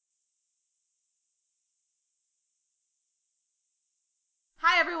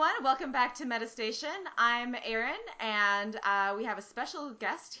everyone. Welcome back to Metastation. I'm Erin, and we have a special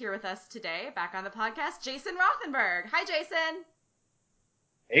guest here with us today, back on the podcast, Jason Rothenberg. Hi, Jason.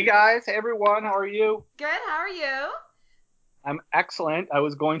 Hey, guys. Hey, everyone. How are you? Good. How are you? I'm excellent. I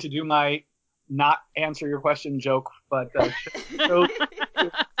was going to do my not answer your question joke, but wouldn't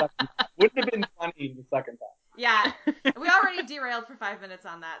have been funny the second time. Yeah, we already derailed for 5 minutes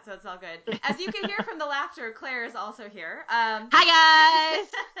on that, so it's all good. As you can hear from the laughter, Claire is also here. Hi,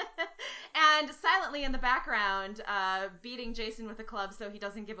 guys! And silently in the background, beating Jason with a club so he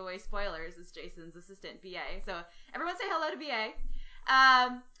doesn't give away spoilers, is Jason's assistant, BA. So everyone say hello to BA.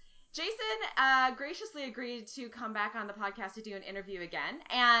 Jason graciously agreed to come back on the podcast to do an interview again.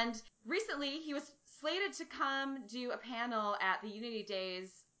 And recently, he was slated to come do a panel at the Unity Days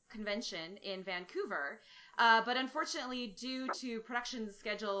convention in Vancouver. But unfortunately, due to production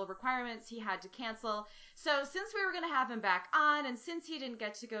schedule requirements, he had to cancel. So since we were going to have him back on, and since he didn't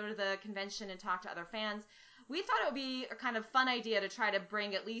get to go to the convention and talk to other fans, we thought it would be a kind of fun idea to try to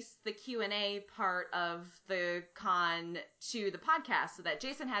bring at least the Q&A part of the con to the podcast so that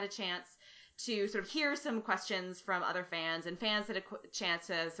Jason had a chance to sort of hear some questions from other fans, and fans had a chance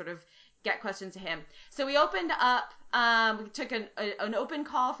to sort of get questions to him. So we opened up, we took an open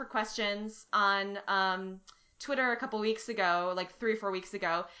call for questions on Twitter a couple weeks ago, like 3 or 4 weeks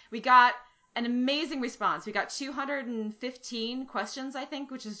ago. We got an amazing response. We got 215 questions, I think,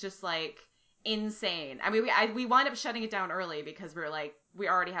 which is just like insane. I mean, we wound up shutting it down early because we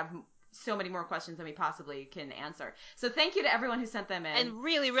already have so many more questions than we possibly can answer. So thank you to everyone who sent them in. And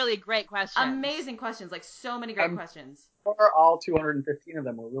really, really great questions. Amazing questions, like so many great questions. All 215 of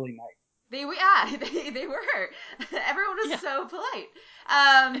them were really nice. They were. Everyone was so polite.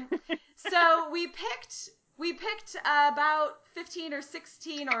 So we picked about 15 or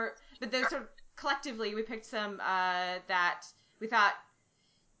 16, but those sort of collectively we picked some that we thought,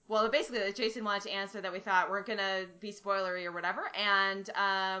 well, basically that Jason wanted to answer that we thought weren't gonna be spoilery or whatever, and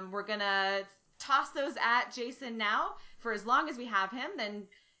we're gonna toss those at Jason now for as long as we have him,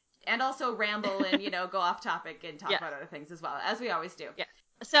 and also ramble and go off topic and talk about other things as well, as we always do. Yeah.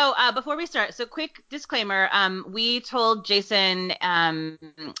 So before we start, quick disclaimer, we told Jason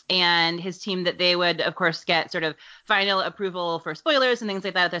and his team that they would, of course, get sort of final approval for spoilers and things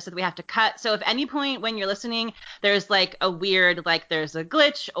like that. They said we have to cut. So if any point when you're listening, there's like a weird, like there's a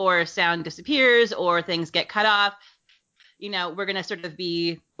glitch or sound disappears or things get cut off, we're going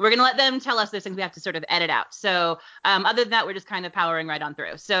to let them tell us those things we have to sort of edit out. So other than that, we're just kind of powering right on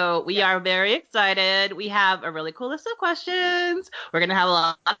through. So we are very excited. We have a really cool list of questions. We're going to have a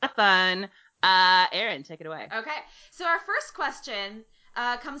lot of fun. Erin, take it away. Okay. So our first question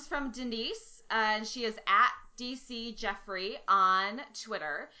comes from Denise, and she is at DC Jeffrey on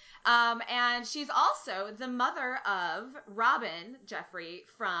Twitter. And she's also the mother of Robin Jeffrey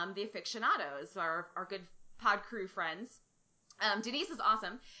from The Afictionados, our good pod crew friends. Denise is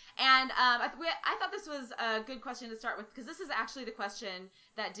awesome. And I thought this was a good question to start with, because this is actually the question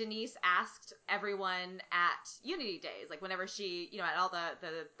that Denise asked everyone at Unity Days. Like whenever she, at all the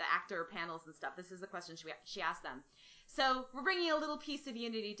actor panels and stuff, this is the question she asked them. So we're bringing a little piece of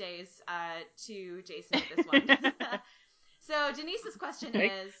Unity Days to Jason with this one. So Denise's question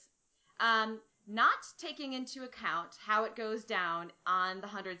is, not taking into account how it goes down on the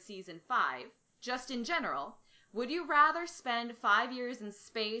 100 Season 5, just in general, would you rather spend 5 years in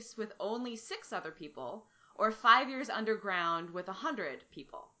space with only 6 other people, or 5 years underground with 100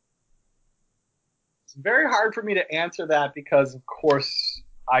 people? It's very hard for me to answer that because, of course,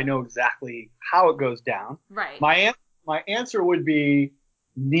 I know exactly how it goes down. Right. My answer would be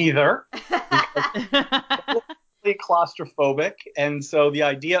neither. I'm really claustrophobic, and so the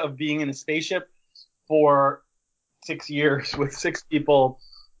idea of being in a spaceship for 6 years with 6 people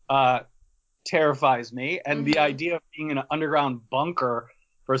terrifies me, and the idea of being in an underground bunker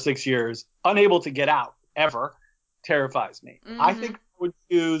for 6 years, unable to get out ever, terrifies me. I think I would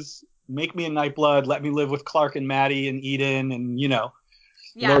choose make me a Nightblood, let me live with Clark and Maddie and Eden, and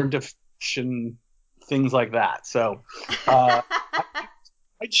learn to fish and things like that. So I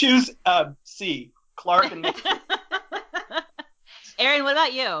choose C, Clark and Maddie. Erin, what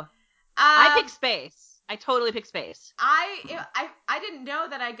about you? I pick space. I totally pick space. I didn't know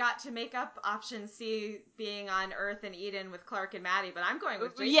that I got to make up option C, being on Earth and Eden with Clark and Maddie, but I'm going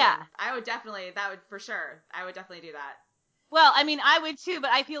with Jason. Yeah. I would definitely do that. Well, I mean, I would too, but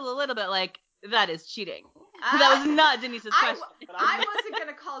I feel a little bit like that is cheating. That was not Denise's question. I wasn't going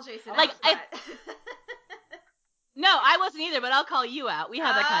to call Jason like, out, but... No, I wasn't either, but I'll call you out. We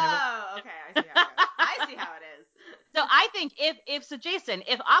have that kind of... Oh, okay. I see how it is. So I think Jason,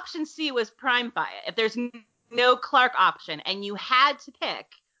 if option C was Prime Fire, if there's no Clark option and you had to pick,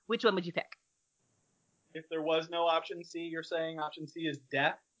 which one would you pick? If there was no option C, you're saying option C is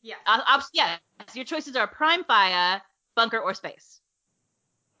death? Yeah. Yeah. So your choices are prime fire, bunker, or space.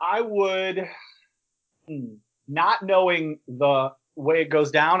 I would, not knowing the way it goes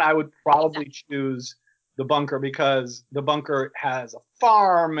down, I would probably choose the bunker because the bunker has a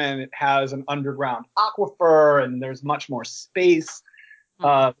farm and it has an underground aquifer and there's much more space.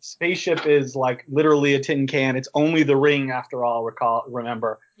 Spaceship is like literally a tin can. It's only the ring after all,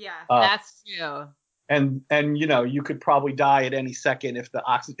 remember. Yeah. That's true. And you could probably die at any second if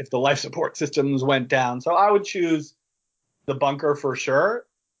the life support systems went down. So I would choose the bunker for sure.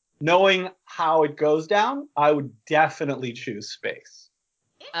 Knowing how it goes down, I would definitely choose space.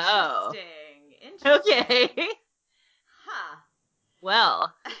 Interesting. Okay. Huh.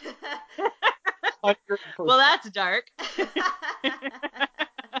 Well. 100%. Well, that's dark.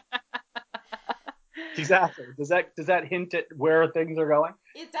 Exactly. Does that hint at where things are going?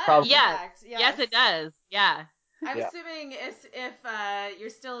 It does. Probably. In fact, Yes, it does. Yeah. I'm assuming if you're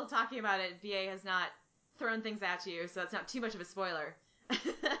still talking about it, BA has not thrown things at you, so it's not too much of a spoiler.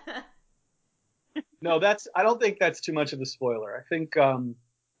 No, I don't think that's too much of a spoiler. I think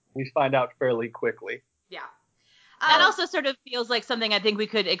we find out fairly quickly. Yeah. That also sort of feels like something I think we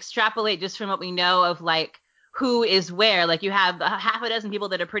could extrapolate just from what we know of like who is where. Like you have half a dozen people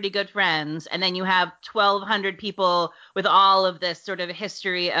that are pretty good friends, and then you have 1,200 people with all of this sort of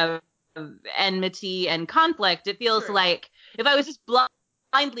history of enmity and conflict. It feels like if I was just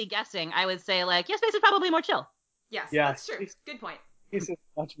blindly guessing, I would say like, yes, space is probably more chill. Yes, that's true. Good point. Space is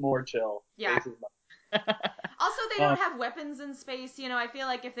much more chill. Yeah. Also, they don't have weapons in space. I feel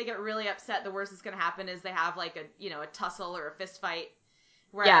like if they get really upset, the worst that's going to happen is they have like a tussle or a fist fight.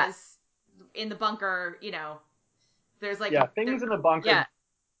 Whereas in the bunker, there's like things in the bunker. Yeah.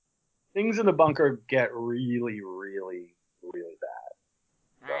 Things in the bunker get really, really, really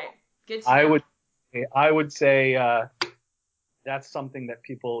bad. All right, good to know. I would say that's something that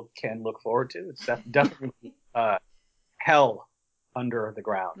people can look forward to. It's definitely hell under the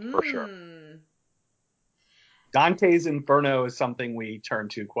ground for sure. Dante's Inferno is something we turn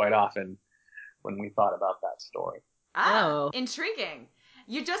to quite often when we thought about that story. Intriguing.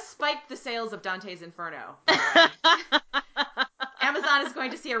 You just spiked the sales of Dante's Inferno. Amazon is going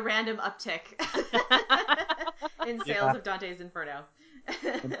to see a random uptick in sales of Dante's Inferno.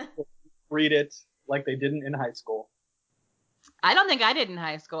 Read it like they didn't in high school. I don't think I did in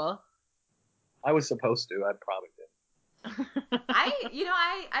high school. I was supposed to. I probably did.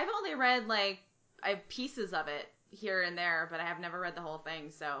 I've only read I have pieces of it here and there, but I have never read the whole thing,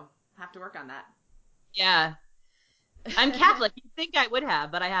 so I have to work on that. Yeah. I'm Catholic. You'd think I would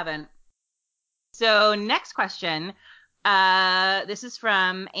have, but I haven't. So next question. This is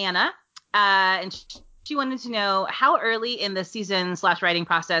from Anna. And she wanted to know how early in the season / writing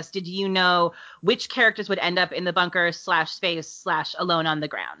process did you know which characters would end up in the bunker / space / alone on the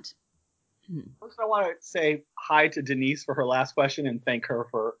ground? First, I want to say hi to Denise for her last question and thank her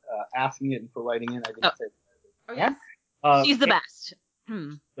for asking it and for writing it. I didn't say that. Yes. She's the best.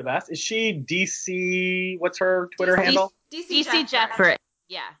 The best? Is she DC? What's her Twitter handle? DC Jeffrey.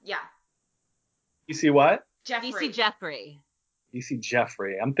 Yeah. DC what? Jeffrey. DC Jeffrey. DC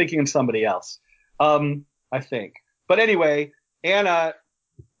Jeffrey. I'm thinking of somebody else. I think. But anyway, Anna,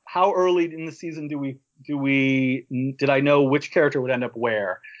 how early in the season did I know which character would end up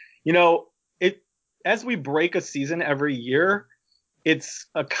where? As we break a season every year, it's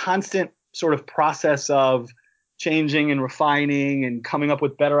a constant sort of process of changing and refining and coming up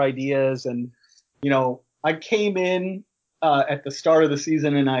with better ideas. And, I came in at the start of the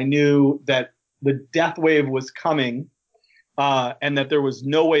season and I knew that the death wave was coming and that there was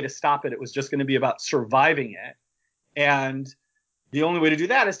no way to stop it. It was just going to be about surviving it. And the only way to do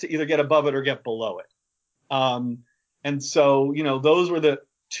that is to either get above it or get below it. And so, those were the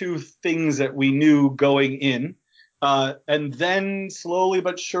two things that we knew going in. And then slowly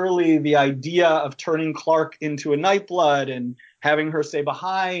but surely the idea of turning Clark into a Nightblood and having her stay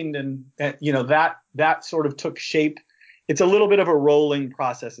behind and that sort of took shape. It's a little bit of a rolling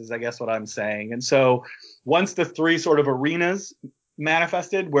process is I guess what I'm saying. And so once the three sort of arenas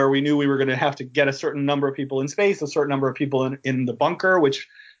manifested where we knew we were going to have to get a certain number of people in space, a certain number of people in the bunker, which,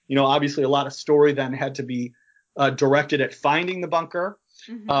 obviously a lot of story then had to be directed at finding the bunker.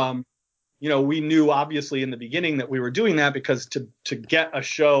 Mm-hmm. We knew obviously in the beginning that we were doing that because to get a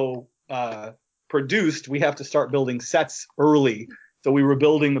show produced, we have to start building sets early. So we were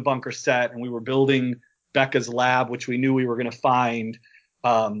building the bunker set and we were building Becca's lab, which we knew we were going to find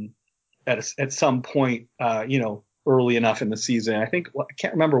at some point, early enough in the season. I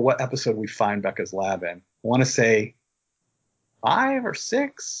can't remember what episode we find Becca's lab in. I want to say 5 or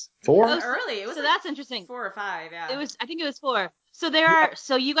 6, 4. It was early. It was so like that's interesting. 4 or 5. Yeah. I think it was 4. So there are.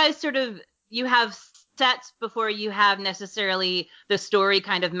 So you guys sort of you have sets before you have necessarily the story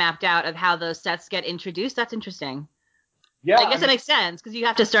kind of mapped out of how those sets get introduced. That's interesting. Yeah, I guess that makes sense because you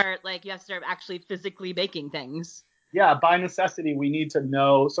have to start actually physically making things. Yeah, by necessity, we need to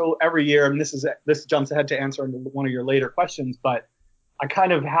know. So every year, and this jumps ahead to answer one of your later questions, but I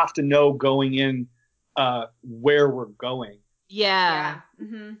kind of have to know going in where we're going. Yeah.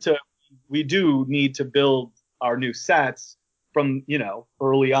 Mm-hmm. So we do need to build our new sets from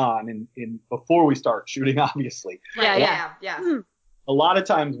early on in before we start shooting, obviously. Right. Yeah. A lot of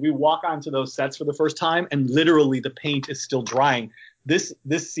times we walk onto those sets for the first time and literally the paint is still drying. This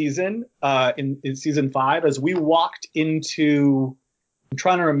season, in season 5, as we walked into, I'm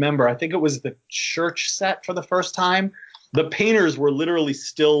trying to remember, I think it was the church set for the first time. The painters were literally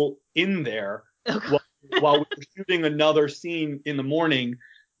still in there while we were shooting another scene in the morning.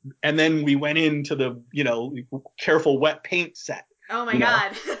 And then we went into the, careful wet paint set. Oh my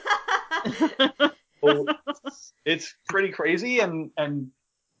God. So it's pretty crazy. And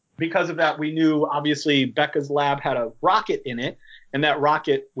because of that, we knew obviously Becca's lab had a rocket in it. And that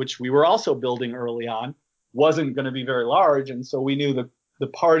rocket, which we were also building early on, wasn't going to be very large. And so we knew the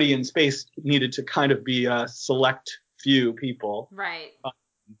party in space needed to kind of be a select few people. Right.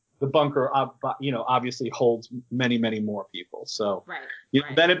 The bunker, obviously holds many, many more people. So right.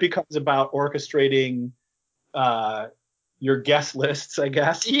 Then it becomes about orchestrating your guest lists, I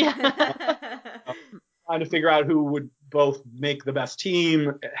guess. Yeah. Trying to figure out who would both make the best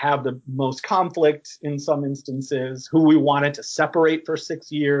team, have the most conflict in some instances, who we wanted to separate for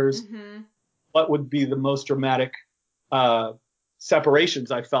 6 years, what would be the most dramatic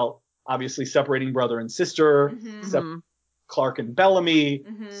separations. I felt obviously separating brother and sister, Clark and Bellamy,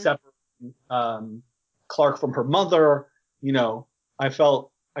 separating Clark from her mother. I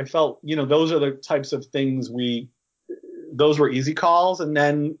felt those are the types of things those were easy calls. And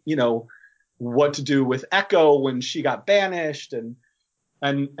then what to do with Echo when she got banished, and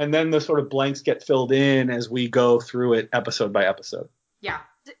then the sort of blanks get filled in as we go through it episode by episode. Yeah.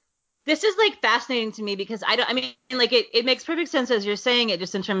 This is fascinating to me because it makes perfect sense as you're saying it,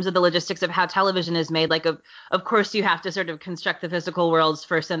 just in terms of the logistics of how television is made. Of course you have to sort of construct the physical worlds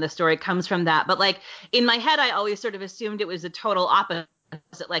first and the story comes from that. But in my head, I always sort of assumed it was the total opposite.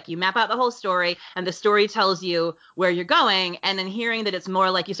 You map out the whole story and the story tells you where you're going, and then hearing that it's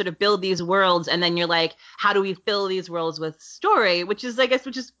more like you sort of build these worlds and then you're like, how do we fill these worlds with story, which is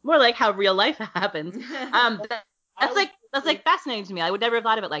more like how real life happens. That's fascinating to me. I would never have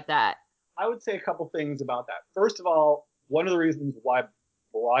thought of it like that. I would say a couple things about that. First of all, one of the reasons why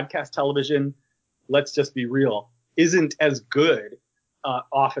broadcast television, let's just be real, isn't as good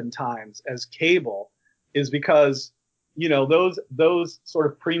oftentimes as cable is because those sort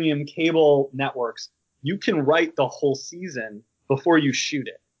of premium cable networks, you can write the whole season before you shoot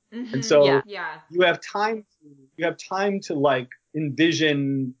it. And so you have time to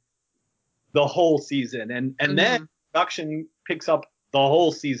envision the whole season, and then production picks up the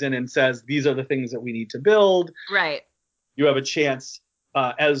whole season and says, these are the things that we need to build. Right. You have a chance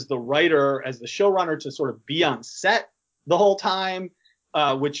as the writer, as the showrunner, to sort of be on set the whole time.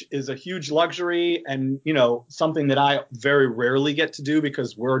 Which is a huge luxury and, something that I very rarely get to do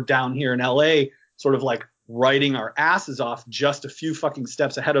because we're down here in LA sort of writing our asses off just a few fucking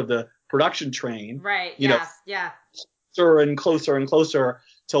steps ahead of the production train. Right. Yeah. Closer and closer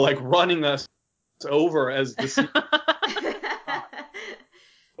to running us over as the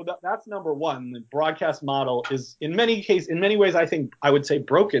So that's number one. The broadcast model is in many ways, I think I would say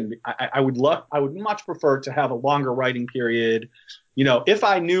broken. I would much prefer to have a longer writing period. If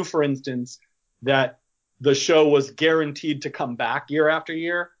I knew, for instance, that the show was guaranteed to come back year after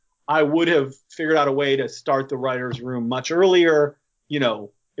year, I would have figured out a way to start the writer's room much earlier.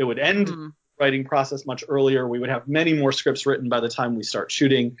 It would end the writing process much earlier. We would have many more scripts written by the time we start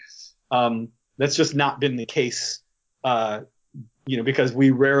shooting. That's just not been the case, because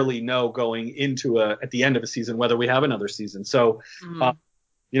we rarely know going into at the end of a season whether we have another season. So,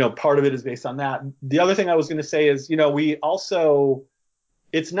 part of it is based on that. The other thing I was going to say is, we also,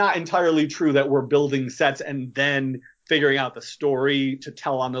 it's not entirely true that we're building sets and then figuring out the story to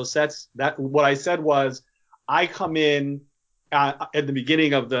tell on those sets. That what I said was, I come in at the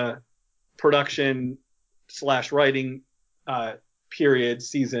beginning of the production / writing period,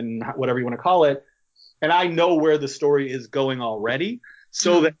 season, whatever you want to call it, and I know where the story is going already,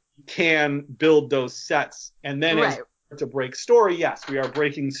 so that you can build those sets. And then as to break story, yes, we are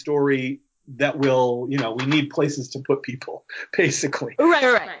breaking story that will, we need places to put people, basically.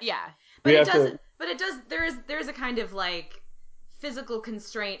 Right. Yeah. But it does, there is a kind of physical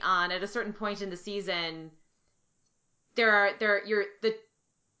constraint on at a certain point in the season. The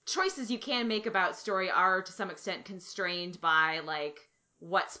choices you can make about story are to some extent constrained by like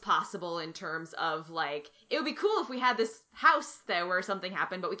what's possible in terms of like it would be cool if we had this house there where something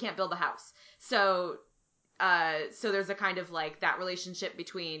happened, but we can't build a house. So there's a kind of like that relationship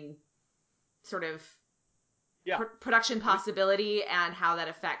between sort of production possibility and how that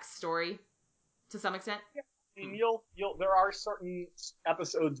affects story to some extent. Yeah. I mean, there are certain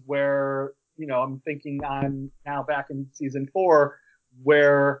episodes where, you know, I'm thinking I'm now back in season 4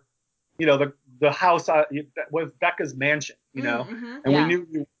 where, you know, the house was Becca's mansion, you know, and we knew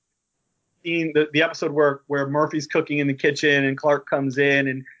the episode where Murphy's cooking in the kitchen and Clark comes in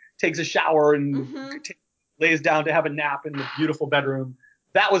and takes a shower and lays down to have a nap in the beautiful bedroom.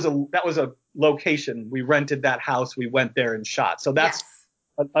 That was a location. We rented that house. We went there and shot. So that's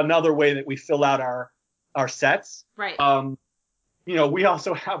another way that we fill out our sets. Right. You know, we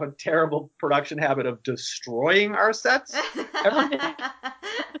also have a terrible production habit of destroying our sets.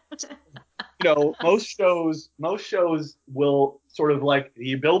 You know, most shows will sort of like,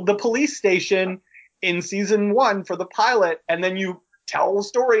 you build the police station in season 1 for the pilot, and then you tell the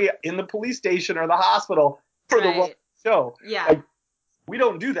story in the police station or the hospital for the show. Yeah. Like, we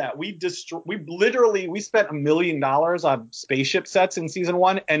don't do that. We spent $1 million on spaceship sets in season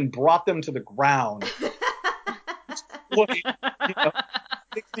 1 and brought them to the ground. You know,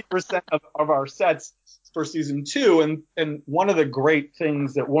 60% of our sets for season 2, and one of the great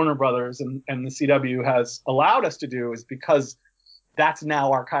things that Warner Brothers and the CW has allowed us to do is because that's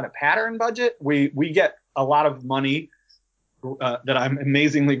now our kind of pattern budget. We get a lot of money that I'm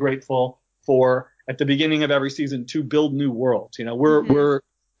amazingly grateful for at the beginning of every season to build new worlds. You know, we're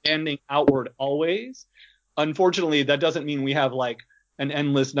expanding outward always. Unfortunately, that doesn't mean we have like an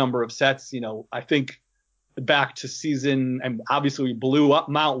endless number of sets. You know, I think back to season, and obviously we blew up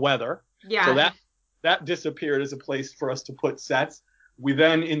Mount Weather. Yeah. So that disappeared as a place for us to put sets. We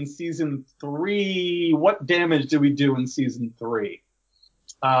then in season 3, what damage did we do in season 3?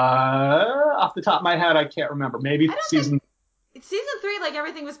 Off the top of my head, I can't remember. Maybe season 3, like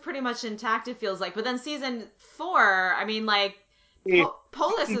everything was pretty much intact, it feels like. But then season 4, I mean, like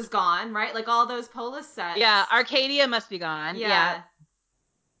Polis is gone, right? Like all those Polis sets. Yeah, Arcadia must be gone. Yeah.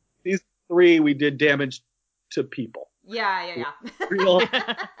 Season 3, we did damage to people. Yeah. Killed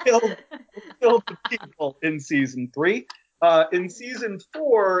the people in season 3. In season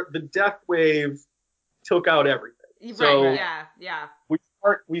 4, the death wave took out everything. Right. So yeah.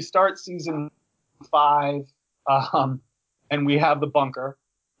 We start season 5, and we have the bunker.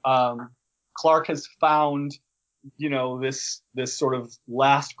 Clark has found, you know, this sort of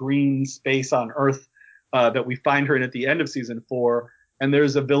last green space on Earth that we find her in at the end of season 4, and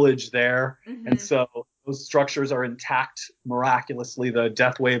there's a village there, and so those structures are intact miraculously. The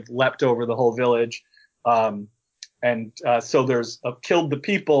death wave leapt over the whole village, and so there's killed the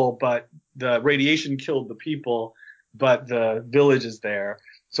people, but the radiation killed the people, but the village is there.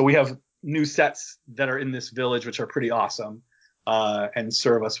 So we have new sets that are in this village, which are pretty awesome and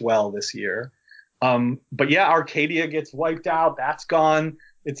serve us well this year. But yeah, Arcadia gets wiped out. That's gone.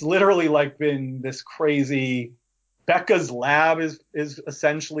 It's literally like been this crazy. Becca's lab is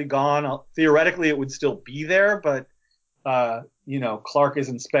essentially gone. Theoretically, it would still be there, but you know, Clark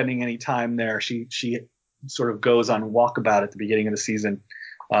isn't spending any time there. She sort of goes on walkabout at the beginning of the season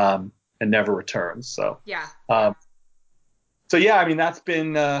and never returns. So yeah. So yeah, I mean that's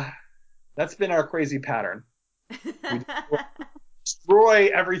been our crazy pattern. We destroy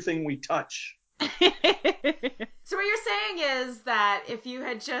everything we touch. So what you're saying is that if you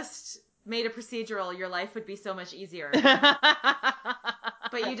had just made a procedural, your life would be so much easier.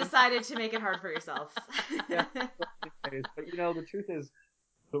 But you decided to make it hard for yourself. Yeah, but you know, the truth is,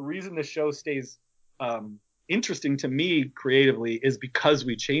 the reason the show stays interesting to me creatively is because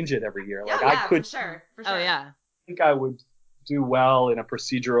we change it every year. Like I could, for sure. Oh yeah. I think I would do well in a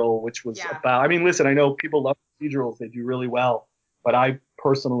procedural, which was about. I mean, listen, I know people love procedurals; they do really well, but I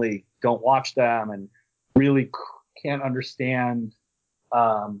personally don't watch them and really can't understand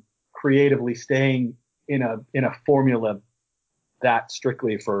creatively staying in a formula that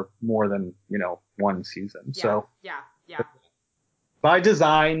strictly for more than, you know, one season. Yeah, so yeah. By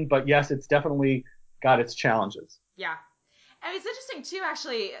design, but yes, it's definitely got its challenges. Yeah. And it's interesting too,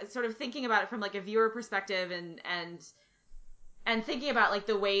 actually, sort of thinking about it from like a viewer perspective and thinking about like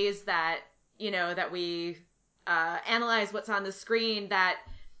the ways that, you know, that we analyze what's on the screen, that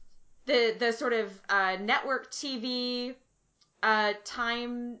the sort of network TV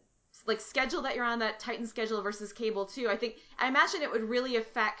time, like schedule that you're on, that Titan schedule versus cable too. I imagine it would really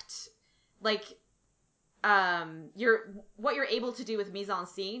affect like what you're able to do with mise en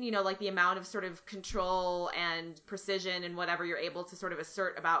scene, you know, like the amount of sort of control and precision and whatever you're able to sort of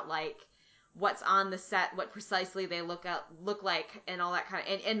assert about like what's on the set, what precisely they look like, and all that kind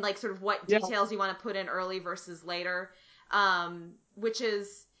of, and like sort of what details you want to put in early versus later, which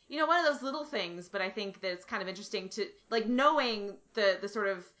is, you know, one of those little things, but I think that it's kind of interesting to like knowing the sort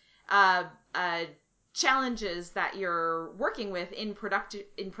of challenges that you're working with in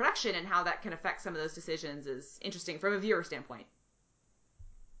production and how that can affect some of those decisions is interesting from a viewer standpoint.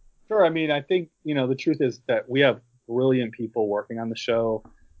 Sure. I mean, I think, you know, the truth is that we have brilliant people working on the show.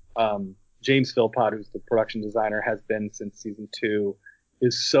 James Philpott, who's the production designer, has been since season 2,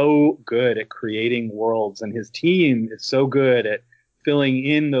 is so good at creating worlds, and his team is so good at filling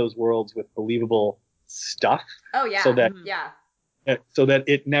in those worlds with believable stuff. Oh yeah. So that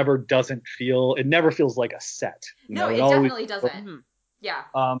it never feels like a set. No, it definitely doesn't. Mm-hmm.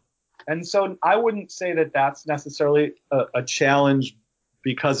 Yeah. And so I wouldn't say that that's necessarily a challenge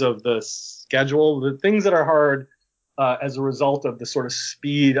because of the schedule. The things that are hard as a result of the sort of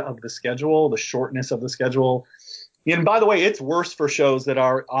speed of the schedule, the shortness of the schedule. And by the way, it's worse for shows that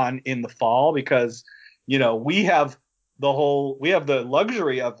are on in the fall because, you know, we have the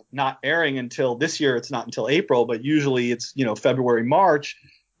luxury of not airing until this year. It's not until April, but usually it's, you know, February, March.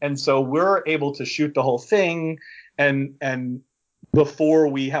 And so we're able to shoot the whole thing and before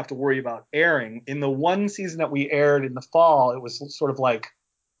we have to worry about airing. In the one season that we aired in the fall, it was sort of like,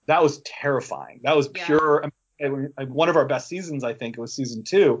 that was terrifying. That was pure. One of our best seasons, I think it was season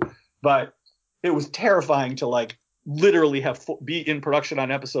 2, but it was terrifying to like literally be in production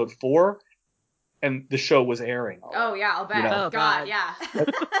on episode 4 and the show was airing. Oh yeah, I'll bet. You know? Oh God, yeah.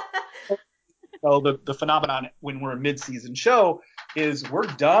 So the phenomenon when we're a mid-season show is we're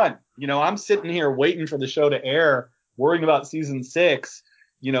done. You know, I'm sitting here waiting for the show to air, worrying about season 6,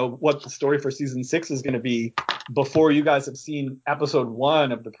 you know, what the story for season 6 is going to be before you guys have seen episode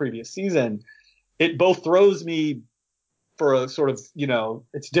 1 of the previous season. It both throws me for a sort of, you know,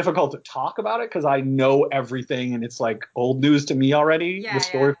 it's difficult to talk about it because I know everything and it's like old news to me already. Yeah, the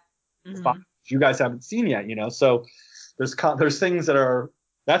story mm-hmm. You guys haven't seen yet, you know. So there's things that are.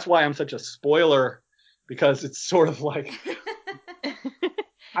 That's why I'm such a spoiler, because it's sort of like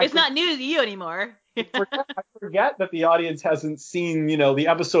it's not new to you anymore. I forget that the audience hasn't seen, you know, the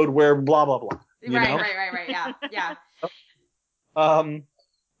episode where blah blah blah. Right. Yeah.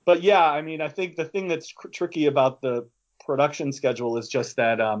 But yeah, I mean, I think the thing that's tricky about the production schedule is just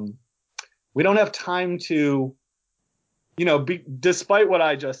that we don't have time to, you know, despite what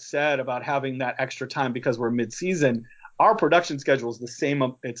I just said about having that extra time because we're mid-season, our production schedule is the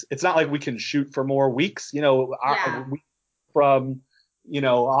same. It's not like we can shoot for more weeks, you know, from, you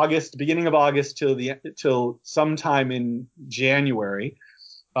know, beginning of August till sometime in January,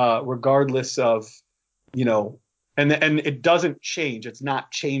 regardless of, you know, and it doesn't change. It's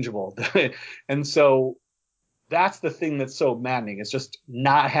not changeable. And so that's the thing that's so maddening. It's just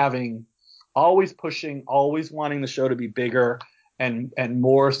not having, always pushing, always wanting the show to be bigger and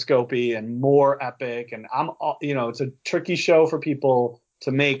more scopy and more epic. And you know, it's a tricky show for people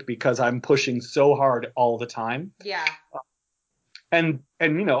to make because I'm pushing so hard all the time. Yeah. And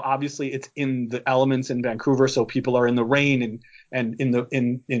you know, obviously it's in the elements in Vancouver, so people are in the rain and in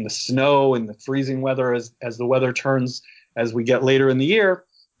the snow and the freezing weather as the weather turns as we get later in the year.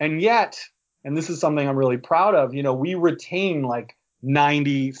 And yet, and this is something I'm really proud of, you know, we retain like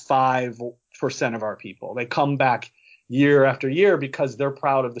 95% of our people. They come back year after year because they're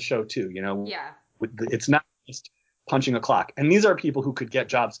proud of the show too, you know. Yeah. It's not just punching a clock. And these are people who could get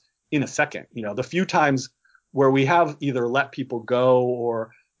jobs in a second. You know, the few times where we have either let people go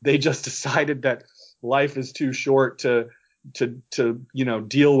or they just decided that life is too short to you know,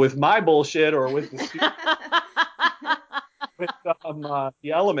 deal with my bullshit or with the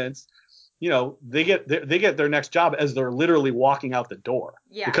elements, you know, they get their next job as they're literally walking out the door.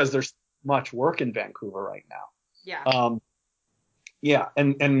 Yeah. Because there's much work in Vancouver right now. Yeah. Yeah,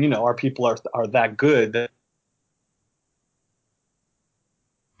 and you know, our people are that good that,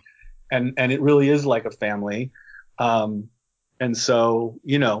 and it really is like a family. And so,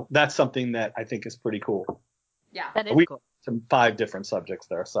 you know, that's something that I think is pretty cool. Yeah. That is cool. Some 5 different subjects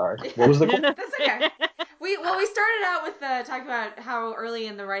there. Sorry. What was the question? That's okay. We started out with talking about how early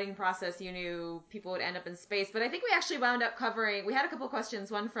in the writing process you knew people would end up in space, but I think we actually wound up covering. We had a couple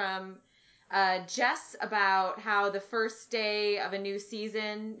questions. One from Jess about how the first day of a new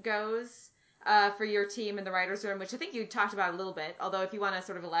season goes for your team in the writers' room, which I think you talked about a little bit. Although if you want to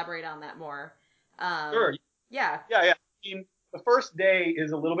sort of elaborate on that more. Sure. Yeah. I mean, the first day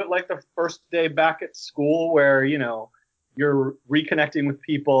is a little bit like the first day back at school, where, you know, You're reconnecting with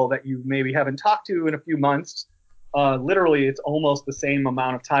people that you maybe haven't talked to in a few months. Literally, it's almost the same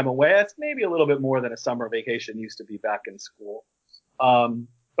amount of time away. It's maybe a little bit more than a summer vacation used to be back in school.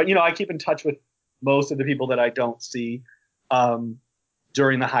 But, I keep in touch with most of the people that I don't see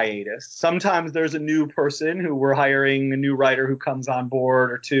during the hiatus. Sometimes there's a new person who we're hiring, a new writer who comes on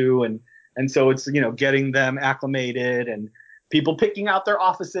board or two. And so it's, getting them acclimated and people picking out their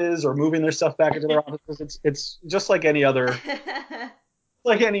offices or moving their stuff back into their offices. It's just like any other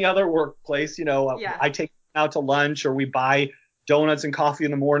workplace. I take them out to lunch or we buy donuts and coffee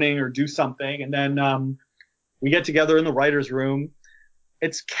in the morning or do something. And then we get together in the writer's room.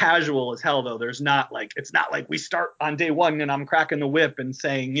 It's casual as hell, though. It's not like we start on day one and I'm cracking the whip and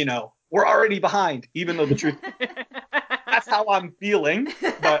saying, we're already behind, even though the truth, that's how I'm feeling.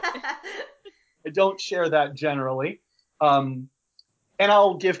 But I don't share that generally. And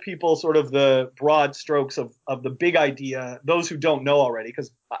I'll give people sort of the broad strokes of the big idea, those who don't know already, because,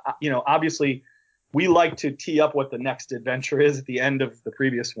 obviously we like to tee up what the next adventure is at the end of the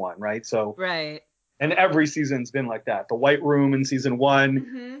previous one, right? So, right. And every season's been like that. The White Room in season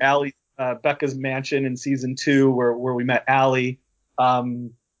 1, Allie, Becca's mansion in season 2, where we met Allie.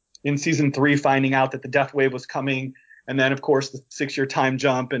 In season 3, finding out that the Death Wave was coming. And then, of course, the 6-year time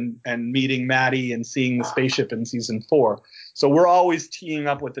jump and meeting Maddie and seeing the spaceship in season 4. So we're always teeing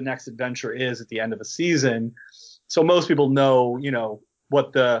up what the next adventure is at the end of a season. So most people know,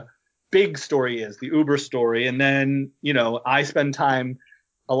 what the big story is, the Uber story. And then, I spend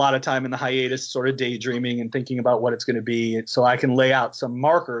a lot of time in the hiatus sort of daydreaming and thinking about what it's going to be. So I can lay out some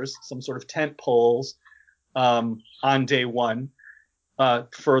markers, some sort of tent poles on day one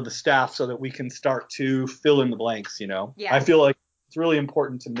for the staff so that we can start to fill in the blanks, Yeah. I feel like it's really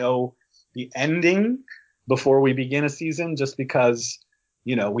important to know the ending before we begin a season just because,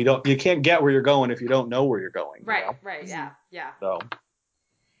 you can't get where you're going if you don't know where you're going. Right, right, yeah. So.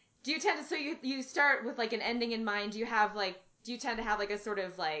 Do you tend to, so you start with like an ending in mind? Do you tend to have like a sort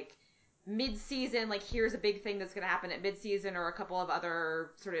of like mid-season, like here's a big thing that's going to happen at mid-season or a couple of other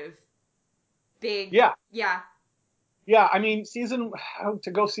sort of big... Yeah. Yeah. Yeah, I mean,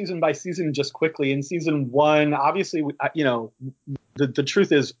 to go season by season just quickly. In season 1, obviously, the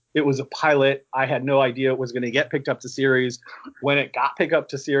truth is it was a pilot. I had no idea it was going to get picked up to series. When it got picked up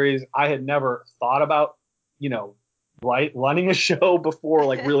to series, I had never thought about, running a show before,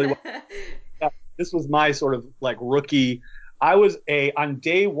 like really. This was my sort of like rookie. I was on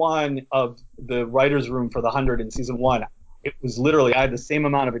day 1 of the writer's room for the 100 in season 1. It was literally, I had the same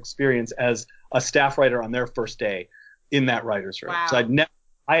amount of experience as a staff writer on their first day in that writer's room. Wow. So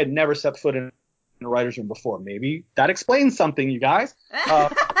I had never stepped foot in a writer's room before. Maybe that explains something, you guys. No,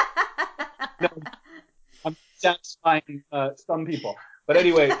 I'm satisfying some people. But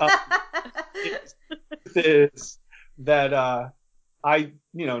anyway, is that I,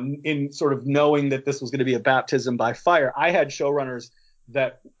 in sort of knowing that this was going to be a baptism by fire, I had showrunners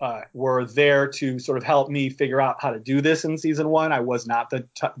that were there to sort of help me figure out how to do this in season 1. I was not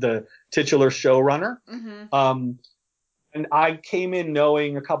the titular showrunner. And I came in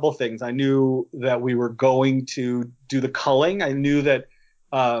knowing a couple things. I knew that we were going to do the culling. I knew that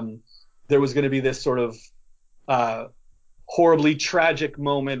there was going to be this sort of horribly tragic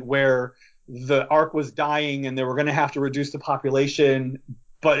moment where the Ark was dying and they were going to have to reduce the population.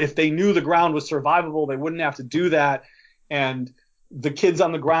 But if they knew the ground was survivable, they wouldn't have to do that. And the kids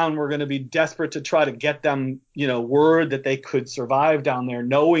on the ground were going to be desperate to try to get them, word that they could survive down there,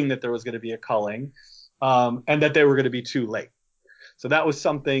 knowing that there was going to be a culling, and that they were going to be too late. So that was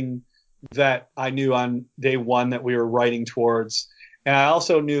something that I knew on day 1 that we were writing towards. And I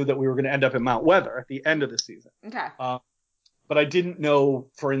also knew that we were going to end up in Mount Weather at the end of the season. Okay. But I didn't know,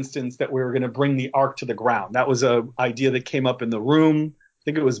 for instance, that we were going to bring the Ark to the ground. That was an idea that came up in the room. I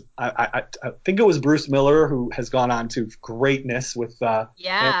think it was Bruce Miller, who has gone on to greatness with.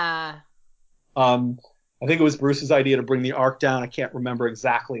 Yeah. I think it was Bruce's idea to bring the Ark down. I can't remember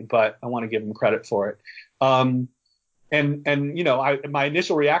exactly, but I want to give him credit for it. And my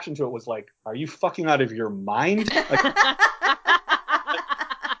initial reaction to it was like, "Are you fucking out of your mind?" Like,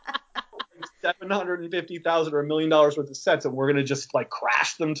 $750,000 or $1 million worth of sets, and we're gonna just like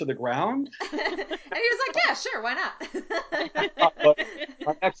crash them to the ground. And he was like, "Yeah, sure, why not?" But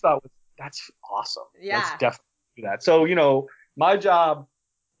my next thought was, "That's awesome. Yeah. Let's definitely do that." So my job,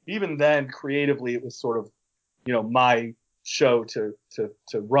 even then, creatively, it was sort of, my show to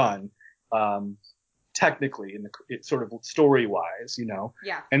run, technically, it's sort of story wise,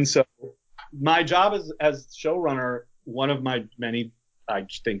 Yeah. And so my job as showrunner, one of my many, I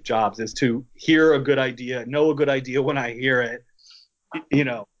think, jobs is to hear a good idea, know a good idea when I hear it,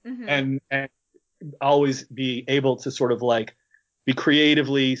 and always be able to sort of like be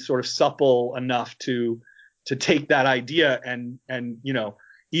creatively sort of supple enough to take that idea and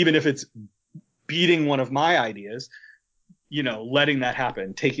even if it's beating one of my ideas, letting that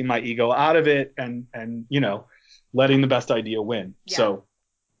happen, taking my ego out of it and letting the best idea win. Yeah.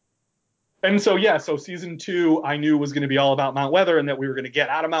 So season 2 I knew was going to be all about Mount Weather and that we were going to get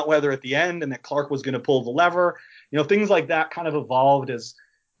out of Mount Weather at the end and that Clark was going to pull the lever. Things like that kind of evolved as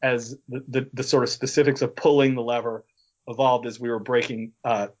the sort of specifics of pulling the lever evolved as we were breaking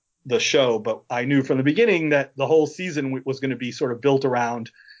the show. But I knew from the beginning that the whole season was going to be sort of built around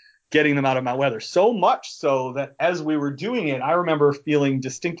getting them out of Mount Weather. So much so that as we were doing it, I remember feeling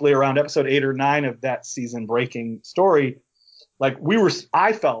distinctly around episode 8 or 9 of that season breaking story, like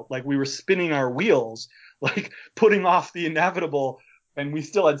I felt like we were spinning our wheels, like putting off the inevitable, and we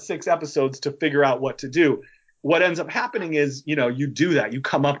still had 6 episodes to figure out what to do. What ends up happening is, you do that. You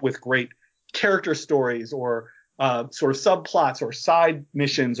come up with great character stories or sort of subplots or side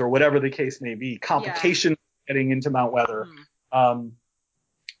missions or whatever the case may be, complications getting into Mount Weather.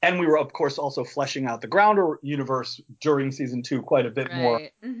 And we were, of course, also fleshing out the Grounder universe during season 2 quite a bit more.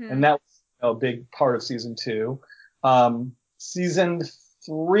 Mm-hmm. And that was a big part of season 2. Season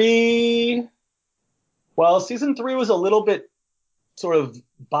 3 was a little bit sort of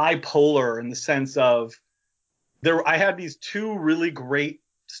bipolar in the sense of I had these 2 really great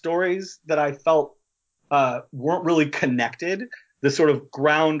stories that I felt weren't really connected. The sort of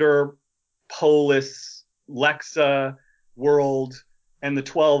Grounder, Polis, Lexa world and the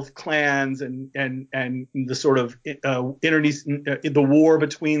 12 clans and the sort of the war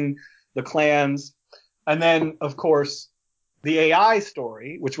between the clans. And then, of course, the AI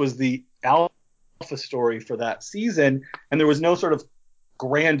story, which was the alpha story for that season. And there was no sort of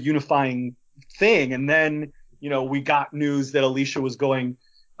grand unifying thing. And then, we got news that Alicia was going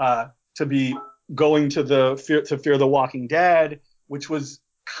to be going to Fear the Walking Dead, which was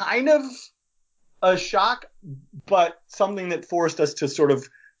kind of a shock, but something that forced us to sort of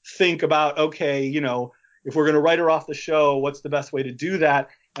think about, okay, if we're going to write her off the show, what's the best way to do that?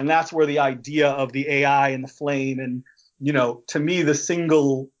 And that's where the idea of the AI and the flame and, to me, the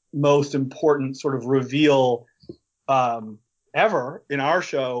single most important sort of reveal ever in our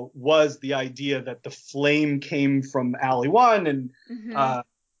show was the idea that the flame came from Ali One and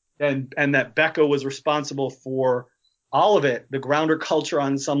that Becca was responsible for all of it. The Grounder culture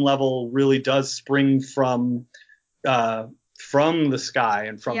on some level really does spring from the sky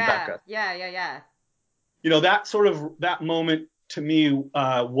and from Becca. Yeah. That moment to me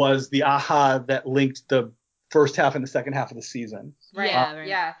was the aha that linked the first half and the second half of the season. Right. Right.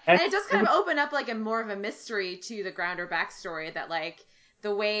 Yeah. And it does kind of open up like a more of a mystery to the Grounder backstory, that like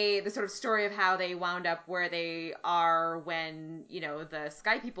the sort of story of how they wound up where they are when, the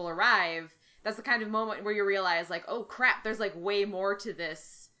Sky People arrive. That's the kind of moment where you realize like, oh crap, there's like way more to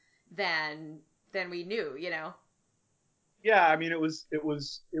this than we knew, Yeah, I mean, it was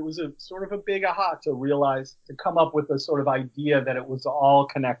a sort of a big aha to come up with a sort of idea that it was all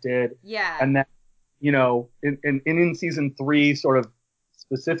connected. Yeah. And that, in season 3, sort of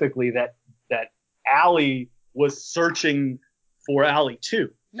specifically that Allie was searching for Allie too.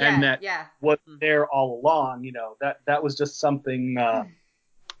 Yeah, and that was there all along, that was just something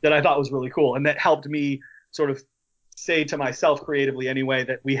that I thought was really cool. And that helped me sort of say to myself creatively anyway,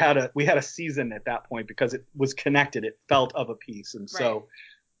 that we had a season at that point because it was connected. It felt of a piece. And so,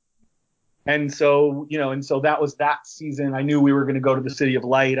 and so that was that season. I knew we were going to go to the City of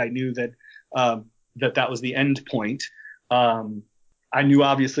Light. I knew that, that was the end point. I knew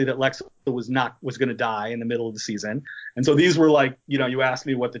obviously that Lexa was going to die in the middle of the season. And so these were like, you asked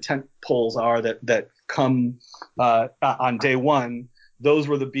me what the tent poles are that come, on day 1. Those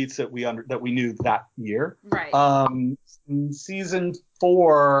were the beats that we knew that year. Right. Season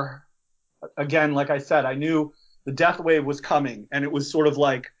 4, again, like I said, I knew the death wave was coming, and it was sort of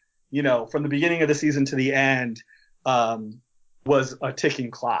like, from the beginning of the season to the end, was a ticking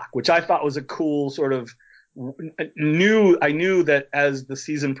clock, which I thought was a cool sort of I knew that as the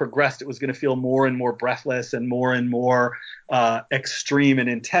season progressed, it was going to feel more and more breathless and more extreme and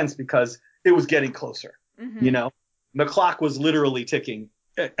intense because it was getting closer. Mm-hmm. The clock was literally ticking,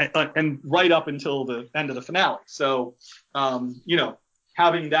 and right up until the end of the finale. So,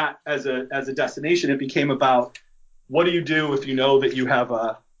 having that as a destination, it became about what do you do if you know that you have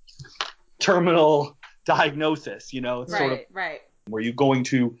a terminal diagnosis? It's sort of right. Were you going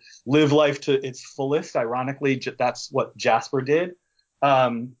to live life to its fullest? Ironically, that's what Jasper did.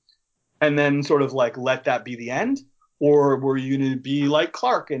 And then sort of like let that be the end? Or were you going to be like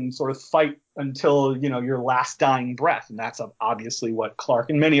Clark and sort of fight until, your last dying breath? And that's obviously what Clark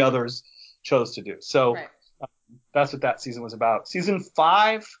and many others chose to do. So Right. that's what that season was about. Season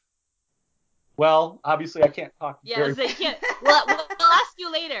 5, well, obviously I can't talk Yeah, so you can't. We'll ask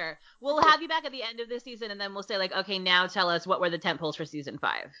you later. We'll have you back at the end of this season, and then we'll say like, okay, now tell us what were the tentpoles for season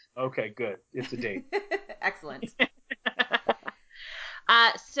 5. Okay, good. It's a date. Excellent.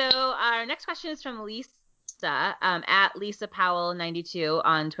 So our next question is from Lisa, at Lisa Powell 92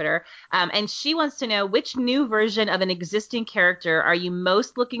 on Twitter, and she wants to know which new version of an existing character are you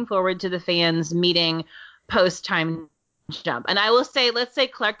most looking forward to the fans meeting post time jump? And I will say, let's say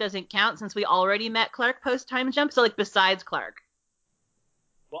Clark doesn't count since we already met Clark post time jump. So like besides Clark.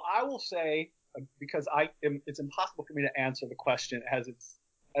 Well, I will say, because it's impossible for me to answer the question as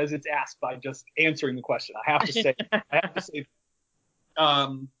it's asked by just answering the question. I have to say,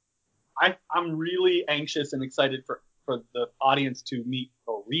 I'm really anxious and excited for the audience to meet,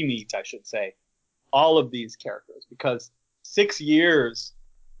 or re-meet, I should say, all of these characters, because 6 years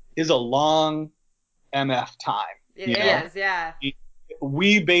is a long MF time. It is, yeah.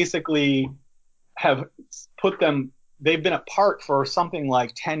 We basically have put them, they've been apart for something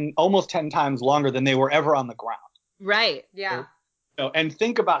like almost 10 times longer than they were ever on the ground. Right. Yeah. And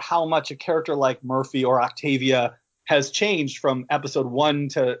think about how much a character like Murphy or Octavia has changed from episode 1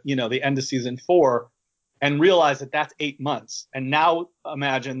 to, the end of season 4, and realize that that's 8 months. And now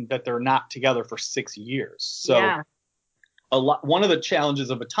imagine that they're not together for 6 years. So yeah. One of the challenges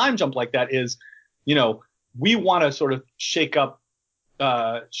of a time jump like that is, we want to sort of shake up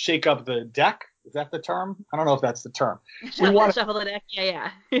the deck. Is that the term? I don't know if that's the term. We want to shuffle the deck.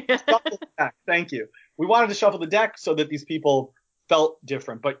 Yeah. Shuffle the deck. Thank you. We wanted to shuffle the deck so that these people felt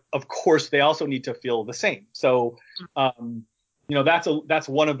different, but of course they also need to feel the same. So, that's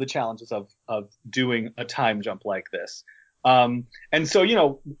one of the challenges of doing a time jump like this. And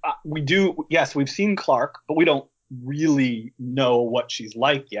so, we've seen Clark, but we don't really know what she's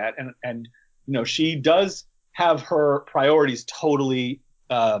like yet. And she does have her priorities totally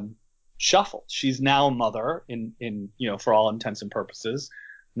shuffled. She's now a mother in for all intents and purposes,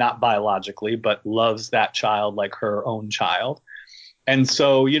 not biologically, but loves that child like her own child. And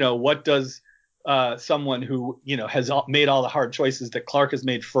so, what does someone who, has made all the hard choices that Clark has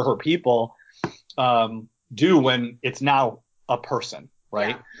made for her people do when it's now a person,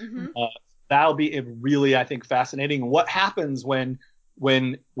 right? Yeah. Mm-hmm. That'll be really, I think, fascinating. What happens when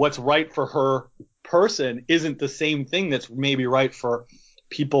what's right for her person isn't the same thing that's maybe right for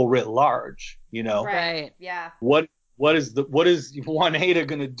people writ large, Right. Yeah. What is Juanita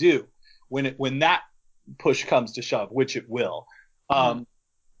going to do when that push comes to shove, which it will?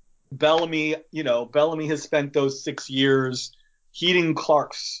 Bellamy has spent those 6 years heeding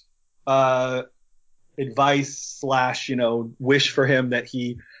Clark's advice / wish for him that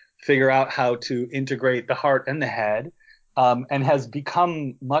he figure out how to integrate the heart and the head, and has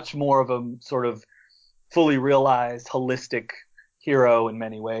become much more of a sort of fully realized holistic hero in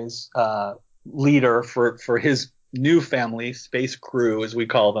many ways, leader for his new family, space crew as we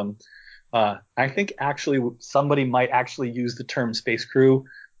call them. I think actually somebody might actually use the term space crew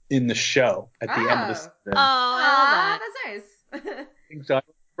in the show at the end of the season. Oh, I love that. That's nice.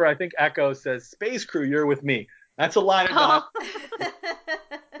 I think Echo says, "Space crew, you're with me." That's a line of dialogue.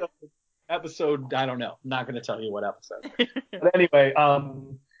 Episode, I don't know. I'm not going to tell you what episode. But anyway,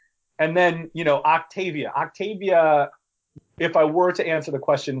 and then, Octavia. Octavia, if I were to answer the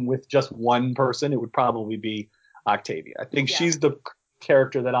question with just one person, it would probably be Octavia. I think she's the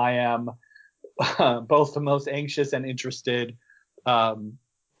character that I am both the most anxious and interested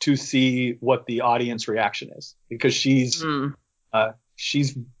to see what the audience reaction is, because she's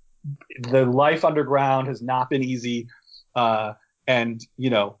the life underground has not been easy, and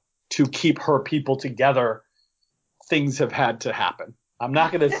to keep her people together, things have had to happen. I'm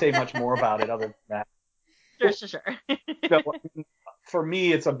not going to say much more about it other than that. Sure. So, for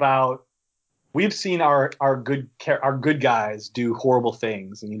me, it's about, we've seen our good guys do horrible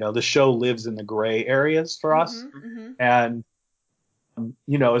things, and the show lives in the gray areas for us. Mm-hmm. And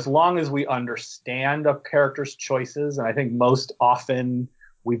as long as we understand a character's choices, and I think most often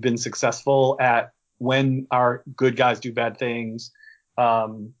we've been successful at, when our good guys do bad things,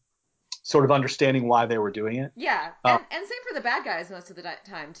 sort of understanding why they were doing it. Yeah, and same for the bad guys most of the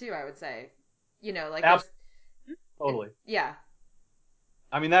time too, I would say. Totally. Yeah.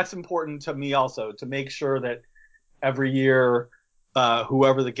 I mean, that's important to me also, to make sure that every year,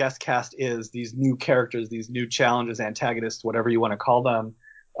 whoever the guest cast is, these new characters, these new challenges, antagonists, whatever you want to call them,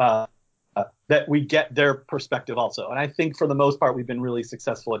 that we get their perspective also. And I think for the most part, we've been really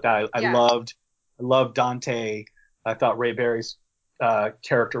successful at that. I loved Dante. I thought Ray Berry's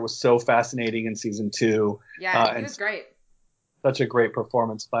character was so fascinating in season 2. Yeah, he was great. such a great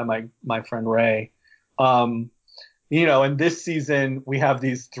performance by my friend Ray. And this season we have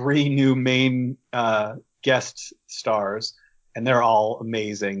these 3 new main guest stars, and they're all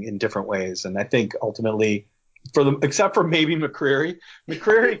amazing in different ways. And I think ultimately, except for maybe McCreary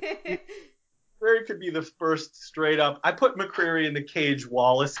could be the first straight up. I put McCreary in the Cage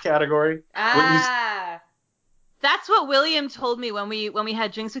Wallace category. That's what William told me when we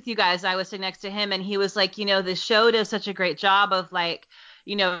had drinks with you guys. I was sitting next to him, and he was like, the show does such a great job of like,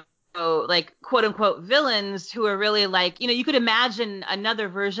 like quote unquote villains who are really like, you could imagine another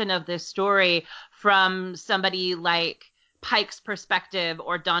version of this story from somebody like Pike's perspective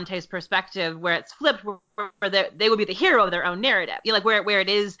or Dante's perspective, where it's flipped, where they would be the hero of their own narrative. Like where it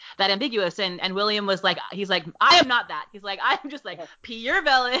is that ambiguous. And William was like, he's like, I am not that. He's like, I'm just like pure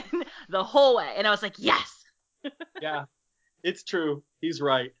villain the whole way. And I was like, yes. Yeah, it's true. He's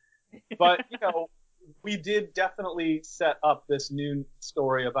right. But, we did definitely set up this new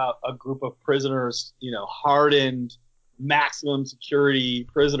story about a group of prisoners, hardened, maximum security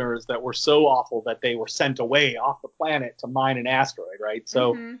prisoners that were so awful that they were sent away off the planet to mine an asteroid, right?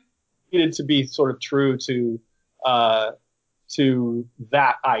 So it needed to be sort of true to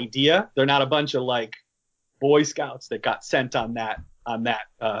that idea. They're not a bunch of like Boy Scouts that got sent on that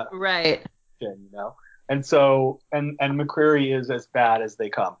right. Thing, And so, and McCreary is as bad as they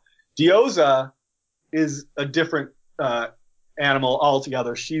come. Diyoza is a different animal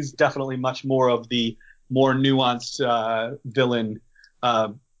altogether. She's definitely much more of the more nuanced villain.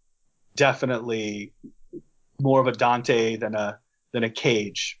 Definitely more of a Dante than a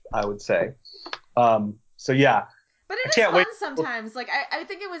Cage, I would say. So yeah. But it is fun sometimes. Like I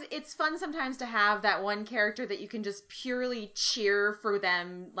think it's fun sometimes to have that one character that you can just purely cheer for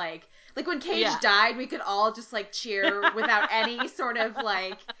them. Like when Cage died, we could all just like cheer without any sort of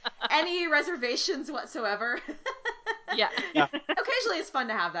like any reservations whatsoever. Yeah. Occasionally it's fun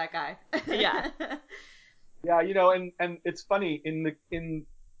to have that guy. Yeah. Yeah, and it's funny in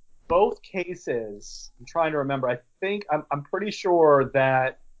both cases. I'm trying to remember. I think I'm pretty sure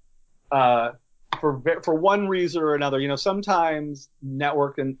that for one reason or another, sometimes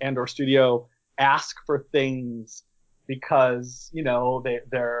network and or studio ask for things because,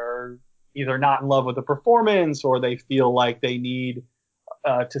 they're either not in love with the performance or they feel like they need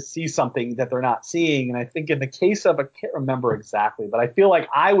to see something that they're not seeing. And I think in the case of, I can't remember exactly, but I feel like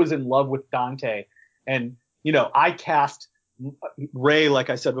I was in love with Dante, and, I cast Ray, like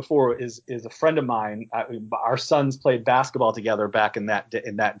I said before, is a friend of mine. Our sons played basketball together back in that day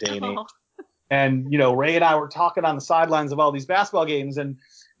and age. And, Ray and I were talking on the sidelines of all these basketball games, and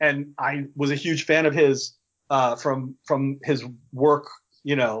I was a huge fan of his from his work,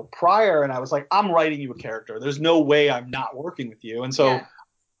 prior. And I was like, I'm writing you a character. There's no way I'm not working with you. And so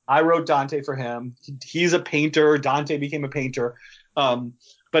I wrote Dante for him. He's a painter. Dante became a painter.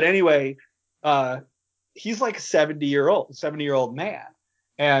 But anyway, he's like a 70-year-old man.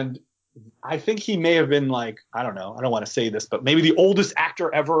 And I think he may have been like, I don't know, I don't want to say this, but maybe the oldest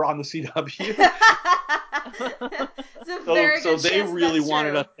actor ever on the CW. So they really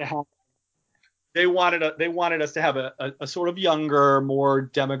wanted us to have. They wanted us to have a sort of younger, more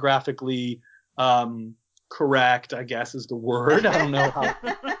demographically correct, I guess is the word. I don't know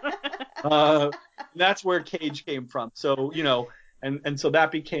how. That's where Cage came from. So and so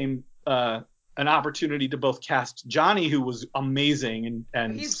that became an opportunity to both cast Johnny, who was amazing,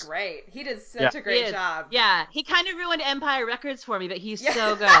 and he's great. He did such a great job. Yeah, he kind of ruined Empire Records for me, but he's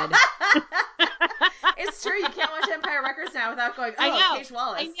so good. It's true. You can't watch Empire Records now without going, oh, Cage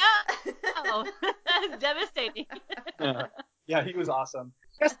Wallace. I know. That's devastating. Yeah, he was awesome.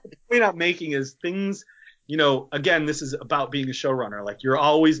 I guess the point I'm making is things, again, this is about being a showrunner. Like, you're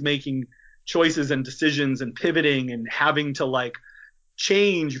always making choices and decisions and pivoting and having to like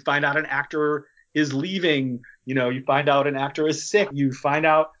change. You find out an actor is leaving, you find out an actor is sick, you find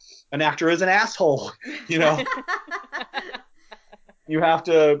out an actor is an asshole, you have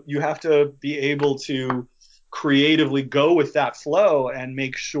to be able to creatively go with that flow and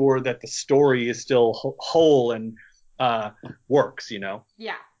make sure that the story is still whole and works,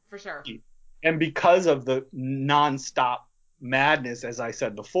 Yeah, for sure. And because of the nonstop madness, as I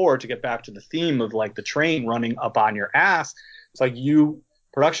said before, to get back to the theme of like the train running up on your ass, it's like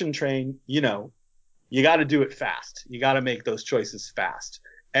production train, you got to do it fast. You got to make those choices fast.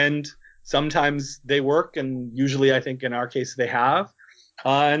 And sometimes they work, and usually I think in our case they have,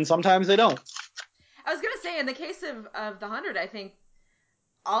 and sometimes they don't. I was going to say, in the case of The 100, I think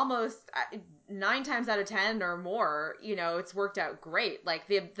almost 9 times out of 10 or more, it's worked out great. Like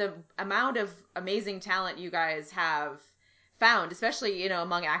the amount of amazing talent you guys have found, especially,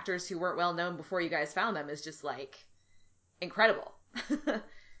 among actors who weren't well known before you guys found them, is just like incredible.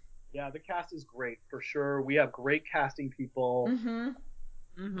 Yeah, the cast is great for sure. We have great casting people. Mm-hmm.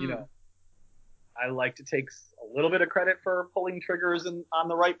 Mm-hmm. You know, I like to take a little bit of credit for pulling triggers on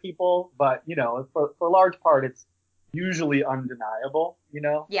the right people, but you know, for a large part, it's usually undeniable. You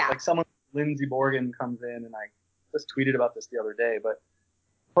know, Yeah. like someone, Lindsey Borgen comes in, and I just tweeted about this the other day, but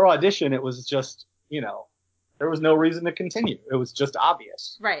her audition, it was just, you know, there was no reason to continue. It was just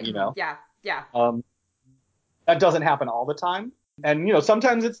obvious. Right. You know. Yeah. Yeah. That doesn't happen all the time. And, you know,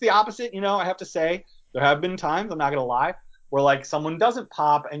 sometimes it's the opposite. You know, I have to say, there have been times, I'm not going to lie, where like someone doesn't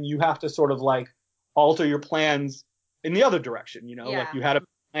pop and you have to sort of like alter your plans in the other direction. You know, Yeah. like you had a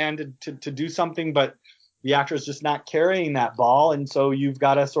plan to do something, but the actor is just not carrying that ball. And so you've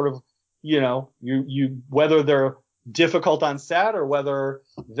got to sort of, you know, you whether they're difficult on set or whether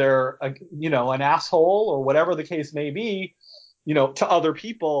they're, you know, an asshole or whatever the case may be, you know, to other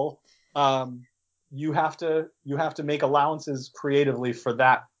people, you have to make allowances creatively for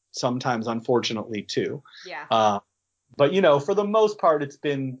that sometimes, unfortunately, too. Yeah. But you know, for the most part, it's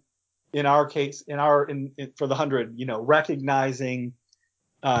been, in our case, for the 100, you know, recognizing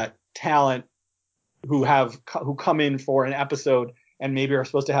talent who come in for an episode and maybe are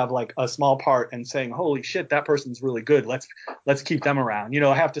supposed to have like a small part and saying, holy shit, that person's really good. Let's keep them around. You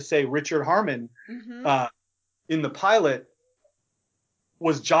know, I have to say Richard Harmon in the pilot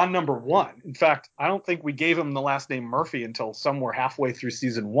was John number 1. In fact, I don't think we gave him the last name Murphy until somewhere halfway through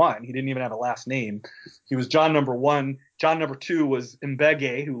season 1. He didn't even have a last name. He was John number 1. John number 2 was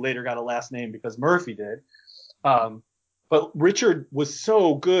Mbege, who later got a last name because Murphy did. But Richard was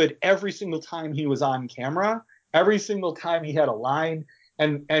so good every single time he was on camera, every single time he had a line.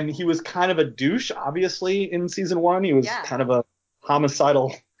 And he was kind of a douche, obviously, in season 1. He was kind of a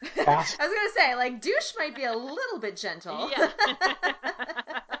homicidal ass. I was going to say, like, douche might be a little bit gentle. Yeah.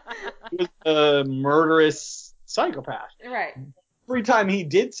 He was a murderous psychopath. Right. Every time he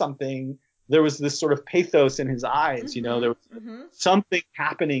did something, there was this sort of pathos in his eyes. You know, there was something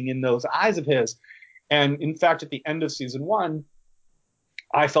happening in those eyes of his. And in fact, at the end of season 1,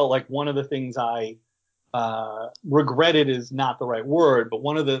 I felt like one of the things I regretted is not the right word, but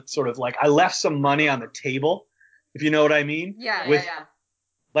one of the sort of like, I left some money on the table, if you know what I mean. Yeah.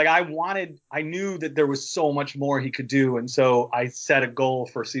 Like I knew that there was so much more he could do. And so I set a goal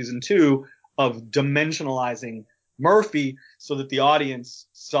for season 2 of dimensionalizing Murphy so that the audience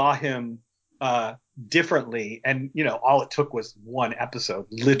saw him differently. And, you know, all it took was one episode,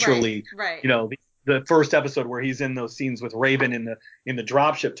 literally, right. You know, the first episode where he's in those scenes with Raven in the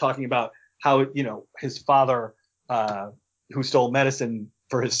dropship talking about how, you know, his father, who stole medicine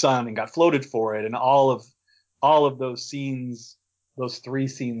for his son and got floated for it. And all of those scenes, those 3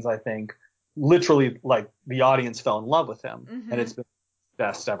 scenes, I think, literally, like, the audience fell in love with him, and it's been the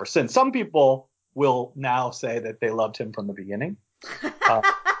best ever since. Some people will now say that they loved him from the beginning.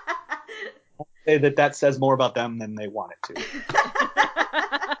 Say that says more about them than they want it to.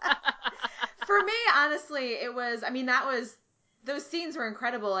 For me, honestly, it was, I mean, those scenes were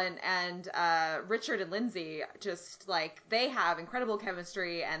incredible, and Richard and Lindsay, just, like, they have incredible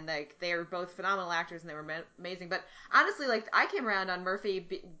chemistry, and, like, they're both phenomenal actors, and they were amazing. But honestly, like, I came around on Murphy,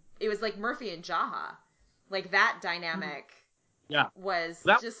 it was like Murphy and Jaha. Like, that dynamic was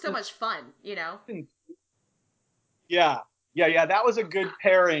just so much fun, you know? Yeah. That was a good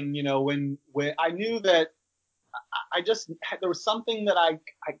pairing, you know, when I knew that there was something that I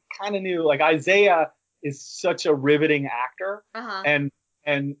kind of knew, like Isaiah is such a riveting actor and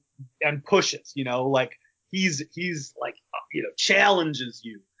pushes, you know, like he's like, you know, challenges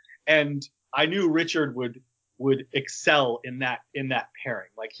you. And I knew Richard would excel in that pairing.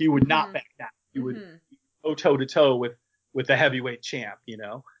 Like he would not back down. He would go toe to toe with the heavyweight champ, you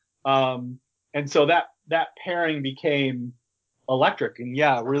know? And so that pairing became electric and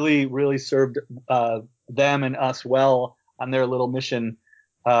really, really served, them and us well on their little mission,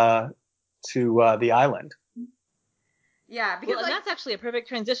 to the island. Yeah, because and that's actually a perfect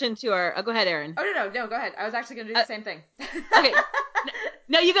transition to our. Oh, go ahead, Erin. Oh no, go ahead. I was actually going to do the same thing. Okay,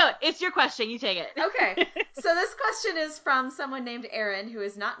 no, you go. It's your question. You take it. Okay, so this question is from someone named Erin, who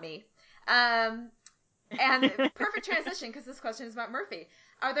is not me. And perfect transition because this question is about Murphy.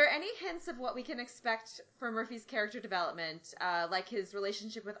 Are there any hints of what we can expect for Murphy's character development, like his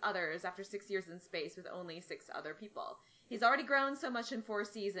relationship with others after 6 years in space with only 6 other people? He's already grown so much in 4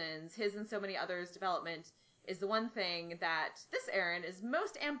 seasons. His and so many others' development is the one thing that this Erin is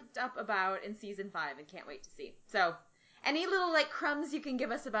most amped up about in season 5 and can't wait to see. So, any little like crumbs you can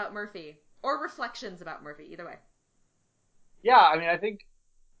give us about Murphy or reflections about Murphy, either way. Yeah, I mean, I think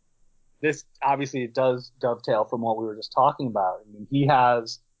this obviously does dovetail from what we were just talking about. I mean, he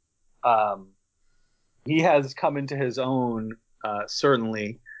has, he has come into his own.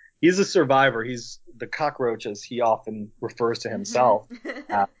 Certainly, he's a survivor. He's the cockroach, as he often refers to himself.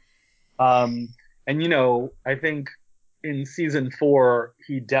 And I think in season 4,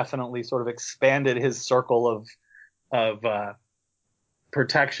 he definitely sort of expanded his circle of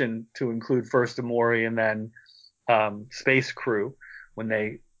protection to include first Amori and then Space Crew when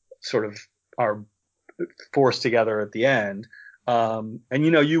they sort of are forced together at the end. And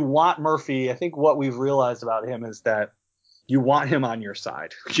you want Murphy. I think what we've realized about him is that you want him on your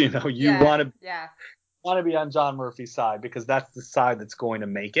side. You want to be on John Murphy's side because that's the side that's going to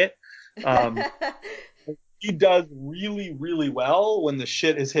make it. He does really, really well when the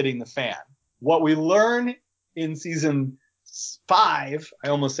shit is hitting the fan. What we learn in season 5, I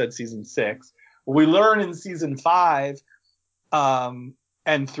almost said season 6. What we learn in season 5, and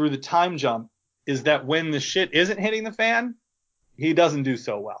through the time jump, is that when the shit isn't hitting the fan, he doesn't do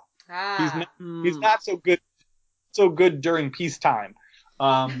so well. He's not so good during peacetime.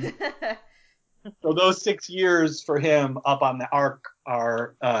 So those 6 years for him up on the Ark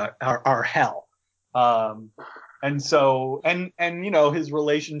are hell. And so his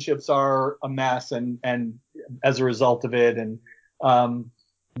relationships are a mess and as a result of it. And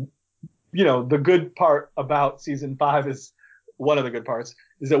the good part about season 5 is one of the good parts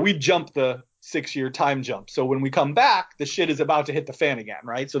is that we jump the 6-year time jump. So when we come back, the shit is about to hit the fan again,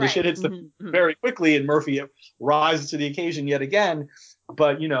 right? So the shit hits the very quickly, and Murphy rises to the occasion yet again.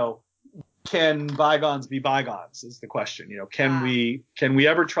 But can bygones be bygones is the question. Can we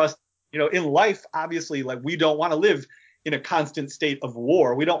ever trust? In life, obviously, like we don't want to live in a constant state of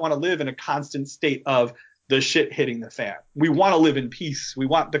war. We don't want to live in a constant state of the shit hitting the fan. We want to live in peace. We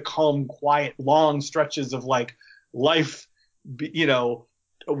want the calm, quiet, long stretches of like life,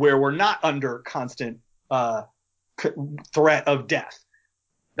 where we're not under constant threat of death.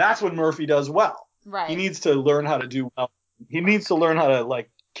 That's what Murphy does well. Right. He needs to learn how to do well. He needs to learn how to like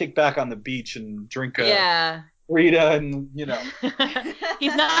kick back on the beach and drink a Rita and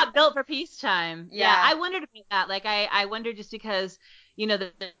He's not built for peacetime. Yeah. I wondered about that. Like I wondered just because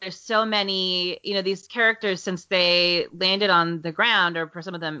there's so many these characters since they landed on the ground, or for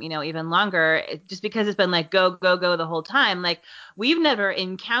some of them even longer, just because it's been like go the whole time. Like we've never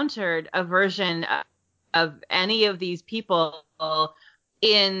encountered a version of any of these people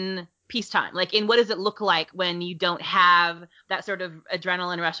in peacetime. Like in what does it look like when you don't have that sort of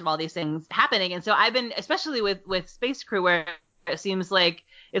adrenaline rush of all these things happening. And so I've been, especially with Space Crew, where it seems like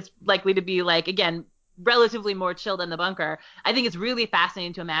it's likely to be like, again, relatively more chill than the bunker. I think it's really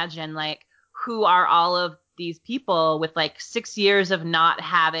fascinating to imagine like who are all of these people with like 6 years of not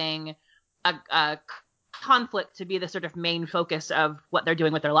having a conflict to be the sort of main focus of what they're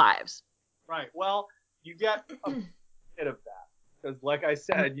doing with their lives. Right. Well, you get a bit of that because, like I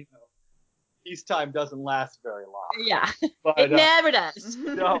said, peacetime doesn't last very long. Yeah, but, it never does.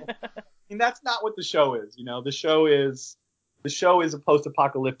 No, I mean that's not what the show is. The show is a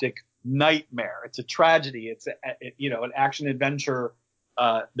post-apocalyptic nightmare. It's a tragedy. It's an action adventure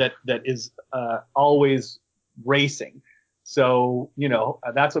that is always racing. So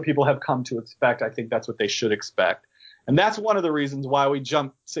that's what people have come to expect. I think that's what they should expect, and that's one of the reasons why we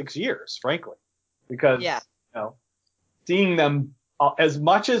jumped 6 years, frankly, because seeing them. As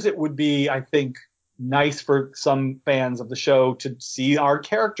much as it would be, I think, nice for some fans of the show to see our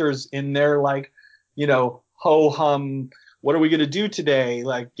characters in their like, ho-hum, what are we going to do today?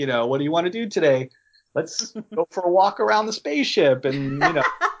 Like, what do you want to do today? Let's go for a walk around the spaceship. And, it'd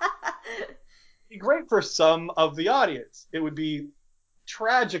be great for some of the audience. It would be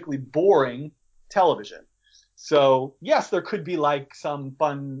tragically boring television. So, yes, there could be like some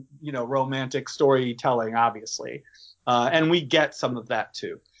fun, romantic storytelling, obviously. And we get some of that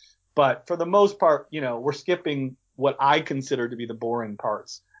too. But for the most part, we're skipping what I consider to be the boring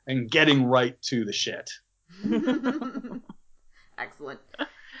parts and getting right to the shit. Excellent.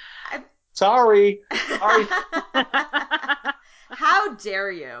 Sorry. How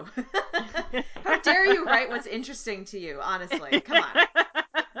dare you? How dare you write what's interesting to you, honestly? Come on.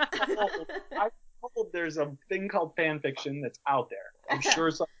 I'm told there's a thing called fan fiction that's out there. I'm sure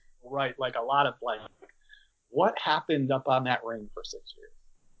some people write like a lot of like, what happened up on that ring for 6 years?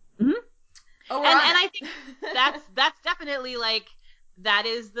 Mm-hmm. Oh, and I think that's definitely like that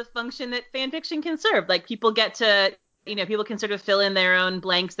is the function that fan fiction can serve. Like people get to people can sort of fill in their own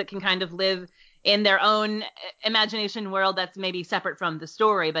blanks that can kind of live in their own imagination world that's maybe separate from the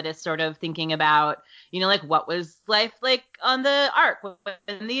story, but it's sort of thinking about like what was life like on the Ark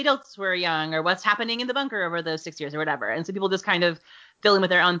when the adults were young, or what's happening in the bunker over those 6 years or whatever. And so people just kind of fill in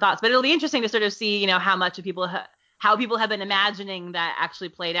with their own thoughts. But it'll be interesting to sort of see how much of how people have been imagining that actually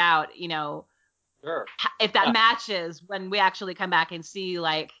played out Sure. if that Yeah. matches when we actually come back and see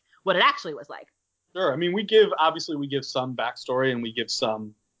like what it actually was like. Sure. I mean, we give some backstory, and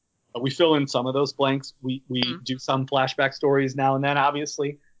we fill in some of those blanks. We do some flashback stories now and then,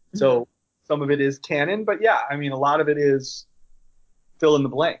 obviously. So some of it is canon, but yeah, I mean, a lot of it is fill in the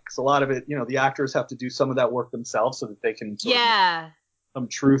blanks. A lot of it, the actors have to do some of that work themselves so that they can sort of make some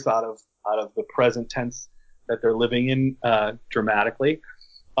truth out of the present tense that they're living in dramatically.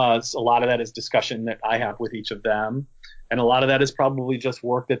 So a lot of that is discussion that I have with each of them, and a lot of that is probably just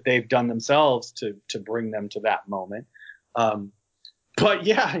work that they've done themselves to bring them to that moment. But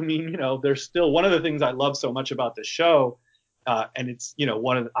yeah, I mean, there's still one of the things I love so much about the show, and it's,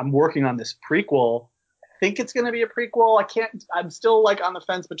 I'm working on this prequel. I think it's going to be a prequel. I'm still like on the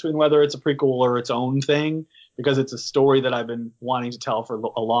fence between whether it's a prequel or its own thing, because it's a story that I've been wanting to tell for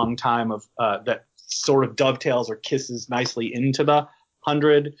a long time that sort of dovetails or kisses nicely into the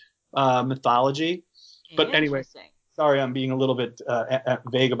 100 mythology. But anyway, sorry, I'm being a little bit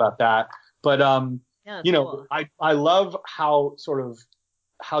vague about that. But, cool. I love how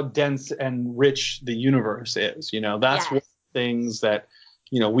dense and rich the universe is. That's one of the things that,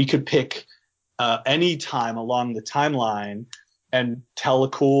 we could pick any time along the timeline and tell a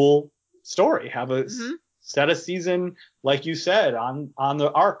cool story. Have a set a season, like you said, on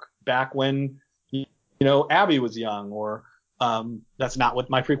the Ark back when, Abby was young, or that's not what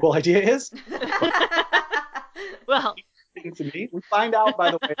my prequel idea is. Well, to me, we find out,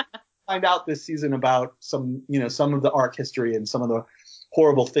 by the way, this season about some of the Ark history and some of the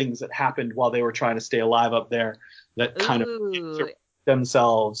horrible things that happened while they were trying to stay alive up there that kind of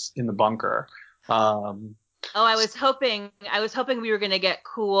themselves in the bunker. I was hoping we were going to get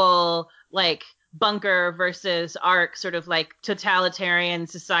cool, like, bunker versus Ark, sort of like totalitarian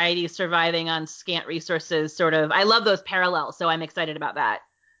society surviving on scant resources, sort of. I love those parallels, so I'm excited about that.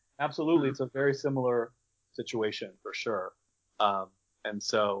 Absolutely. It's a very similar situation for sure. And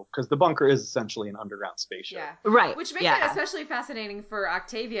so, because the bunker is essentially an underground spaceship. Yeah. Right. Which makes it especially fascinating for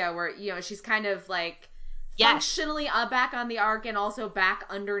Octavia, where, she's kind of like functionally back on the Ark and also back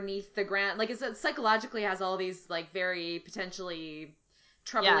underneath the ground. Like, it psychologically has all these, like, very potentially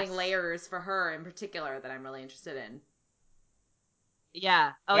troubling layers for her in particular that I'm really interested in.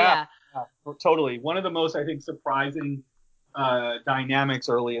 Yeah. Oh, yeah. Totally. One of the most, I think, surprising dynamics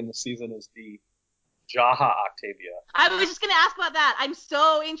early in the season is the Jaha Octavia. I was just going to ask about that. I'm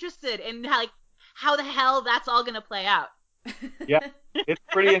so interested in how the hell that's all going to play out. Yeah, it's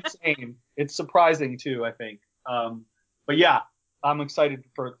pretty insane. It's surprising too, I think. But yeah, I'm excited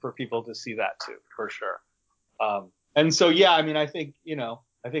for people to see that too, for sure. And so, yeah, I mean, I think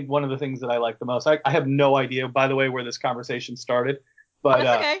one of the things that I like the most, I have no idea, by the way, where this conversation started, but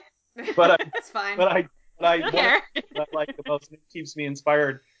that's okay. But that's fine. But I like the most, and it keeps me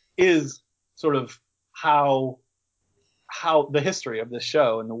inspired, is sort of how the history of this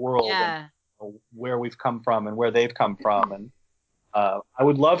show and the world and where we've come from and where they've come from. And I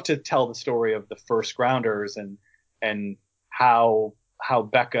would love to tell the story of the first Grounders and how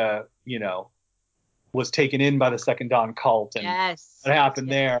Becca, was taken in by the Second Dawn cult and what happened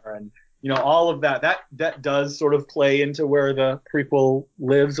there. And, all of that does sort of play into where the prequel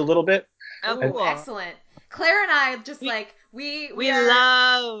lives a little bit. Oh, cool. Excellent. Claire and I just we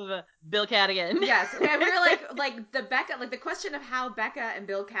love Bill Cadigan. Yes, we were like the Becca, like the question of how Becca and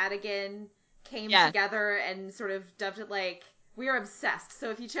Bill Cadigan came together and sort of dubbed it, like, we are obsessed. So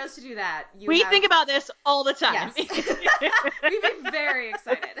if you chose to do that, we think about this all the time. Yes. We'd be very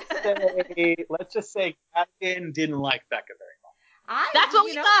excited. Let's just say Cadigan didn't like Becca very much. That's what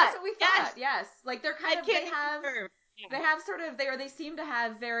we thought. That's what we thought. Yes, like they're kind of they seem to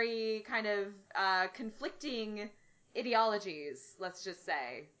have very kind of conflicting ideologies, let's just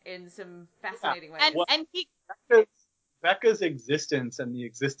say, in some fascinating ways. And Becca's existence and the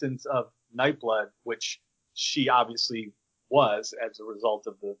existence of Nightblood, which she obviously was as a result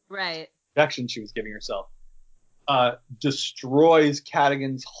of the protection she was giving herself, destroys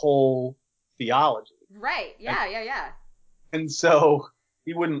Cadigan's whole theology. Right. Yeah. And so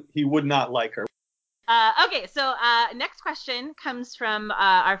he would not like her. Okay, so next question comes from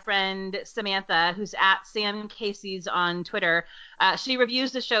our friend Samantha, who's at Sam Casey's on Twitter. She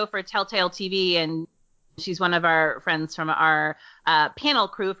reviews the show for Telltale TV, and she's one of our friends from our panel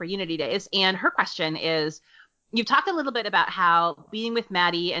crew for Unity Days. And her question is, you've talked a little bit about how being with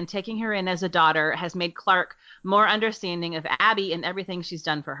Maddie and taking her in as a daughter has made Clarke more understanding of Abby and everything she's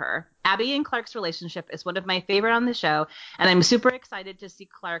done for her. Abby and Clarke's relationship is one of my favorite on the show, and I'm super excited to see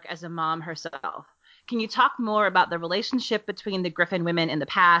Clarke as a mom herself. Can you talk more about the relationship between the Griffin women in the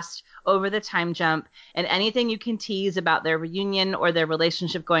past, over the time jump, and anything you can tease about their reunion or their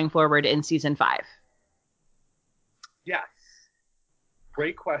relationship going forward in season 5? Yes.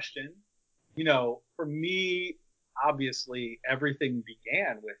 Great question. For me, obviously, everything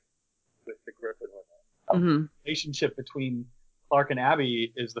began with the Griffin women. Mm-hmm. The relationship between Clark and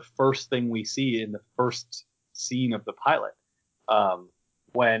Abby is the first thing we see in the first scene of the pilot.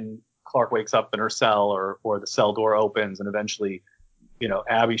 When Clark wakes up in her cell or the cell door opens and eventually,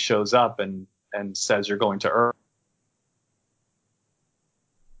 Abby shows up and says, "You're going to Earth."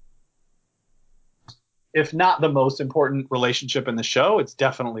 If not the most important relationship in the show, it's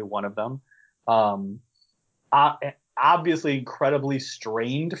definitely one of them. Obviously incredibly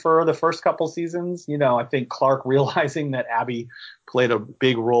strained for the first couple seasons. I think Clark realizing that Abby played a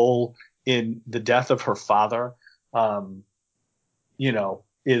big role in the death of her father,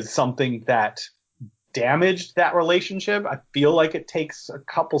 is something that damaged that relationship. I feel like it takes a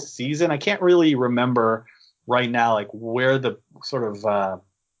couple seasons. I can't really remember right now, like where the sort of,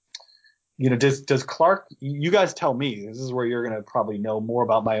 does Clark, you guys tell me, this is where you're going to probably know more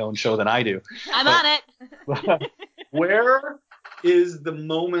about my own show than I do. I'm on it. Where is the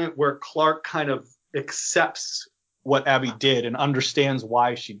moment where Clark kind of accepts what Abby did and understands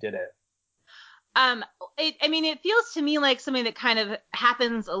why she did it? It feels to me like something that kind of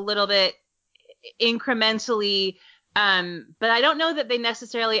happens a little bit incrementally, but I don't know that they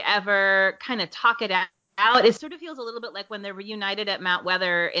necessarily ever kind of talk it out. It sort of feels a little bit like when they're reunited at Mount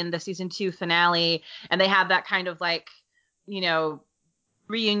Weather in the season 2 finale, and they have that kind of like,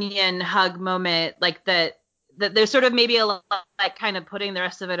 reunion hug moment, like that there's sort of maybe a lot like kind of putting the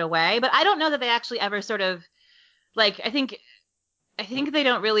rest of it away. But I don't know that they actually ever sort of like, I think they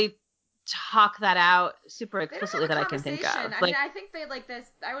don't really talk that out super explicitly that I can think of. I mean, I think they like this.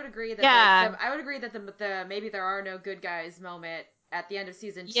 I would agree that the maybe there are no good guys moment at the end of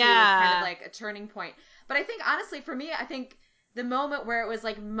season 2 is kind of like a turning point. But I think honestly for me, I think the moment where it was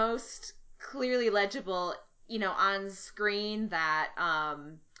like most clearly legible, on screen that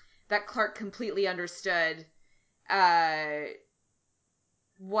that Clark completely understood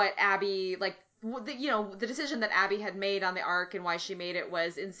what Abby, like, the decision that Abby had made on the arc and why she made it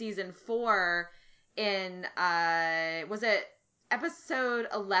was in season 4 in, was it episode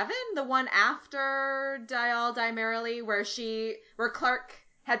 11? The one after Die All, Die Merrily, where Clark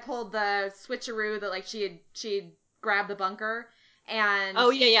had pulled the switcheroo that, like, she had grabbed the bunker. And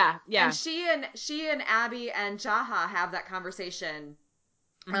yeah. And she and Abby and Jaha have that conversation,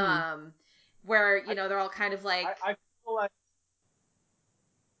 where they're all kind of like, I feel like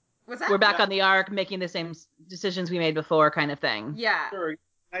what's that? We're back on the arc, making the same decisions we made before, kind of thing. Yeah, sure.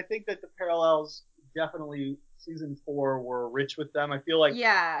 I think that the parallels definitely season 4 were rich with them. I feel like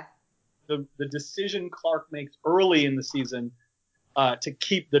the decision Clark makes early in the season to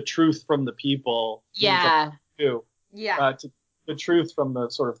keep the truth from the people. Yeah. To the truth from the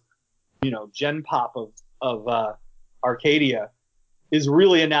sort of gen pop of Arcadia is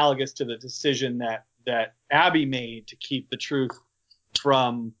really analogous to the decision that Abby made to keep the truth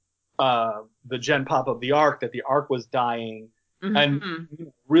from the gen pop of the Ark, that the Ark was dying, and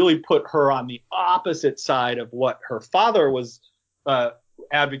really put her on the opposite side of what her father was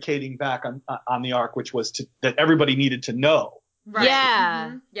advocating back on the Ark, which was that everybody needed to know. Right. Yeah.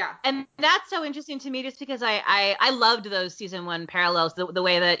 Mm-hmm. Yeah. And that's so interesting to me just because I loved those season 1 parallels, the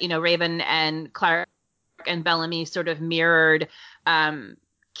way that, Raven and Clark and Bellamy sort of mirrored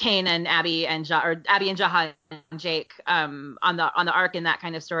Kane and Abby and Abby and Jaha and Jake on the arc in that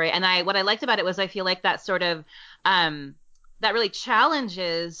kind of story. And what I liked about it was I feel like that sort of that really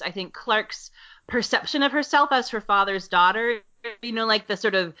challenges, I think, Clark's perception of herself as her father's daughter. Like the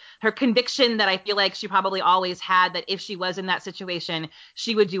sort of her conviction that I feel like she probably always had, that if she was in that situation,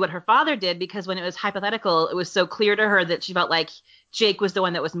 she would do what her father did, because when it was hypothetical, it was so clear to her that she felt like Jake was the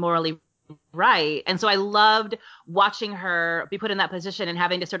one that was morally right. And so I loved watching her be put in that position and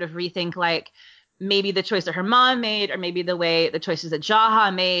having to sort of rethink, like, maybe the choice that her mom made, or maybe the choices that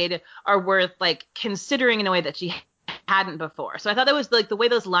Jaha made are worth like considering in a way that she hadn't before. So I thought that was like the way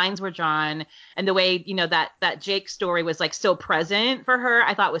those lines were drawn, and the way, that Jake story was like so present for her,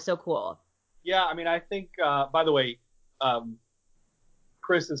 I thought was so cool. Yeah, I mean, I think, by the way,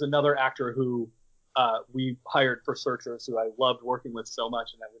 Chris is another actor who we hired for Searchers, who I loved working with so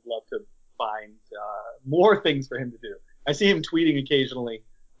much, and I would love to find more things for him to do. I see him tweeting occasionally.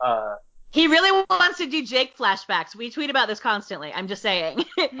 He really wants to do Jake flashbacks. We tweet about this constantly. I'm just saying.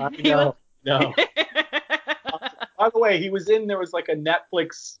 No. By the way, there was like a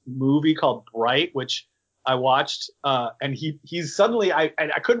Netflix movie called Bright, which I watched, and he's suddenly, I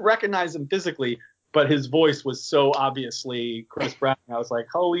couldn't recognize him physically, but his voice was so obviously Chris Brown. I was like,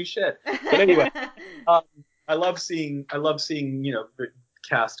 holy shit. But anyway, I love seeing the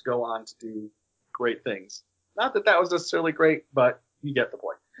cast go on to do great things. Not that was necessarily great, but you get the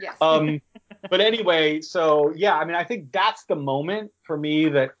point. Yes. But anyway, so yeah, I mean, I think that's the moment for me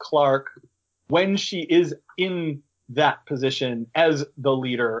that Clarke, when she is in that position as the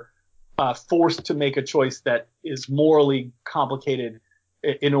leader, forced to make a choice that is morally complicated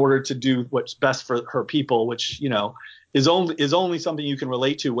in order to do what's best for her people, which, is only something you can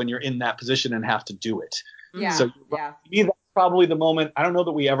relate to when you're in that position and have to do it. Yeah. So yeah. to me, that's probably the moment. I don't know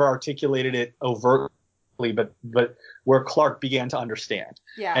that we ever articulated it overtly, but where Clarke began to understand.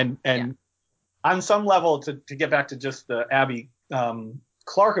 Yeah. And on some level, to get back to just the Abby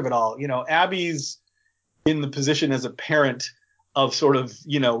Clarke of it all, Abby's in the position as a parent of sort of,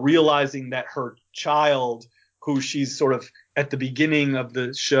 realizing that her child, who she's sort of at the beginning of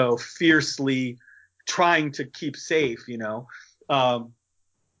the show fiercely trying to keep safe,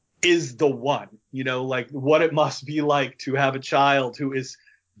 is the one, like what it must be like to have a child who is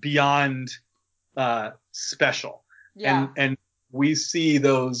beyond special. Yeah. And we see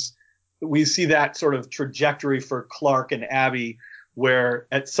that sort of trajectory for Clarke and Abby, where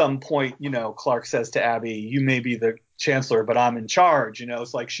at some point, Clarke says to Abby, you may be the chancellor, but I'm in charge.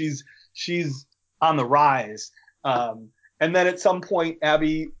 It's like she's on the rise. And then at some point,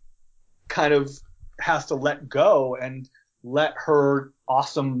 Abby kind of has to let go and let her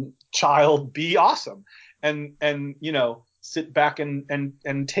awesome child be awesome and sit back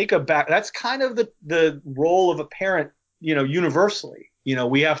and take a back. That's kind of the role of a parent, universally.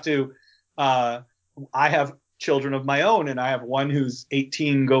 We have to, I have children of my own, and I have one who's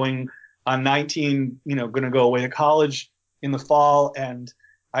 18 going on 19, going to go away to college in the fall. And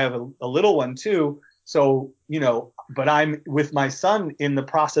I have a little one too. So, but I'm with my son in the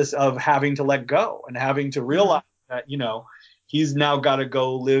process of having to let go and having to realize that, he's now got to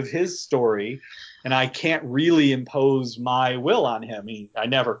go live his story, and I can't really impose my will on him. I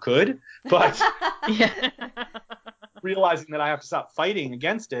never could, but realizing that I have to stop fighting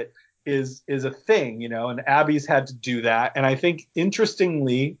against it is a thing, and Abby's had to do that. And I think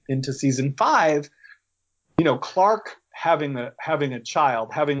interestingly into season 5, Clarke having a child,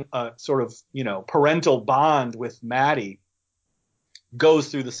 having a sort of, parental bond with Maddie goes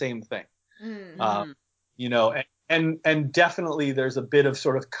through the same thing. And definitely there's a bit of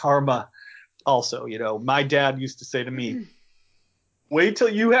sort of karma also. My dad used to say to me, wait till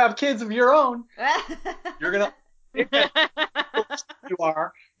you have kids of your own. You're going to, you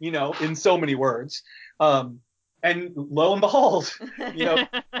are, in so many words. And lo and behold,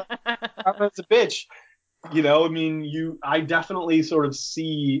 karma's a bitch. I definitely sort of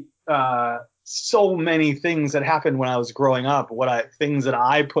see so many things that happened when I was growing up, things that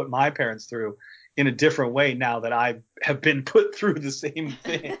I put my parents through in a different way now that I have been put through the same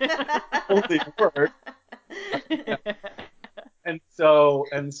thing. Only word. And so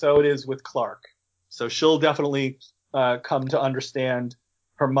it is with Clarke. So she'll definitely come to understand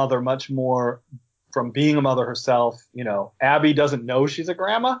her mother much more from being a mother herself. Abby doesn't know she's a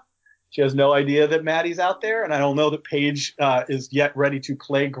grandma. She has no idea that Maddie's out there, and I don't know that Paige is yet ready to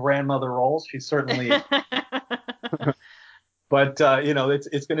play grandmother roles. She's certainly, but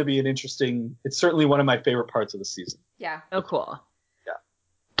it's going to be it's certainly one of my favorite parts of the season. Yeah. Oh, cool.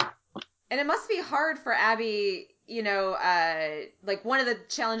 Yeah. And it must be hard for Abby, like one of the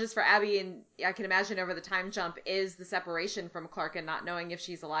challenges for Abby, and I can imagine over the time jump, is the separation from Clarke and not knowing if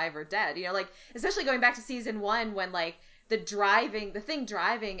she's alive or dead. Especially going back to season 1 when the thing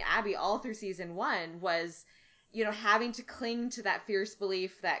driving Abby all through season 1 was, having to cling to that fierce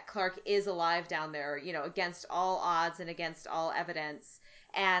belief that Clarke is alive down there, against all odds and against all evidence,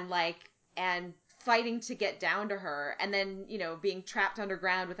 and fighting to get down to her, and then, being trapped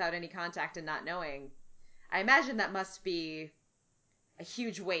underground without any contact and not knowing. I imagine that must be a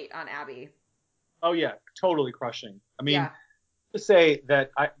huge weight on Abby. Oh yeah, totally crushing. I mean, to say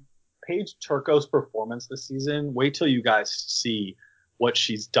that Paige Turco's performance this season, wait till you guys see what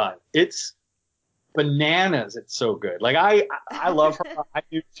she's done. It's bananas. It's so good. Like I love her. I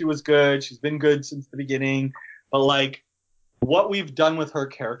knew she was good. She's been good since the beginning. But what we've done with her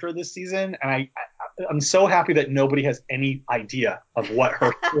character this season, and I'm so happy that nobody has any idea of what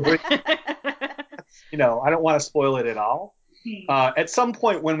her story is. I don't want to spoil it at all. At some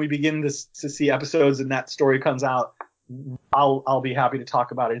point when we begin to see episodes and that story comes out, I'll be happy to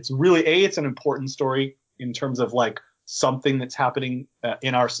talk about it. It's really it's an important story in terms of something that's happening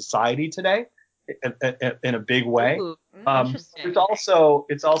in our society today in a big way. Ooh, interesting.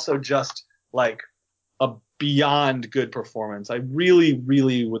 It's also just a beyond good performance. I really,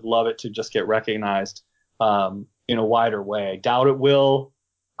 really would love it to just get recognized in a wider way. I doubt it will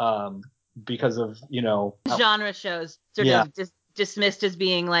because of, genre shows sort Yeah. of dismissed as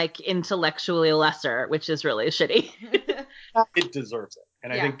being like intellectually lesser, which is really shitty. it deserves it.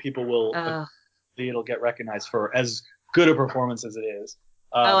 And I Yeah. think people will, it'll get recognized for as good a performance as it is.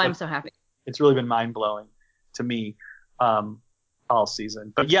 I'm so happy. It's really been mind blowing to me all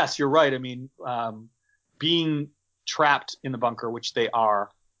season. But yes, you're right. I mean, being trapped in the bunker, which they are,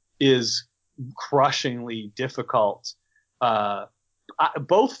 is crushingly difficult.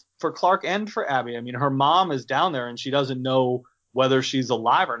 Both for Clark and for Abby. I mean, her mom is down there and she doesn't know whether she's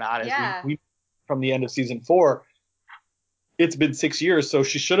alive or not. Yeah. As we from the end of season 4, it's been 6 years, so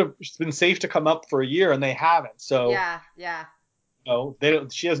she's been safe to come up for a year, and they haven't. So yeah.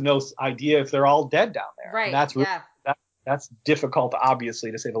 She has no idea if they're all dead down there. Right. And that's really, that's difficult,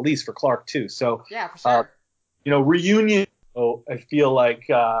 obviously, to say the least, for Clark too. So yeah, for sure. Reunion. Oh, I feel like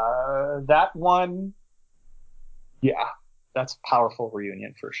that one. Yeah, that's a powerful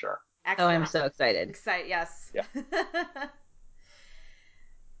reunion for sure. Excellent. I'm so excited. Yes. Yeah.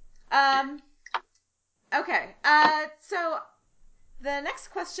 Okay. So the next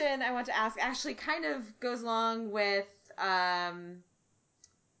question I want to ask actually kind of goes along with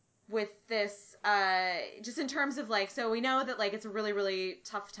this, just in terms of like, so we know that like it's a really, really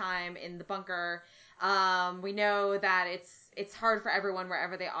tough time in the bunker. We know that it's hard for everyone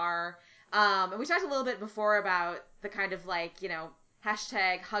wherever they are. And we talked a little bit before about the kind of like,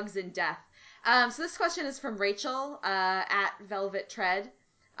 hashtag hugs and death. So this question is from Rachel, at Velvet Tread.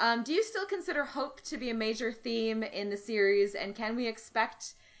 Do you still consider hope to be a major theme in the series, and can we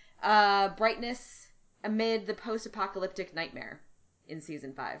expect brightness amid the post-apocalyptic nightmare in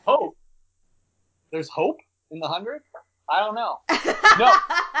season 5? Hope? There's hope in the 100? I don't know. No.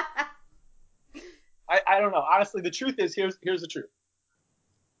 I don't know. Honestly, the truth is, here's the truth.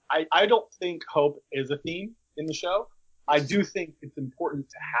 I don't think hope is a theme in the show. I do think it's important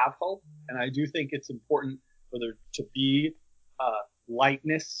to have hope, and I do think it's important for there to be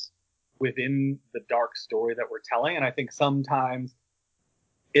lightness within the dark story that we're telling. And I think sometimes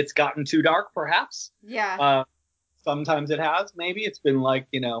it's gotten too dark, perhaps. Yeah. Sometimes it has. Maybe it's been like,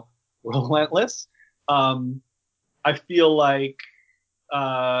 relentless. I feel like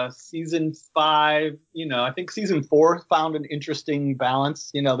season 5, I think season 4 found an interesting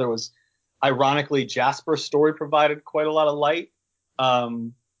balance. There was, ironically, Jasper's story provided quite a lot of light. But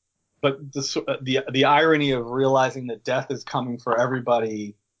the irony of realizing that death is coming for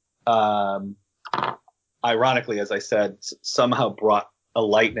everybody, ironically, as I said, somehow brought a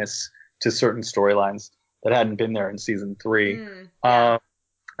lightness to certain storylines that hadn't been there in season 3. Yeah.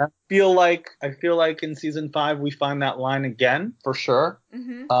 I feel like in season 5 we find that line again for sure.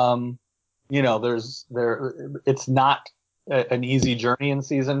 Mm-hmm. It's not an easy journey in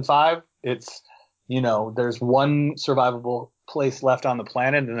season 5. It's there's one survivable place left on the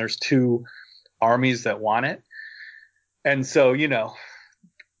planet, and there's 2 armies that want it. And so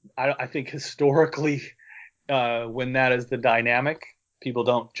I think historically, when that is the dynamic, people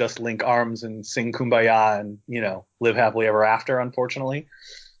don't just link arms and sing Kumbaya and live happily ever after, unfortunately.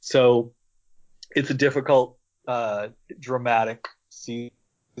 So it's a difficult, dramatic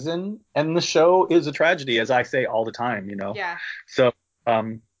season, and the show is a tragedy, as I say all the time. Yeah. So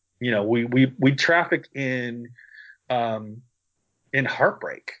we traffic in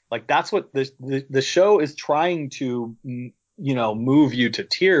heartbreak. Like that's what the show is trying to move you to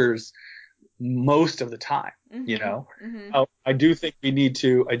tears most of the time. Mm-hmm. I do think we need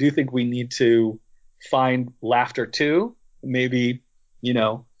to find laughter too, maybe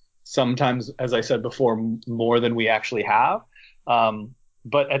sometimes, as I said before, more than we actually have.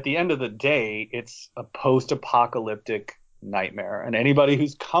 But at the end of the day, it's a post-apocalyptic nightmare, and anybody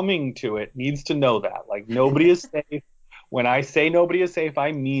who's coming to it needs to know that. Like, nobody is safe. When I say nobody is safe,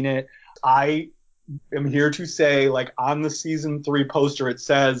 I mean it. I am here to say, like, on the season 3 poster, it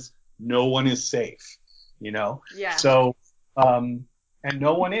says no one is safe. Yeah. So, and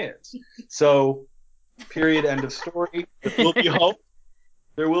no one is. So, period. End of story. There will be hope.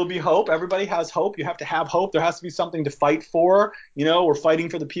 There will be hope. Everybody has hope. You have to have hope. There has to be something to fight for. We're fighting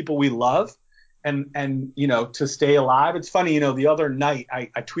for the people we love, and to stay alive. It's funny, the other night I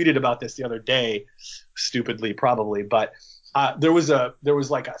tweeted about this the other day, stupidly probably, but there was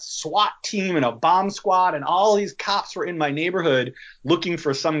like a SWAT team and a bomb squad, and all these cops were in my neighborhood looking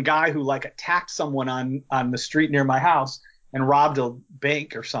for some guy who like attacked someone on the street near my house and robbed a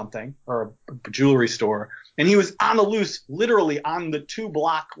bank or something, or a jewelry store. And he was on the loose, literally on the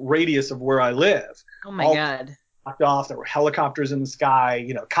 2-block radius of where I live. Oh my God. blocked off. There were helicopters in the sky.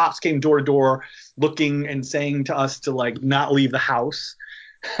 You know, cops came door to door looking and saying to us to like not leave the house.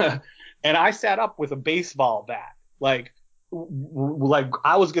 And I sat up with a baseball bat, like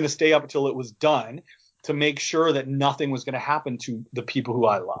I was going to stay up until it was done to make sure that nothing was going to happen to the people who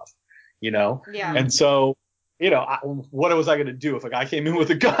I love, you know? Yeah. And so, you know, what was I going to do? If a guy came in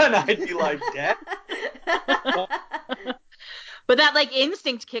with a gun, I'd be like dead. But that like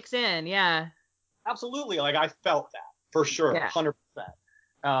instinct kicks in. Yeah. Absolutely. Like I felt that for sure. Yeah. 100%.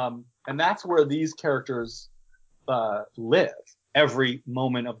 And that's where these characters live every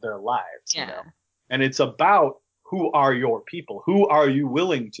moment of their lives, Yeah. you know? And it's about who are your people? Who are you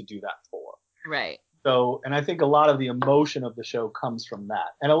willing to do that for? Right. So, and I think a lot of the emotion of the show comes from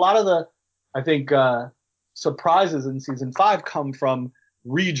that. And a lot of the, I think, surprises in season 5 come from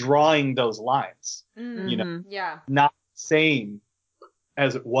redrawing those lines. You know, Yeah. not the same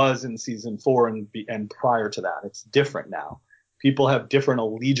as it was in season 4 and prior to that. It's different now. People have different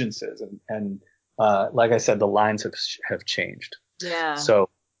allegiances, and like I said, the lines have changed. Yeah. So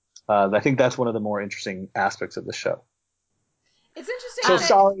I think that's one of the more interesting aspects of the show. It's interesting. So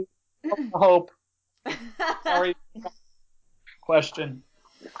sorry, Hope. Sorry. Question.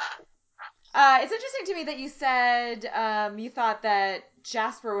 It's interesting to me that you said you thought that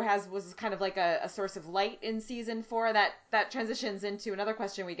Jasper was kind of like a source of light in season 4. That transitions into another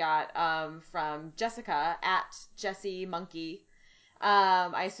question we got from Jessica at Jessie Monkey,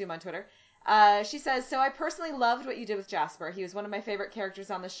 I assume on Twitter. She says, so I personally loved what you did with Jasper. He was one of my favorite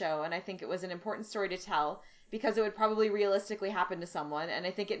characters on the show, and I think it was an important story to tell because it would probably realistically happen to someone, and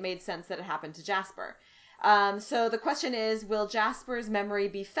I think it made sense that it happened to Jasper. So the question is, will Jasper's memory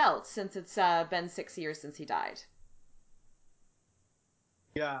be felt since it's been 6 years since he died?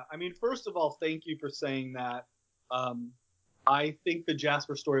 Yeah, I mean, first of all, thank you for saying that. I think the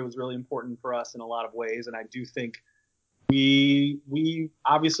Jasper story was really important for us in a lot of ways, and I do think we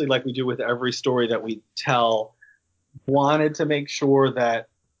obviously, like we do with every story that we tell, wanted to make sure that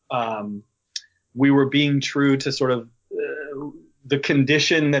we were being true to sort of the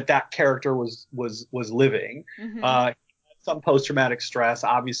condition that character was living. Mm-hmm. He had some post-traumatic stress.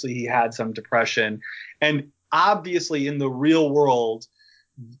 Obviously, he had some depression, and obviously, in the real world,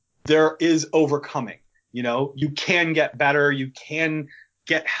 there is overcoming. You know, you can get better. You can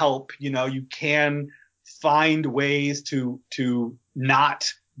get help. You know, you can find ways to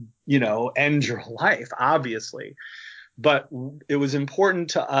not, you know, end your life, obviously. But it was important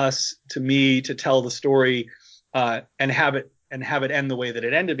to me, to tell the story and have it end the way that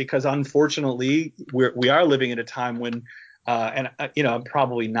it ended, because unfortunately we are living at a time when, you know, I'm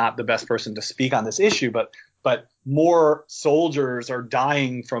probably not the best person to speak on this issue, but more soldiers are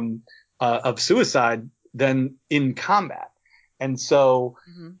dying of suicide than in combat. And so,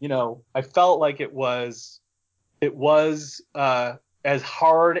 you know, I felt like it was as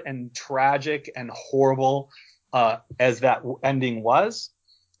hard and tragic and horrible as that ending was.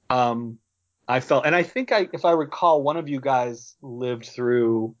 I felt, and I think if I recall, one of you guys lived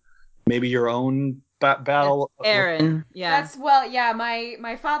through maybe your own battle. Aaron, yeah.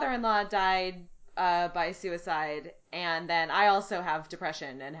 My father-in-law died by suicide, and then I also have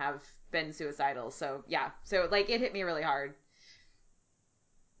depression and have been suicidal. So yeah, so like it hit me really hard.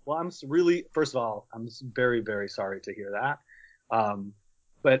 Well, first of all, I'm very, very sorry to hear that.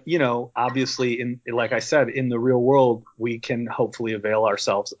 But, you know, obviously, like I said, in the real world, we can hopefully avail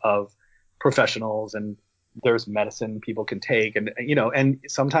ourselves of professionals, and there's medicine people can take, and, you know, and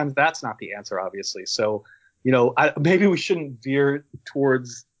sometimes that's not the answer, obviously. So, you know, maybe we shouldn't veer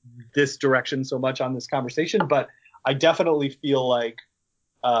towards this direction so much on this conversation, but I definitely feel like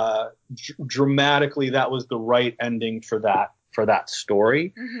dramatically that was the right ending for that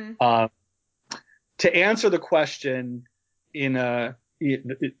story. Mm-hmm. To answer the question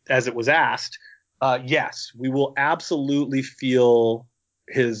as it was asked, yes, we will absolutely feel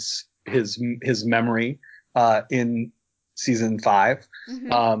his memory in season 5.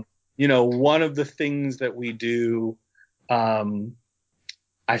 Mm-hmm. You know, one of the things that we do,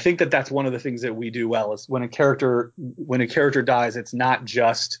 I think that's one of the things that we do well, is when a character dies, it's not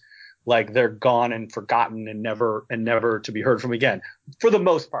just like they're gone and forgotten and never to be heard from again. For the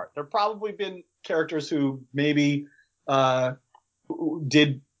most part, there have probably been characters who maybe there's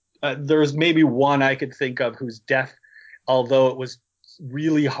maybe one I could think of whose death, although it was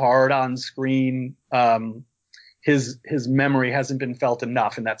really hard on screen, his memory hasn't been felt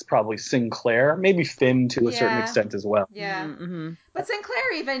enough, and that's probably Sinclair, maybe Finn to a certain extent as well. Yeah. Mm-hmm. But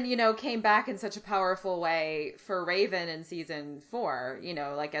Sinclair even, you know, came back in such a powerful way for Raven in season 4, you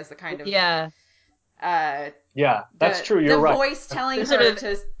know, like as the kind of Yeah, that's true. You're the right. voice telling The her sort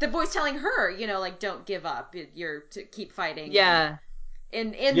of- the voice telling her, you know, like, don't give up. You're to keep fighting. Yeah.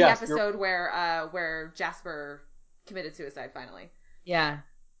 In Yes, the you're- episode where Jasper committed suicide finally. Yeah.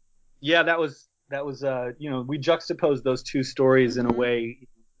 Yeah, that was we juxtaposed those two stories in a Mhm. way,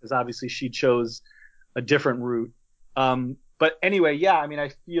 because obviously she chose a different route. But anyway, yeah, I mean, I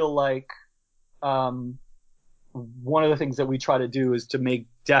feel like one of the things that we try to do is to make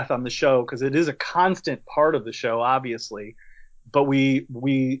death on the show, because it is a constant part of the show, obviously, but we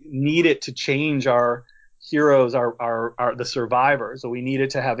need it to change our heroes, our the survivors. So we need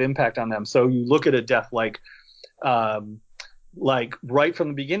it to have impact on them. So you look at a death like right from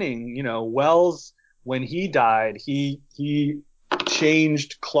the beginning, you know, Wells, when he died, he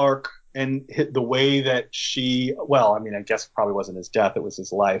changed Clark and the way that I mean, I guess it probably wasn't his death, it was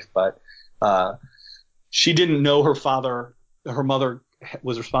his life, but she didn't know her mother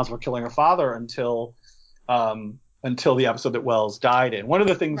was responsible for killing her father until the episode that Wells died in. One of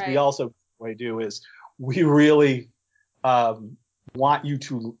the things we also do is we really want you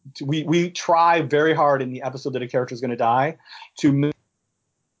to we try very hard in the episode that a character is going to die to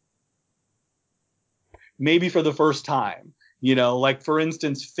maybe for the first time, you know, like for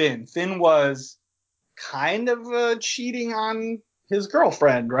instance, Finn was kind of cheating on his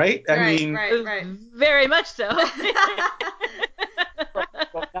girlfriend, right? I mean, right. Very much so.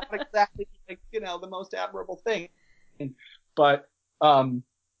 but not exactly like, you know, the most admirable thing. But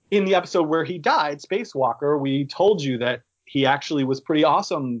in the episode where he died, Spacewalker, we told you that he actually was pretty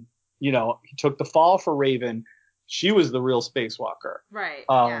awesome. You know, he took the fall for Raven. She was the real Spacewalker. Right.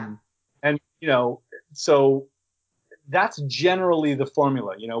 And, you know, so that's generally the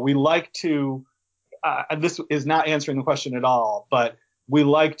formula. You know, we like to, this is not answering the question at all, but we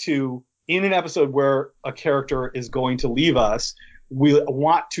like to, in an episode where a character is going to leave us, we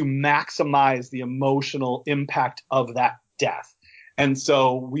want to maximize the emotional impact of that death. And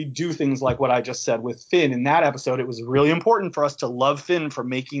so we do things like what I just said with Finn. In that episode, it was really important for us to love Finn for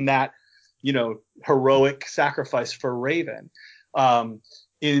making that, you know, heroic sacrifice for Raven.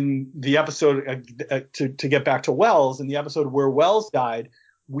 In the episode, to get back to Wells, in the episode where Wells died,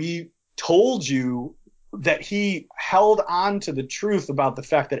 we told you that he held on to the truth about the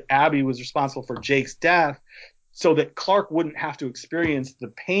fact that Abby was responsible for Jake's death so that Clark wouldn't have to experience the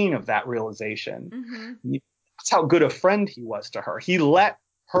pain of that realization. Mm-hmm. That's how good a friend he was to her. He let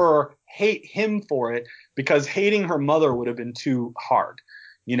her hate him for it because hating her mother would have been too hard,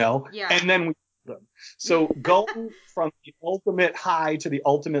 you know? Yeah. And then we them. So going from the ultimate high to the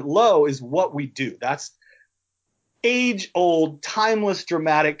ultimate low is what we do. That's age-old, timeless,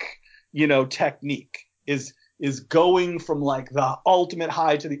 dramatic, you know, technique is going from like the ultimate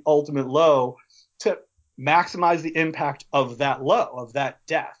high to the ultimate low to maximize the impact of that low, of that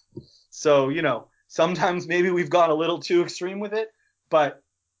death. So, you know, sometimes maybe we've gone a little too extreme with it, but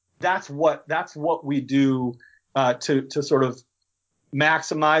that's what we do to sort of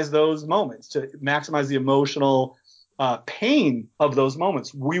maximize those moments, to maximize the emotional pain of those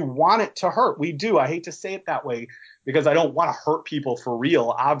moments. We want it to hurt. We do. I hate to say it that way because I don't want to hurt people for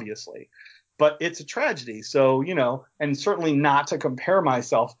real, obviously, but it's a tragedy. So, you know, and certainly not to compare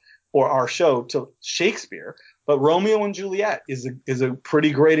myself or our show to Shakespeare, but Romeo and Juliet is a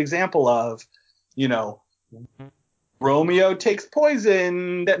pretty great example of, you know, Romeo takes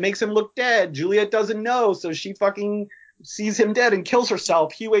poison that makes him look dead. Juliet doesn't know, so she fucking sees him dead and kills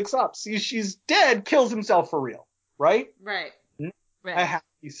herself. He wakes up, sees she's dead, kills himself for real, right? Right. A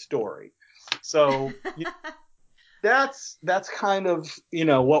happy story. So that's kind of, you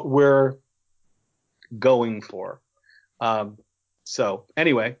know, what we're going for. So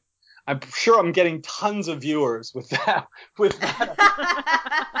anyway, I'm sure I'm getting tons of viewers with that. Come to the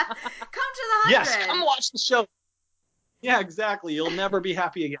 100. Yes, come watch the show. Yeah, exactly. You'll never be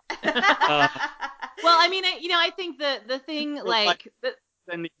happy again. Well, I mean, I think the thing like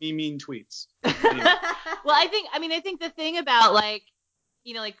sending me mean tweets. Anyway. Well, I think the thing about like,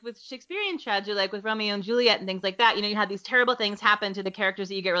 you know, like with Shakespearean tragedy, like with Romeo and Juliet and things like that, you know, you have these terrible things happen to the characters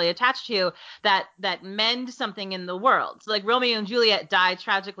that you get really attached to that mend something in the world. So like Romeo and Juliet die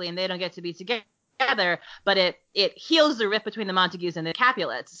tragically and they don't get to be together, but it heals the rift between the Montagues and the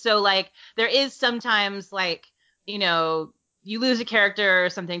Capulets. So like there is sometimes like, you know, you lose a character or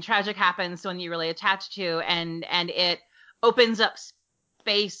something tragic happens, someone you're really attached to, and it opens up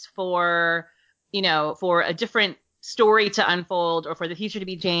space for, you know, for a different story to unfold or for the future to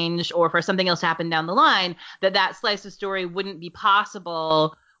be changed or for something else to happen down the line, that slice of story wouldn't be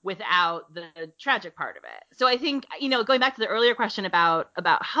possible without the tragic part of it. So I think, you know, going back to the earlier question about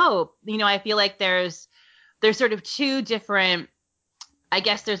hope, you know, I feel like there's sort of two different, I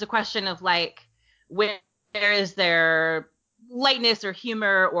guess there's a question of like where is there lightness or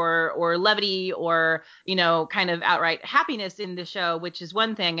humor or levity or, you know, kind of outright happiness in the show, which is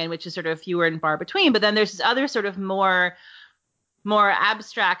one thing and which is sort of fewer and far between. But then there's this other sort of more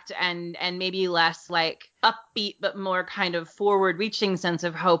abstract and maybe less like upbeat, but more kind of forward reaching sense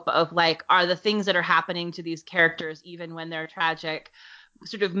of hope of like, are the things that are happening to these characters, even when they're tragic,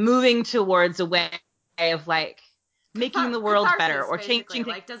 sort of moving towards a way of like making the world better or changing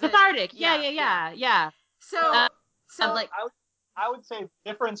like, things. Cathartic. Yeah. So, Like, I would say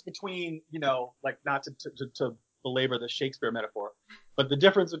the difference between, you know, like not to belabor the Shakespeare metaphor, but the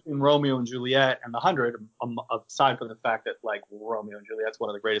difference between Romeo and Juliet and The 100, aside from the fact that like Romeo and Juliet's one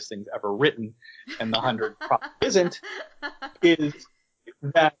of the greatest things ever written, and The 100 probably isn't, is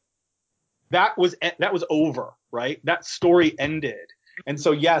that was over, right? That story ended, and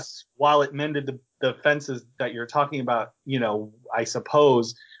so yes, while it mended the fences that you're talking about, you know, I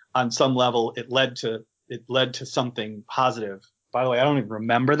suppose on some level it led to something positive. By the way, I don't even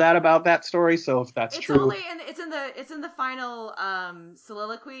remember that about that story. So if that's true, it's in the final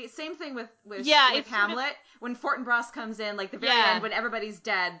soliloquy. Same thing with Hamlet. When Fortinbras comes in, like the very end, when everybody's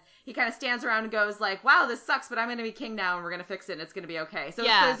dead, he kind of stands around and goes like, "Wow, this sucks, but I'm going to be king now, and we're going to fix it, and it's going to be okay." So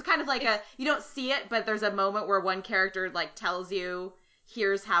it's kind of like you don't see it, but there's a moment where one character like tells you,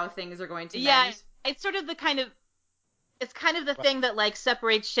 "Here's how things are going to end." It's sort of the kind of. It's kind of the thing that like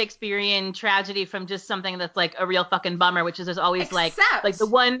separates Shakespearean tragedy from just something that's like a real fucking bummer, which is there's always like the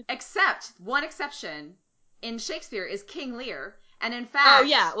one. Except one exception in Shakespeare is King Lear, and in fact,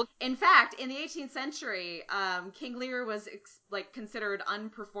 in the 18th century, King Lear was considered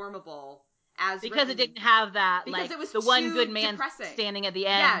unperformable because it didn't have that because it was the one good man depressing. Standing at the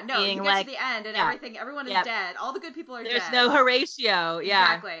end. Yeah, no, being you get to the end and everyone is dead. All the good people are dead. There's no Horatio.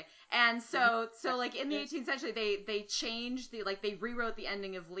 Yeah, exactly. And so like in the 18th century, they changed they rewrote the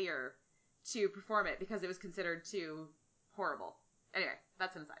ending of Lear to perform it because it was considered too horrible. Anyway,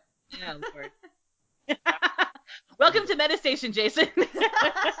 that's an aside. Yeah, Lord. Welcome to Metastation, Jason. Can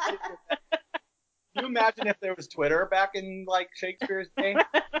you imagine if there was Twitter back in like Shakespeare's day?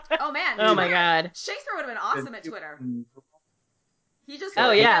 Oh man! Oh my God! Shakespeare would have been awesome at Twitter. He just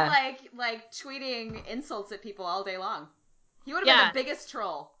like tweeting insults at people all day long. He would have been the biggest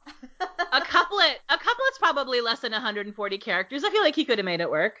troll. a couplet's probably less than 140 characters. I feel like he could have made it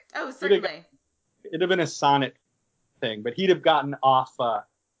work. Oh, certainly. It'd have been a sonnet thing, but he'd have gotten off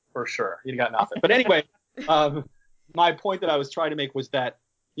for sure. He'd have gotten off it. But anyway, my point that I was trying to make was that,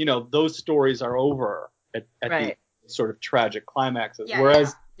 you know, those stories are over at the sort of tragic climaxes.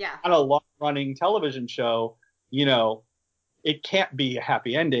 Whereas on a long-running television show, you know, it can't be a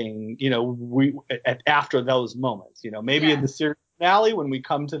happy ending, you know, after those moments, you know, maybe in the series finale, when we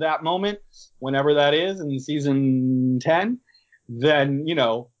come to that moment, whenever that is in season 10, then, you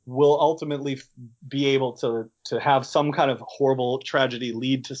know, we'll ultimately be able to have some kind of horrible tragedy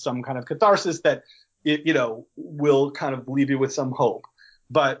lead to some kind of catharsis that, you know, will kind of leave you with some hope.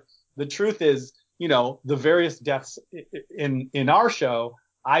 But the truth is, you know, the various deaths in our show,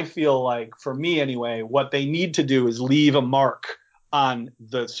 I feel like, for me anyway, what they need to do is leave a mark on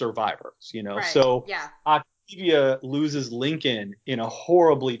the survivors, you know. Right. So Octavia loses Lincoln in a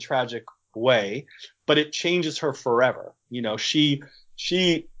horribly tragic way, but it changes her forever. You know, she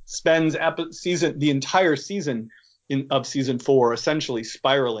spends the entire season of season 4 essentially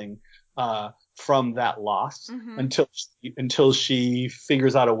spiraling from that loss until she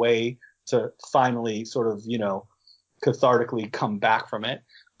figures out a way to finally sort of, you know, cathartically come back from it,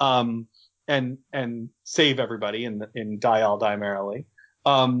 and save everybody and die all die merrily.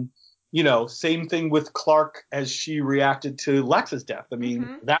 You know, same thing with Clark as she reacted to Lex's death. I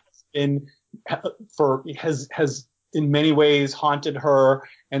mean, that's has in many ways haunted her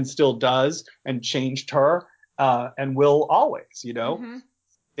and still does and changed her, and will always, you know.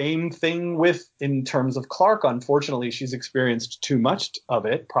 Same thing in terms of Clark. Unfortunately, she's experienced too much of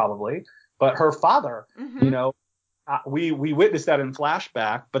it probably, but her father, you know, we witnessed that in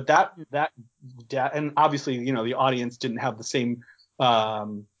flashback, but that and obviously, you know, the audience didn't have the same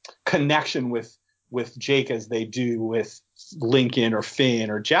connection with Jake as they do with Lincoln or Finn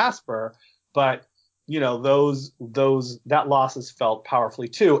or Jasper, but you know, that loss is felt powerfully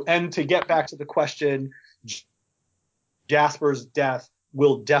too. And to get back to the question, Jasper's death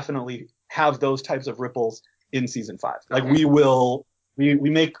will definitely have those types of ripples in season 5. Like we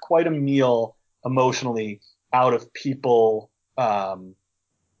make quite a meal emotionally out of people, out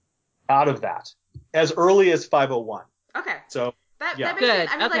of that as early as 501. Okay. So that makes sense.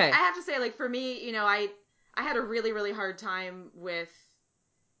 I mean, like, I have to say, like, for me, you know, I had a really, really hard time with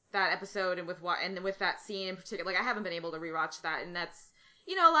that episode and with that scene in particular. Like, I haven't been able to rewatch that, and that's,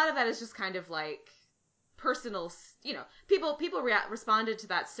 you know, a lot of that is just kind of like personal, people responded to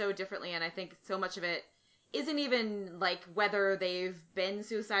that so differently, and I think so much of it isn't even like whether they've been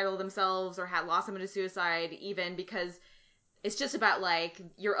suicidal themselves or had lost someone to suicide, even, because it's just about like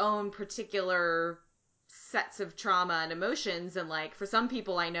your own particular sets of trauma and emotions. And like for some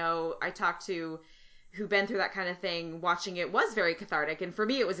people I know I talked to who've been through that kind of thing, watching it was very cathartic, and for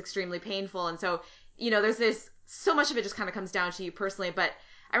me it was extremely painful. And so, there's this, so much of it just kind of comes down to you personally. But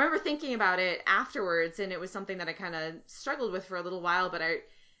I remember thinking about it afterwards, and it was something that I kind of struggled with for a little while,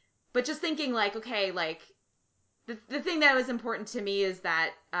 but just thinking like, okay, like the thing that was important to me is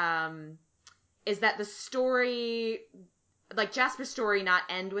that the story, like Jasper's story, not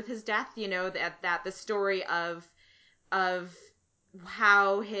end with his death, that the story of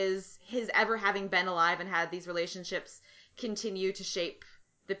how his ever having been alive and had these relationships continue to shape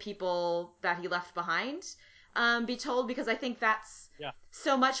the people that he left behind, be told, because I think that's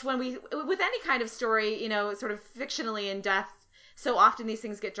so much when with any kind of story, sort of fictionally in death, so often these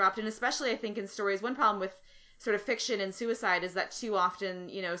things get dropped. And especially I think in stories, one problem with sort of fiction and suicide is that too often,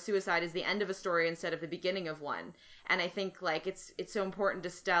 suicide is the end of a story instead of the beginning of one. And I think like it's so important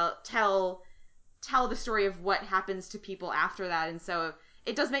to tell the story of what happens to people after that. And so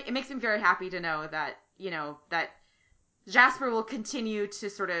it makes me very happy to know that, that Jasper will continue to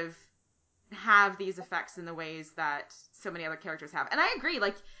sort of have these effects in the ways that so many other characters have. And I agree,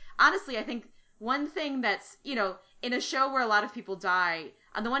 like, honestly, I think one thing that's, in a show where a lot of people die,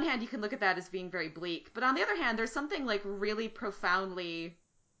 on the one hand, you can look at that as being very bleak, but on the other hand, there's something like really profoundly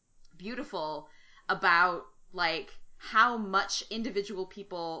beautiful about like how much individual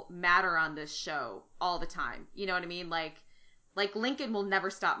people matter on this show all the time. You know what I mean? Like Lincoln will never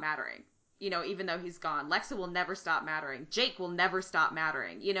stop mattering, even though he's gone. Lexa will never stop mattering. Jake will never stop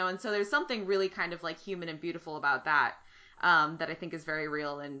mattering, and so there's something really kind of like human and beautiful about that, that I think is very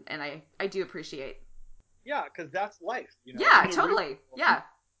real, and I do appreciate. Yeah, because that's life. Yeah, totally. Yeah.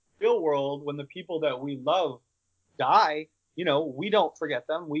 Real world, when the people that we love die, we don't forget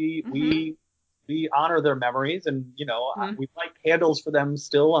them. We honor their memories, and we light candles for them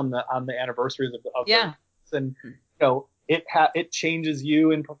still on the anniversaries of their deaths. And it changes you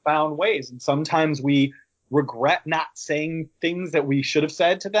in profound ways. And sometimes we regret not saying things that we should have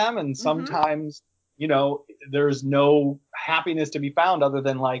said to them, and sometimes there's no happiness to be found other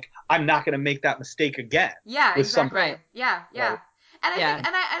than like, I'm not going to make that mistake again. Yeah, exactly. Right. Yeah. And I think,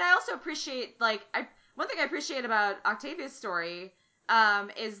 and I also appreciate, like, one thing I appreciate about Octavia's story,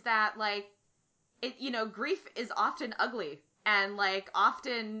 is that like it, grief is often ugly, and like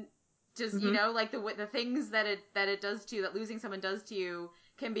often just like the things that it does to you, that losing someone does to you,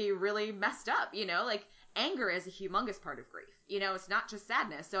 can be really messed up. Like anger is a humongous part of grief. It's not just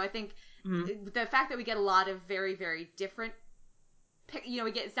sadness. So I think the fact that we get a lot of very, very different,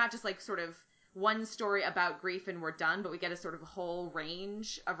 it's not just like sort of one story about grief and we're done, but we get a sort of a whole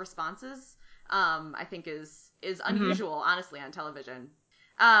range of responses, I think is unusual, honestly, on television.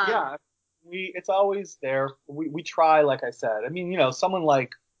 It's always there. We try, like I said. I mean, someone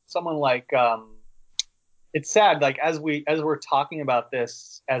like it's sad, like as we're talking about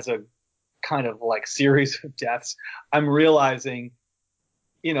this as a kind of like series of deaths, I'm realizing,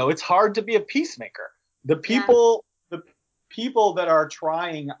 it's hard to be a peacemaker. The people that are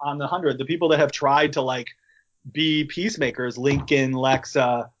trying on the 100, the people that have tried to like be peacemakers, Lincoln,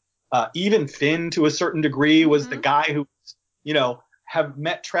 Lexa, even Finn to a certain degree was the guy who, have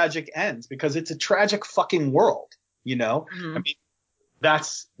met tragic ends, because it's a tragic fucking world, I mean,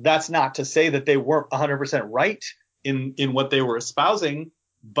 that's not to say that they weren't 100% right in what they were espousing,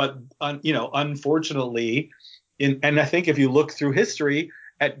 but unfortunately, and I think if you look through history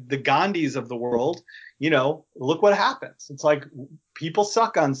at the Gandhis of the world, look what happens. It's like people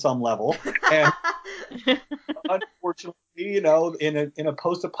suck on some level, and unfortunately, in a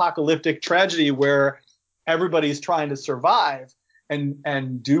post-apocalyptic tragedy where everybody's trying to survive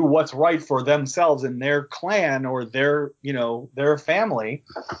and do what's right for themselves and their clan or their family,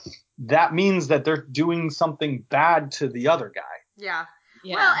 that means that they're doing something bad to the other guy. Yeah.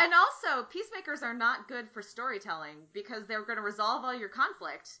 Well, and also peacemakers are not good for storytelling, because they're going to resolve all your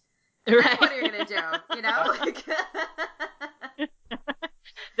conflict. Right. What are you going to do?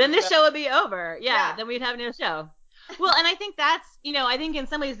 Then the show would be over. Yeah. Then we'd have no show. Well, and I think that's, I think in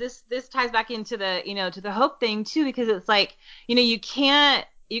some ways this ties back into the, to the hope thing too, because it's like, you can't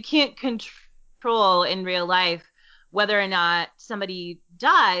control in real life whether or not somebody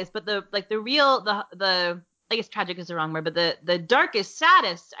dies, but the I guess tragic is the wrong word, but the darkest,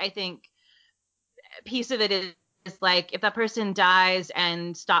 saddest, I think, piece of it is like if that person dies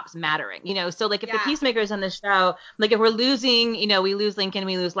and stops mattering, so like if the peacemakers on the show, like if we're losing, we lose Lincoln,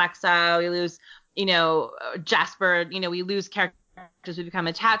 we lose Lexa, we lose Jasper, we lose characters we become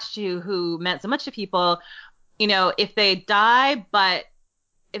attached to who meant so much to people, if they die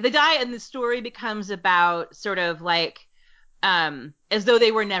and the story becomes about sort of like, as though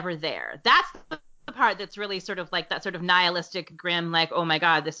they were never there. That's the part that's really sort of like that sort of nihilistic, grim, like, oh my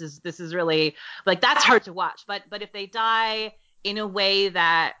God, this is really like, that's hard to watch. But if they die in a way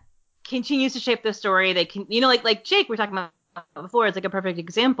that continues to shape the story, they can, like Jake, we were talking about before, it's like a perfect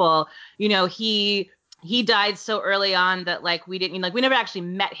example. He died so early on that like we never actually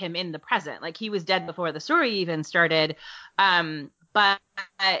met him in the present. Like he was dead before the story even started. But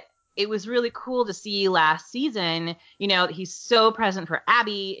it was really cool to see last season, he's so present for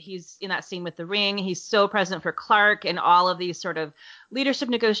Abby. He's in that scene with the ring. He's so present for Clark and all of these sort of leadership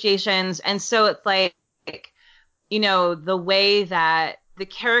negotiations. And so it's like, the way that the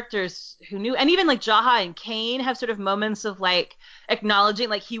characters who knew, and even like Jaha and Kane have sort of moments of like acknowledging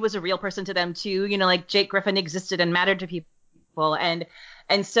like he was a real person to them too, like Jake Griffin existed and mattered to people. And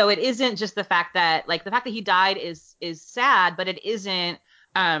so it isn't just the fact that he died is sad, but it isn't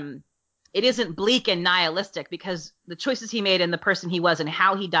bleak and nihilistic, because the choices he made and the person he was and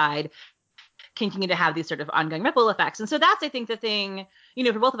how he died continue to have these sort of ongoing ripple effects. And so that's, I think, the thing,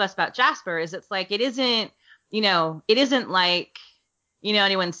 for both of us about Jasper is it's like, it isn't like,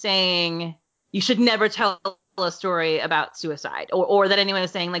 anyone saying you should never tell a story about suicide, or that anyone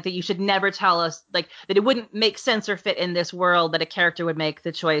is saying like that you should never tell us like that it wouldn't make sense or fit in this world that a character would make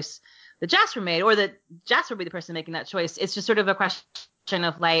the choice that Jasper made, or that Jasper would be the person making that choice. It's just sort of a question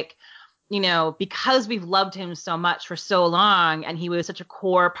of like, because we've loved him so much for so long, and he was such a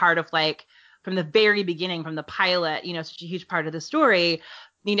core part of like from the very beginning, from the pilot, such a huge part of the story,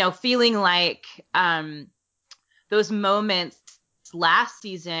 feeling like those moments last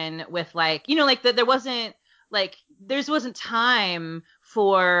season with like, like that there wasn't time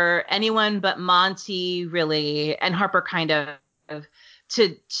for anyone but Monty really and Harper kind of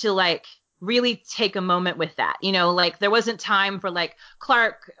to like really take a moment with that, like there wasn't time for like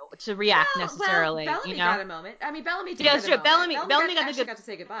Clark to react necessarily. Well, Bellamy got a moment. I mean, Bellamy did. Yeah, get a sure. moment. Bellamy got to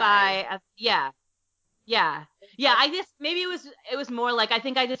say goodbye. Yeah. I just maybe it was more like I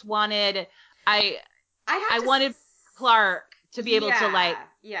think I just wanted I wanted Clark to be able to like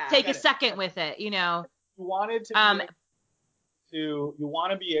take a second with it, You wanted to you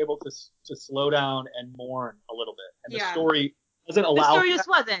want to be able to slow down and mourn a little bit, and the story doesn't allow. The story just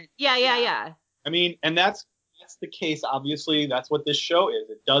wasn't. Yeah. I mean, and that's the case. Obviously, that's what this show is.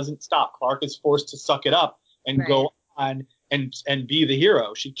 It doesn't stop. Clark is forced to suck it up and go on and be the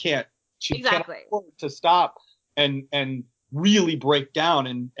hero. She can't afford to stop and really break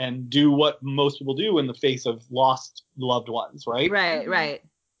down and do what most people do in the face of lost loved ones, right? Right.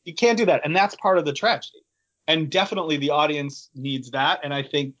 You can't do that, and that's part of the tragedy. And definitely the audience needs that, and I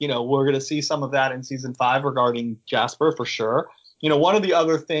think, we're going to see some of that in season 5 regarding Jasper for sure. One of the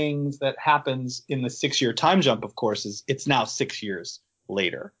other things that happens in the 6-year time jump, of course, is it's now 6 years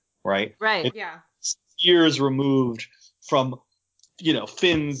later, right? Right. It's 6 years removed from,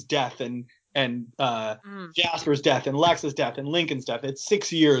 Finn's death and Jasper's death and Lex's death and Lincoln's death. It's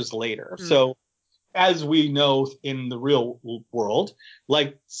 6 years later. So as we know in the real world,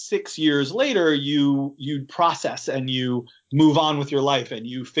 like 6 years later, you process and you move on with your life, and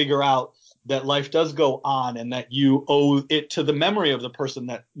you figure out that life does go on, and that you owe it to the memory of the person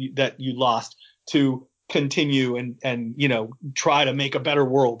that you lost to continue and try to make a better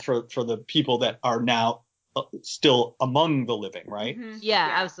world for the people that are now still among the living, right? Mm-hmm. Yeah,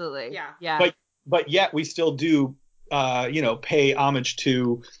 absolutely. Yeah. But yet we still do pay homage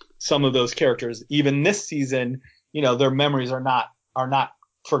to some of those characters. Even this season, their memories are not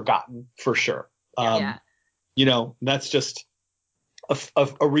forgotten for sure. That's just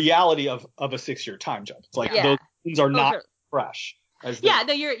a reality of a 6-year time jump. It's like those things are not fresh.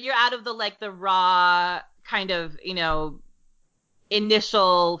 No, you're out of the like the raw kind of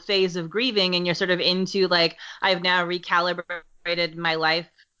initial phase of grieving, and you're sort of into like, I've now recalibrated my life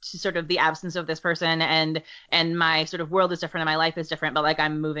to sort of the absence of this person, and my sort of world is different and my life is different, but like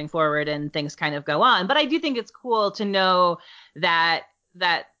I'm moving forward and things kind of go on. But I do think it's cool to know that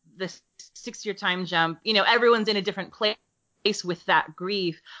this 6-year time jump, everyone's in a different place with that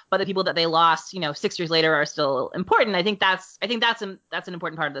grief, but the people that they lost, 6 years later are still important. I think that's an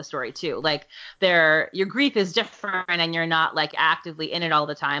important part of the story too. Like your grief is different, and you're not like actively in it all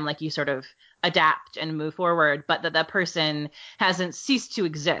the time. Like you sort of adapt and move forward, but that person hasn't ceased to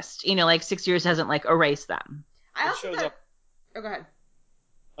exist. Like 6 years hasn't like erased them. Oh, go ahead.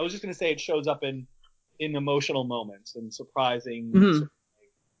 I was just going to say it shows up in emotional moments and surprising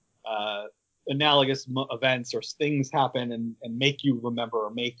analogous events or things happen and make you remember or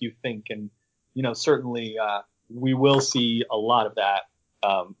make you think. And certainly we will see a lot of that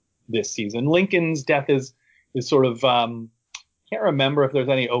this season. Lincoln's death is sort of can't remember if there's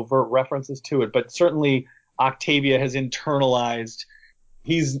any overt references to it, but certainly Octavia has internalized.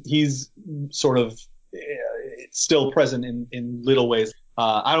 He's sort of still present in little ways.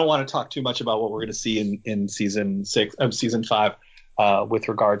 I don't want to talk too much about what we're going to see in season 5 with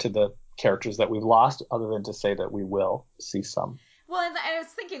regard to the characters that we've lost, other than to say that we will see some. Well, and I was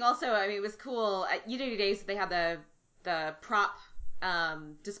thinking also, I mean, it was cool at Unity Days. They had the prop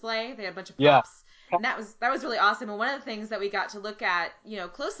display. They had a bunch of props. Yeah. And that was really awesome. And one of the things that we got to look at,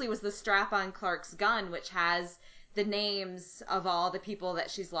 closely was the strap on Clark's gun, which has the names of all the people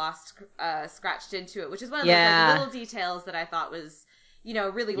that she's lost scratched into it, which is one of those like, little details that I thought was,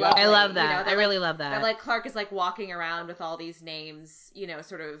 really lovely. I love that. I really love that. That like Clark is like walking around with all these names,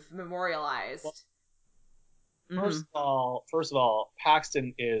 sort of memorialized. First of all,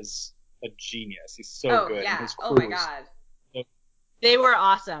 Paxton is a genius. He's so good. Yeah. And his Oh my God. They were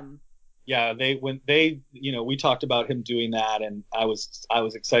awesome. Yeah, we talked about him doing that, and I was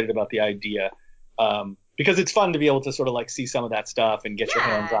excited about the idea. Because it's fun to be able to sort of like see some of that stuff and get your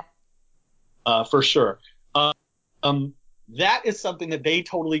hands on, for sure. That is something that they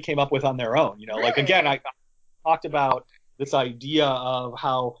totally came up with on their own. Really? Like again, I talked about this idea of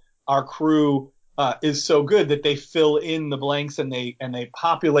how our crew is so good that they fill in the blanks and they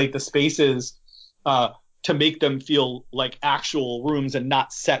populate the spaces to make them feel like actual rooms and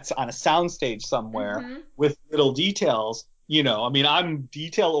not sets on a soundstage somewhere with little details. I mean, I'm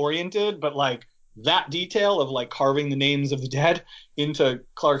detail oriented, but like that detail of like carving the names of the dead into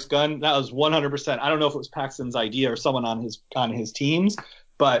Clark's gun, that was 100%. I don't know if it was Paxton's idea or someone on his teams,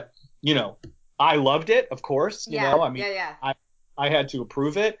 but I loved it, of course. I mean, I had to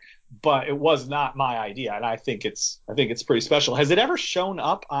approve it, but it was not my idea, and I think it's pretty special. Has it ever shown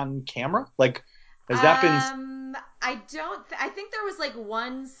up on camera? Like, has that been? I think there was like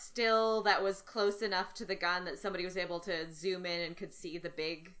one still that was close enough to the gun that somebody was able to zoom in and could see the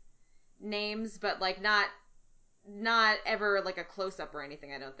big names, but like not ever like a close up or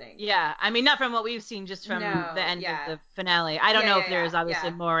anything, I don't think. Yeah, I mean, not from what we've seen, just from the end of the finale. I don't know if there's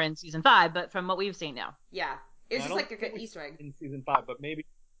obviously more in season 5, but from what we've seen now. Yeah, it was just like a good Easter egg in season 5, but maybe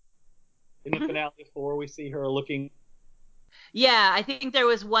in the finale 4 we see her looking. Yeah, I think there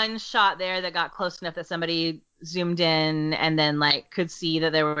was one shot there that got close enough that somebody zoomed in and then like could see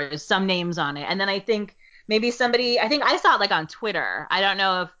that there were some names on it, and then I think maybe I think I saw it like on Twitter. I don't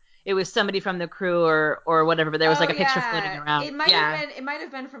know if it was somebody from the crew or whatever, but there was like a picture floating around. It might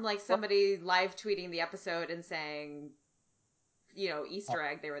have been from like somebody live tweeting the episode and saying, Easter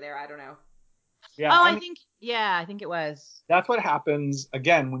egg, they were there. I don't know. Yeah. Oh, I think it was. That's what happens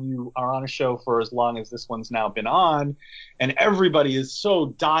again when you are on a show for as long as this one's now been on, and everybody is so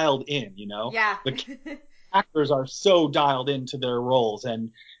dialed in. Yeah. The actors are so dialed into their roles, and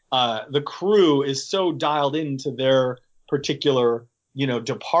the crew is so dialed into their particular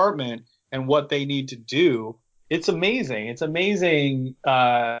department and what they need to do. It's amazing. It's amazing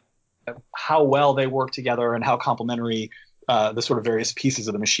how well they work together and how complementary the sort of various pieces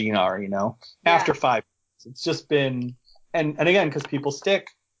of the machine are, after 5 years. It's just been, and again, because people stick,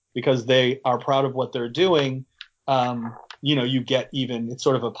 because they are proud of what they're doing, you get it's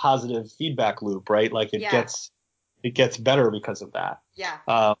sort of a positive feedback loop, right? Like it gets better because of that.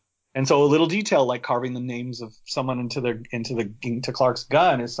 Yeah. And so a little detail like carving the names of someone into Clark's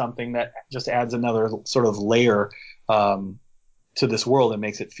gun is something that just adds another sort of layer to this world and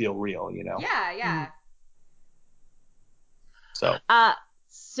makes it feel real, Yeah.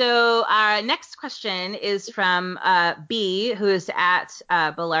 So our next question is from B, who is at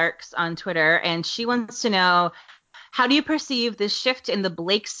Belarks on Twitter, and she wants to know, how do you perceive this shift in the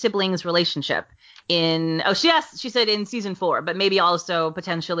Blake siblings relationship? She said in season 4, but maybe also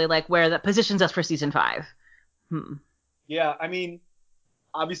potentially like where that positions us for season 5. Yeah, I mean,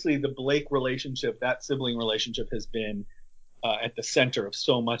 obviously the Blake relationship, that sibling relationship, has been at the center of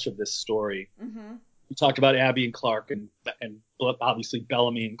so much of this story. Mm-hmm. We talked about Abby and Clark, and obviously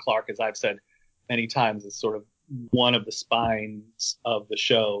Bellamy and Clark, as I've said many times, is sort of one of the spines of the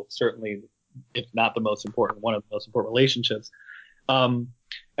show. Certainly, if not the most important, one of the most important relationships. And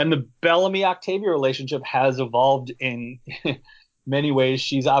the Bellamy-Octavia relationship has evolved in many ways.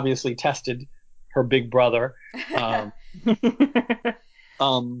 She's obviously tested her big brother. And,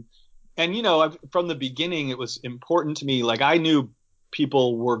 from the beginning, it was important to me. Like, I knew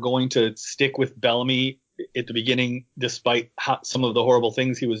people were going to stick with Bellamy at the beginning, despite some of the horrible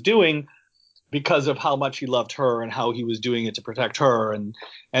things he was doing, because of how much he loved her and how he was doing it to protect her. And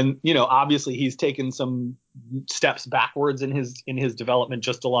obviously he's taken some steps backwards in his development,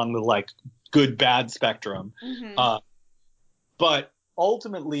 just along the like good bad spectrum. Mm-hmm. But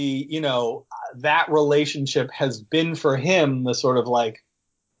ultimately, that relationship has been for him the sort of like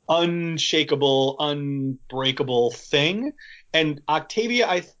unshakable, unbreakable thing. And Octavia,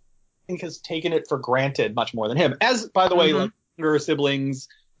 I think, has taken it for granted much more than him. As, by the way, like younger siblings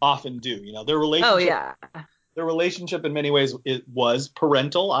often do. Their relationship. Oh yeah. Their relationship in many ways it was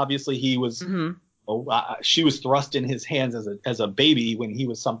parental. Obviously, he was. She was thrust in his hands as a baby when he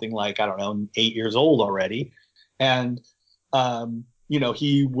was something like, I don't know, 8 years old already, and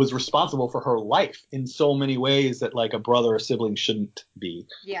he was responsible for her life in so many ways that like a brother or sibling shouldn't be.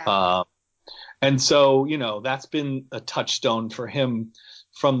 Yeah. And so that's been a touchstone for him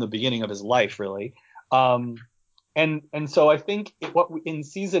from the beginning of his life, really. And so I think in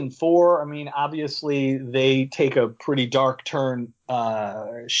season 4, I mean, obviously they take a pretty dark turn.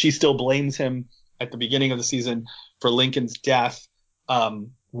 She still blames him at the beginning of the season for Lincoln's death.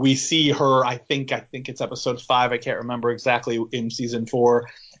 We see her, I think it's episode 5, I can't remember exactly, in season 4,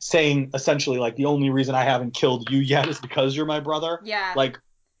 saying essentially like, the only reason I haven't killed you yet is because you're my brother. Yeah. Like,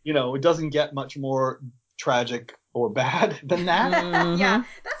 it doesn't get much more tragic or bad than that.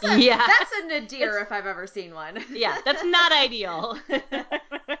 Mm-hmm. Yeah, that's a nadir if I've ever seen one. Yeah, that's not ideal.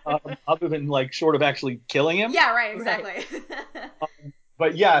 Other than like short of actually killing him. Yeah, right, exactly.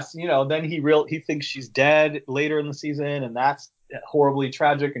 But yes, then he thinks she's dead later in the season, and that's horribly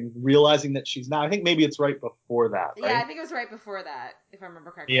tragic. And realizing that she's not, I think maybe it's right before that. Right? Yeah, I think it was right before that, if I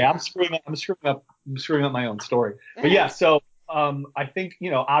remember correctly. Yeah, I'm screwing up my own story. But yeah, so I think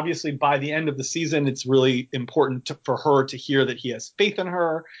obviously by the end of the season, it's really important for her to hear that he has faith in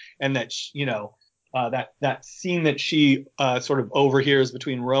her, and that that scene that she sort of overhears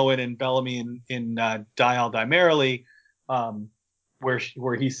between Rowan and Bellamy in Die All Die Merrily,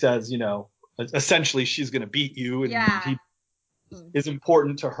 where he says, essentially she's going to beat you, and he is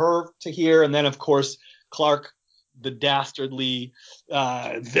important to her to hear. And then of course Clark, the dastardly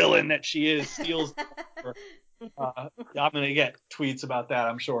villain that she is, steals her. I'm going to get tweets about that,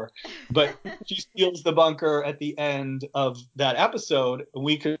 I'm sure. But she steals the bunker at the end of that episode, and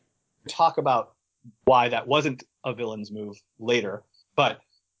we could talk about why that wasn't a villain's move later. But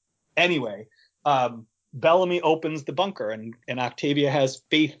anyway, Bellamy opens the bunker, and Octavia has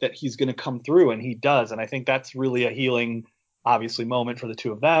faith that he's going to come through, and he does. And I think that's really a healing, obviously, moment for the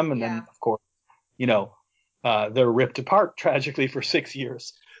two of them. And then, of course, they're ripped apart tragically for 6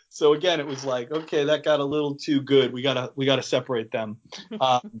 years. So again, it was like, okay, that got a little too good. We gotta separate them.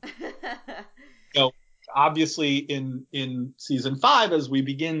 Obviously in season 5, as we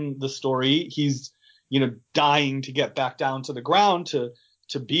begin the story, he's dying to get back down to the ground to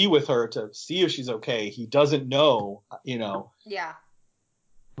be with her, to see if she's okay. He doesn't know,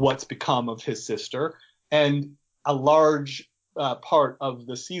 what's become of his sister, and a large part of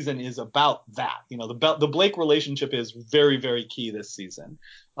the season is about that. The Blake relationship is very, very key this season.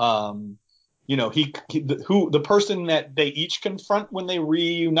 The person that they each confront when they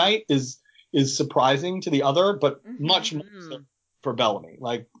reunite is surprising to the other, but much more so for Bellamy.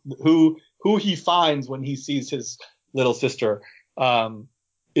 Like who he finds when he sees his little sister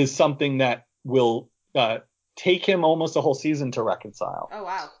is something that will take him almost a whole season to reconcile. Oh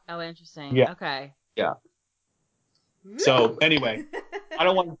wow. Oh, interesting. Yeah. Okay. Yeah. So anyway, I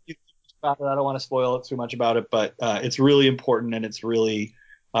don't want to speak too much about it. I don't want to spoil it too much about it, but it's really important, and it's really,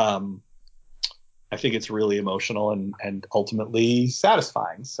 I think it's really emotional and ultimately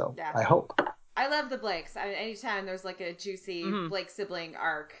satisfying. So I hope. I love the Blakes. Anytime there's like a juicy Blake sibling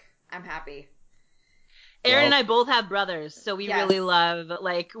arc, I'm happy. Aaron and I both have brothers, so we really love,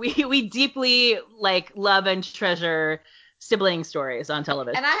 like, we deeply like love and treasure sibling stories on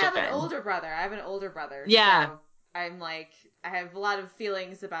television. And I have an older brother. Yeah. So I'm like, I have a lot of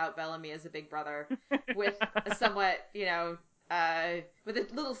feelings about Bellamy as a big brother with a somewhat, with a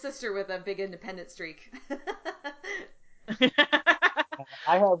little sister with a big independent streak.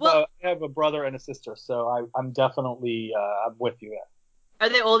 I have a brother and a sister, so I'm definitely I'm with you there. Are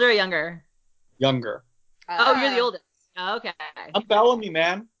they older or younger? Younger. Oh, you're the oldest. Oh, okay. I'm Bellamy,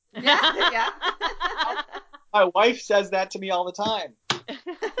 man. Yeah. My wife says that to me all the time.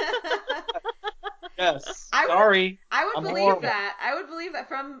 Yes. Sorry. I would I'm believe horrible. that. I would believe that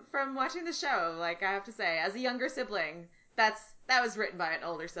from watching the show. Like, I have to say, as a younger sibling, that was written by an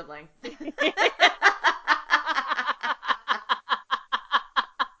older sibling.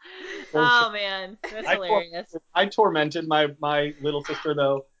 Oh man, that's hilarious. I tormented my little sister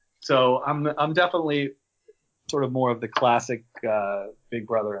though, so I'm definitely sort of more of the classic big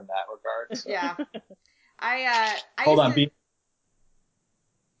brother in that regard. So. Yeah. I Hold on,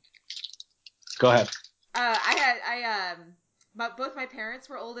 Go ahead. both my parents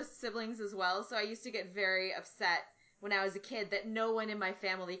were oldest siblings as well, so I used to get very upset when I was a kid that no one in my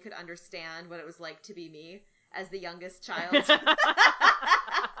family could understand what it was like to be me as the youngest child.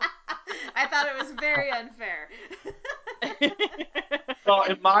 I thought it was very unfair. Well,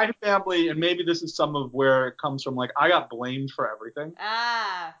 in my family, and maybe this is some of where it comes from, like, I got blamed for everything.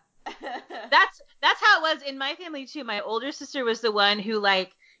 Ah. That's how it was in my family too. My older sister was the one who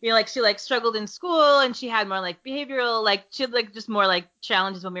like, you know, like she like struggled in school and she had more like behavioral, like she had like just more like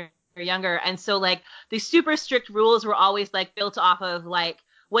challenges when we were younger. And so like the super strict rules were always like built off of like,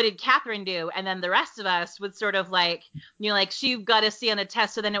 what did Catherine do? And then the rest of us would sort of like, you know, like she got a C on a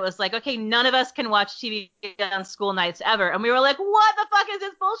test. So then it was like, okay, none of us can watch TV on school nights ever. And we were like, what the fuck is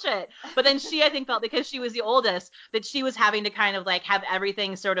this bullshit? But then she, I think, felt because she was the oldest that she was having to kind of like have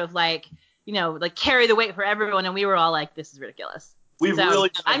everything sort of like, you know, like carry the weight for everyone. And we were all like, this is ridiculous. We've So,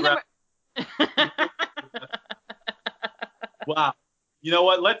 really. I'm never. Wow. You know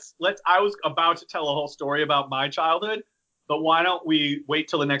what? Let's. I was about to tell a whole story about my childhood, but why don't we wait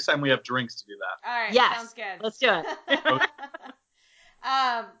till the next time we have drinks to do that? All right. Yes. Sounds good. Let's do it.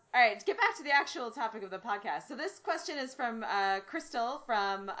 All right, to get back to the actual topic of the podcast. So this question is from Crystal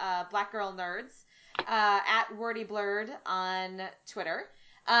from Black Girl Nerds at Wordy Blurred on Twitter.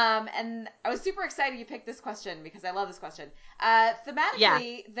 And I was super excited you picked this question because I love this question.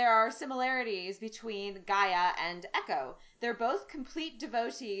 Thematically, There are similarities between Gaia and Echo. They're both complete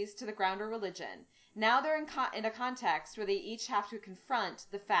devotees to the Grounder religion. Now they're in a context where they each have to confront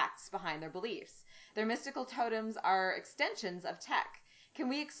the facts behind their beliefs. Their mystical totems are extensions of tech. Can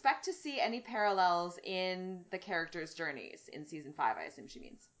we expect to see any parallels in the characters' journeys in season 5, I assume she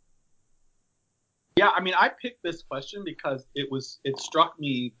means? Yeah, I mean, I picked this question because it struck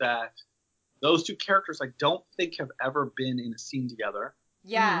me that those two characters I don't think have ever been in a scene together.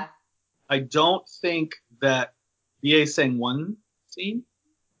 Yeah. Mm-hmm. I don't think that BA sang one scene.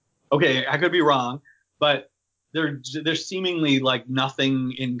 Okay, I could be wrong, but they're seemingly like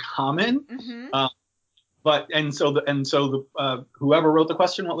nothing in common. Mm-hmm. So whoever wrote the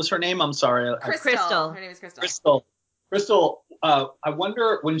question, what was her name? I'm sorry. Crystal. Her name is Crystal. Crystal. I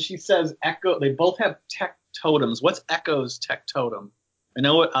wonder when she says Echo, they both have tech totems. What's Echo's tech totem? I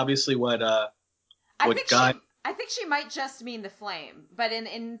know obviously what I think she might just mean the flame, but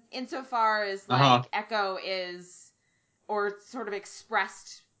insofar as like Echo is or sort of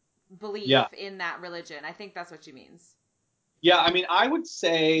expressed belief in that religion, I think that's what she means. Yeah, I mean, I would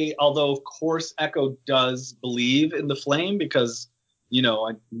say, although of course Echo does believe in the flame because, you know,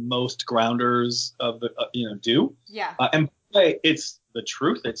 most grounders of the, do. Yeah. And by the way, it's the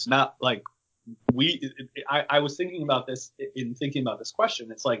truth. It's not like I was thinking about this in thinking about this question.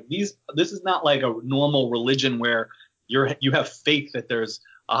 It's like this is not like a normal religion where you have faith that there's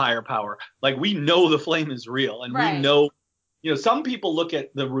a higher power. Like we know the flame is real and we know, some people look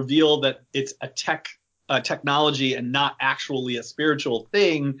at the reveal that it's a technology and not actually a spiritual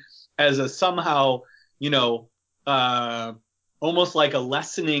thing as a somehow, almost like a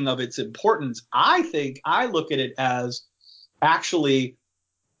lessening of its importance. I think I look at it as actually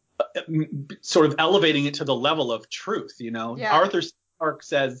sort of elevating it to the level of truth. Arthur C. Clarke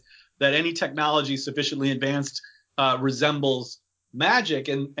says that any technology sufficiently advanced resembles magic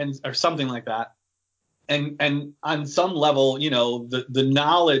and or something like that. And on some level, the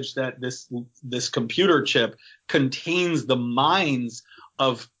knowledge that this computer chip contains the minds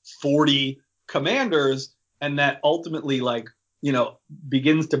of 40 commanders, and that ultimately,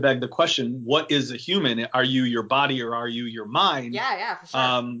 begins to beg the question: what is a human? Are you your body or are you your mind? Yeah, for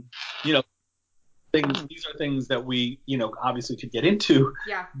sure. These are things that we, obviously could get into.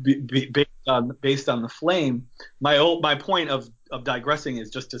 Yeah. Based on the flame. My point of digressing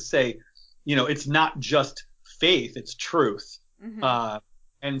is just to say, it's not just faith, it's truth. Mm-hmm.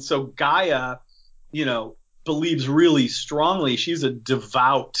 And so Gaia, believes really strongly. She's a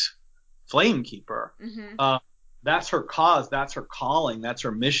devout flame keeper. Mm-hmm. That's her cause. That's her calling. That's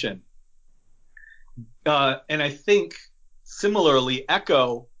her mission. And I think similarly,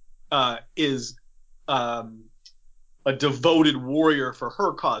 Echo is a devoted warrior for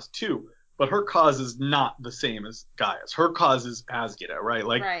her cause too. But her cause is not the same as Gaia's. Her cause is Asgida, right?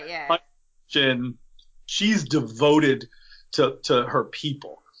 Right, yeah. She's devoted to her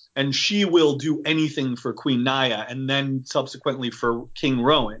people, and she will do anything for Queen Naya, and then subsequently for King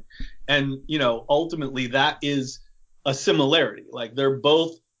Rowan. And ultimately that is a similarity. Like they're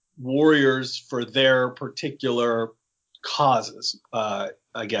both warriors for their particular causes. I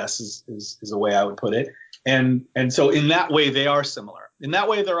guess is the way I would put it. And so in that way they are similar. In that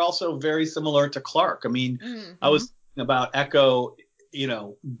way they're also very similar to Clarke. I mean, mm-hmm. I was thinking about Echo,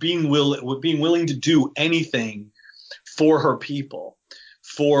 being willing to do anything for her people,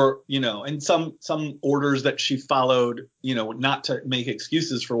 for, and some orders that she followed, not to make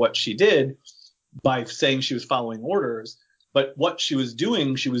excuses for what she did by saying she was following orders, but what she was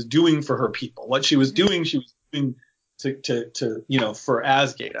doing for her people. What she was doing, she was doing to for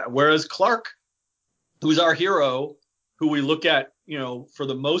Azgeda. Whereas Clark, who's our hero, who we look at, for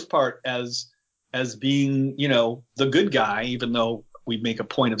the most part as being, the good guy, even though we make a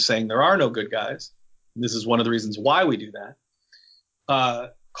point of saying there are no good guys. And this is one of the reasons why we do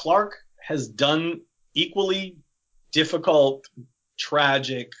that. Clark has done equally difficult,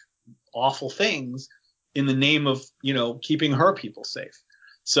 tragic, awful things in the name of, keeping her people safe.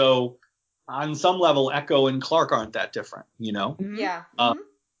 So on some level, Echo and Clark aren't that different, Yeah.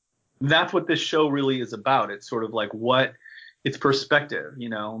 That's what this show really is about. It's sort of like it's perspective,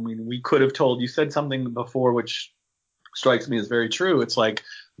 I mean, we could have told, you said something before, which strikes me as very true. It's like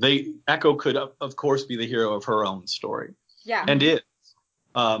Echo could, of course, be the hero of her own story. Yeah. And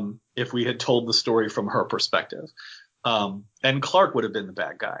if we had told the story from her perspective. And Clark would have been the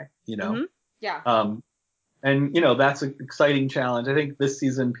bad guy, Yeah. And, that's an exciting challenge. I think this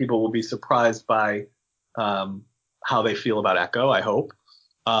season people will be surprised by how they feel about Echo, I hope.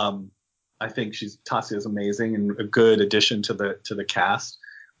 I think Tasya is amazing and a good addition to the cast.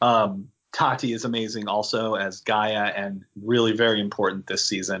 Tati is amazing also as Gaia and really very important this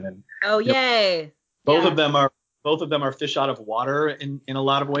season. And yay! Both of them are fish out of water in a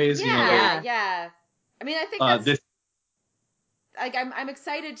lot of ways. Yeah, yeah. I mean, I think that's I'm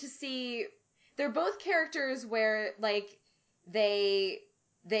excited to see. They're both characters where like they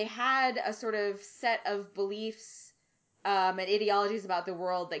had a sort of set of beliefs and ideologies about the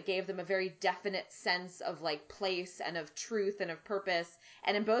world that gave them a very definite sense of like place and of truth and of purpose.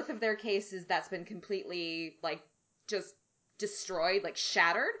 And in both of their cases, that's been completely like just destroyed, like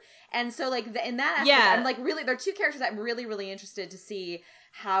shattered. And so like in that aspect, I'm like really, they're two characters that I'm really, really interested to see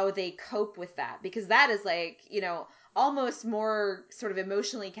how they cope with that, because that is like, almost more sort of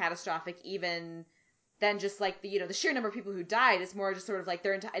emotionally catastrophic even than just like the sheer number of people who died. Is more just sort of like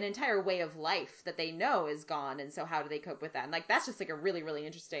their an entire way of life that they know is gone, and so how do they cope with that? And like that's just like a really, really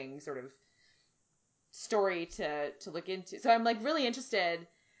interesting sort of story to look into. So I'm like really interested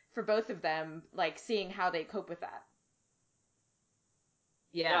for both of them, like seeing how they cope with that.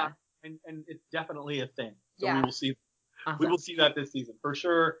 Yeah. And it's definitely a thing. So Yeah. we will see. Awesome. We will see that this season for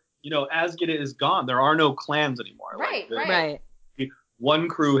sure. Azgeda is gone. There are no clans anymore. Right. Right. One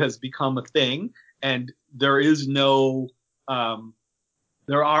crew has become a thing, and there is no,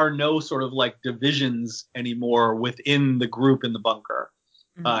 there are no sort of like divisions anymore within the group in the bunker.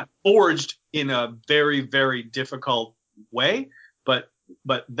 Forged in a very, very difficult way, but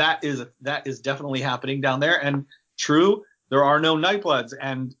that is definitely happening down there. And true, there are no Nightbloods,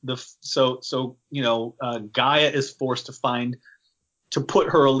 and Gaia is forced to put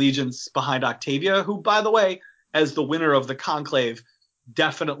her allegiance behind Octavia, who, by the way, as the winner of the conclave,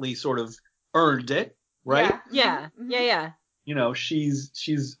 definitely sort of earned it, right? Yeah.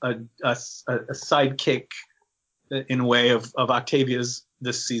 She's a sidekick in a way of Octavia's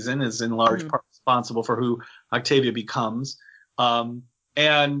this season, is in large part responsible for who Octavia becomes. And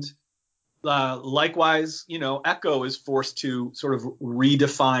likewise, Echo is forced to sort of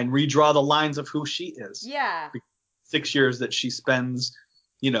redraw the lines of who she is. Yeah. 6 years that she spends,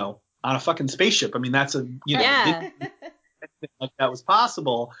 on a fucking spaceship. I mean, that's like that was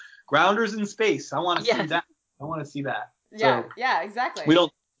possible. Grounders in space. I want to see that. I want to see that. Yeah. So yeah. Exactly.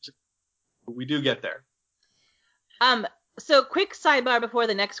 We do get there. So quick sidebar before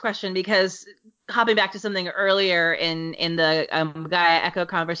the next question, because hopping back to something earlier in the Gaia Echo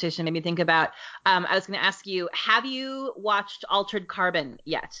conversation made me think about, I was going to ask you, have you watched Altered Carbon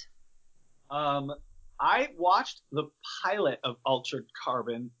yet? I watched the pilot of Altered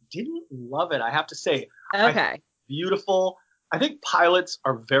Carbon. Didn't love it, I have to say. Okay. Beautiful. I think pilots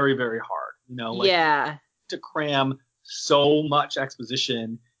are very, very hard. To cram so much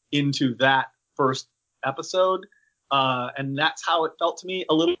exposition into that first episode. And that's how it felt to me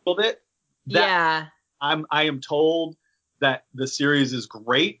a little bit. I am told that the series is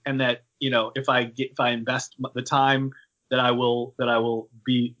great, and that, if I invest the time, that I will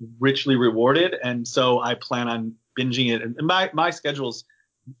be richly rewarded. And so I plan on binging it. And my schedule's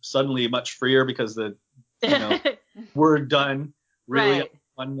suddenly much freer because we're done. Really,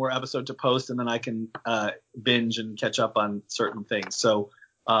 one more episode to post, and then I can binge and catch up on certain things. So,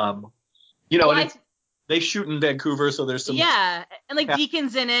 they shoot in Vancouver, so there's some and like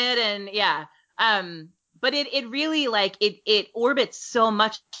Deacon's in it, and but it really like it orbits so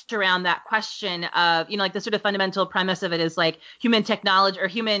much around that question of, you know, like the sort of fundamental premise of it is like human technology or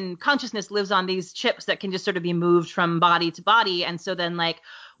human consciousness lives on these chips that can just sort of be moved from body to body. And so then like,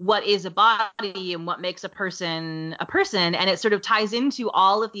 what is a body and what makes a person a person? And it sort of ties into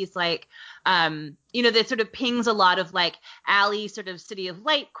all of these like, you know, that sort of pings a lot of like Ally sort of City of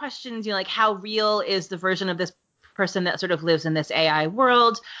Light questions, you know, like how real is the version of this person that sort of lives in this AI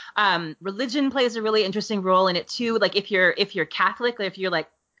world. Religion plays a really interesting role in it too. Like if you're Catholic, or if you're like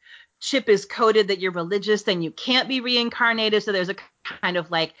chip is coded that you're religious, then you can't be reincarnated. So there's a kind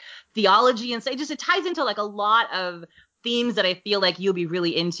of like theology and so it ties into like a lot of themes that I feel like you'll be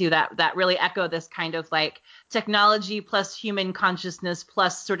really into that really echo this kind of like technology plus human consciousness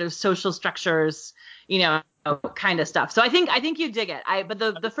plus sort of social structures, you know, kind of stuff. So I think you dig it. But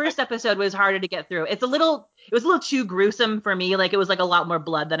the first episode was harder to get through. It was a little too gruesome for me. Like it was like a lot more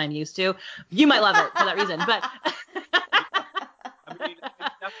blood than I'm used to. You might love it for that reason, but I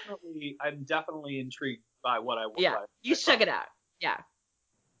mean, I'm definitely intrigued by what I yeah, you should check it out. Yeah.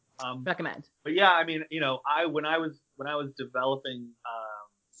 Recommend. But yeah, I mean, you know, when I was developing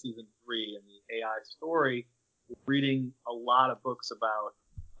season 3 and the AI story, reading a lot of books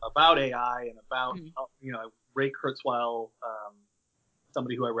about AI and about you know, Ray Kurzweil,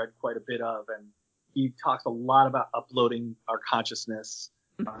 somebody who I read quite a bit of, and he talks a lot about uploading our consciousness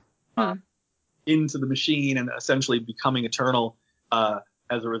into the machine and essentially becoming eternal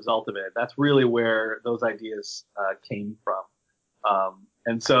as a result of it. That's really where those ideas came from.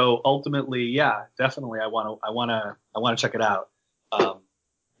 And so ultimately, yeah, definitely, I want to check it out,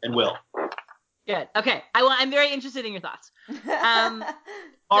 and will. Good. Okay. I'm very interested in your thoughts. I'm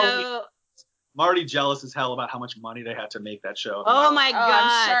already jealous as hell about how much money they had to make that show. Oh my God.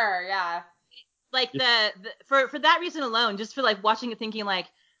 I'm sure. Yeah. Like for that reason alone, just for like watching it, thinking like,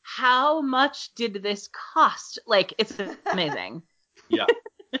 how much did this cost? Like, it's amazing. Yeah,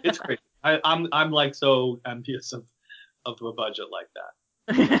 it's great. I'm like so envious of a budget like that.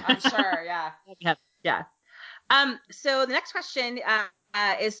 I'm sure. Yeah. Yeah. So the next question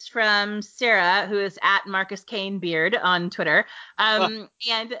is from Sarah, who is at Marcus Kane Beard on Twitter. And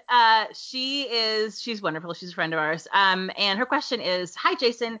she's wonderful. She's a friend of ours. And her question is, hi,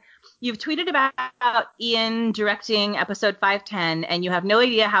 Jason. You've tweeted about Ian directing episode 510, and you have no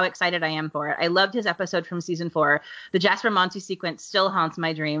idea how excited I am for it. I loved his episode from season 4. The Jasper Monty sequence still haunts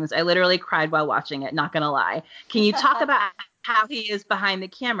my dreams. I literally cried while watching it, not gonna lie. Can you talk about how he is behind the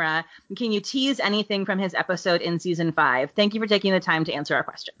camera? And can you tease anything from his episode in season 5? Thank you for taking the time to answer our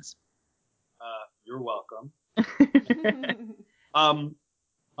questions. You're welcome.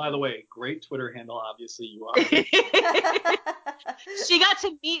 By the way, great Twitter handle. Obviously, you are. She got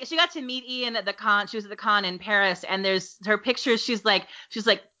to meet Ian at the con. She was at the con in Paris, and there's her pictures. She's like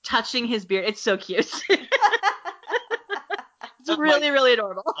touching his beard. It's so cute. It's really, really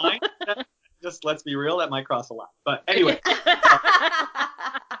adorable. Just let's be real, that might cross a line. But anyway, it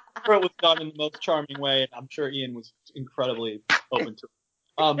was done in the most charming way, and I'm sure Ian was incredibly open to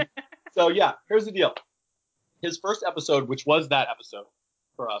it. So yeah, here's the deal. His first episode, which was that episode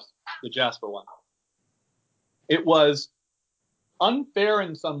for us, the Jasper one, it was unfair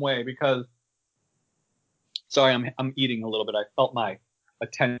in some way because, sorry, I'm eating a little bit. I felt my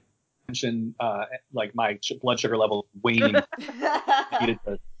attention, like my blood sugar level waning.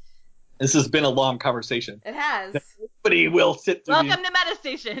 This has been a long conversation. It has. Nobody will sit through. Welcome to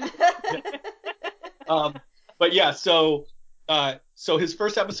Metastation. But yeah, so his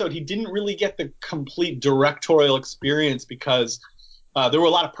first episode, he didn't really get the complete directorial experience because there were a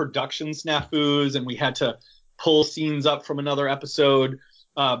lot of production snafus, and we had to pull scenes up from another episode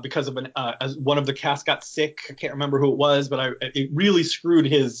because of one of the cast got sick. I can't remember who it was, but it really screwed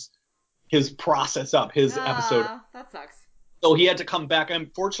his process up, his episode. That sucks. So he had to come back.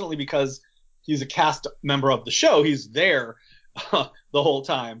 Unfortunately, because he's a cast member of the show, he's there the whole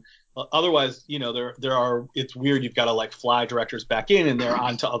time. Otherwise, you know, it's weird. You've got to like fly directors back in, and they're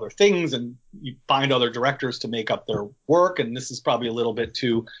on to other things, and you find other directors to make up their work. And this is probably a little bit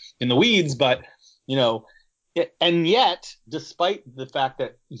too in the weeds, but you know, and yet, despite the fact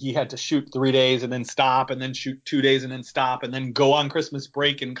that he had to shoot 3 days and then stop, and then shoot 2 days and then stop, and then go on Christmas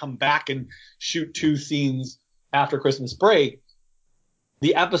break and come back and shoot 2 scenes after Christmas break,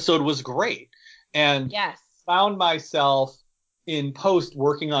 the episode was great. And yes, found myself in post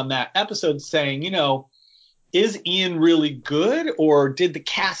working on that episode saying, you know, is Ian really good, or did the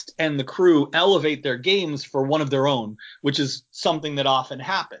cast and the crew elevate their games for one of their own, which is something that often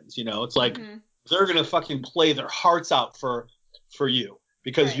happens. You know, it's like they're going to fucking play their hearts out for you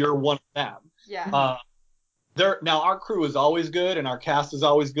because you're one of them. Yeah. Now our crew is always good and our cast is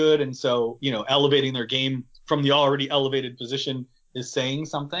always good, and so elevating their game from the already elevated position is saying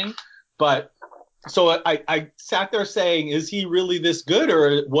something. But so I sat there saying, is he really this good,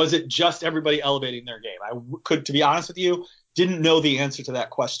 or was it just everybody elevating their game? I could, to be honest with you, didn't know the answer to that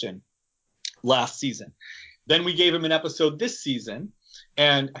question last season. Then we gave him an episode this season,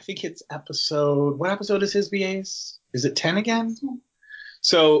 and I think it's what episode is his BAs? Is it 10 again?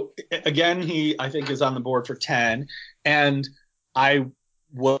 So again, he, I think, is on the board for 10, and I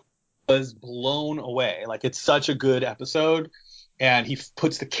was blown away. Like, it's such a good episode, and he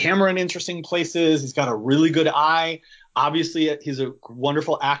puts the camera in interesting places. He's got a really good eye. Obviously, he's a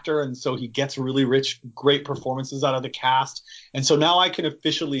wonderful actor, and so he gets really rich, great performances out of the cast. And so now I can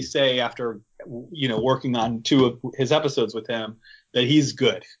officially say, after working on 2 of his episodes with him, that he's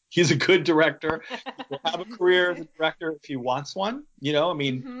good. He's a good director. He'll have a career as a director if he wants one.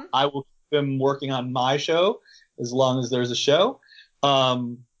 I will keep him working on my show as long as there's a show.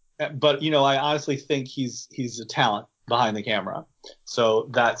 But I honestly think he's a talent behind the camera. So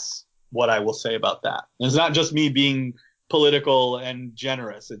that's what I will say about that. And it's not just me being political and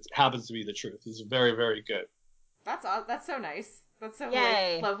generous. It happens to be the truth. He's very, very good. That's so nice. That's so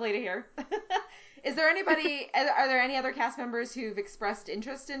Yay. lovely to hear. Are there any other cast members who've expressed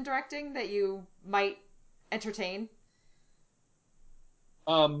interest in directing that you might entertain?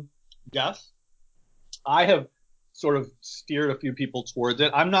 Yes. I have sort of steered a few people towards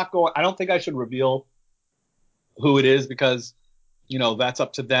it. I don't think I should reveal who it is because, that's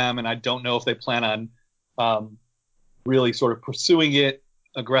up to them. And I don't know if they plan on really sort of pursuing it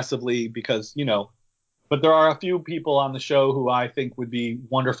aggressively because, but there are a few people on the show who I think would be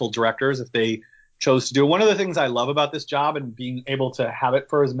wonderful directors if they chose to do it. One of the things I love about this job and being able to have it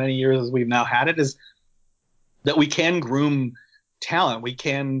for as many years as we've now had it is that we can groom talent.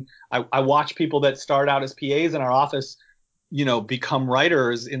 I watch people that start out as PAs in our office, become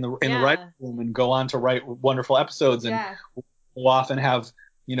writers in the writing room and go on to write wonderful episodes and go off and have,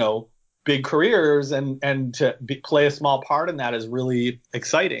 big careers and to play a small part in that is really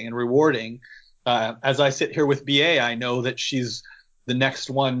exciting and rewarding. As I sit here with BA, I know that she's the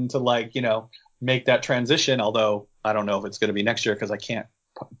next one to make that transition, although I don't know if it's going to be next year because I can't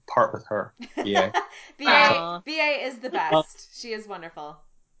part with her. BA. BA is the best. She is wonderful.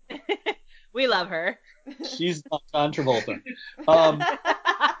 We love her. She's not John Travolta.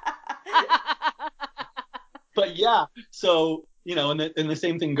 But yeah, so, and the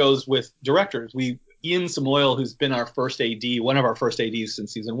same thing goes with directors. Ian Samoil, who's been our first AD, one of our first ADs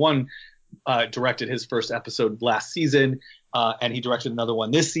since season 1, directed his first episode last season, and he directed another one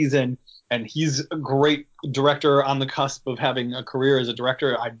this season. And he's a great director on the cusp of having a career as a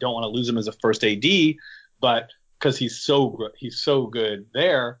director. I don't want to lose him as a first AD, but because he's so good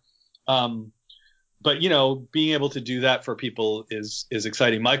there. But being able to do that for people is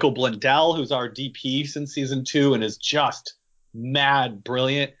exciting. Michael Blundell, who's our DP since season 2 and is just mad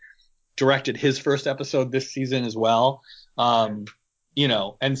brilliant, directed his first episode this season as well. And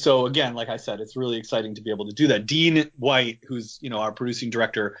so again, like I said, it's really exciting to be able to do that. Dean White, who's our producing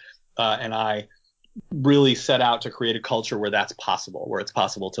director, and I really set out to create a culture where that's possible, where it's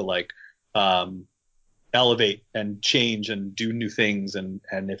possible to elevate and change and do new things. And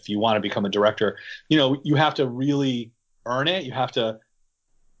if you want to become a director, you have to really earn it. You have to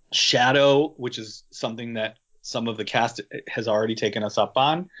shadow, which is something that some of the cast has already taken us up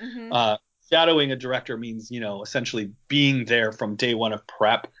on. Mm-hmm. Shadowing a director means, essentially being there from day one of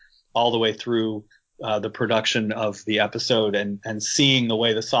prep all the way through the production of the episode and seeing the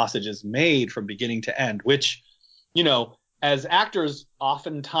way the sausage is made from beginning to end, which, as actors,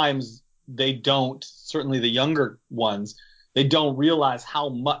 oftentimes they don't, certainly the younger ones, they don't realize how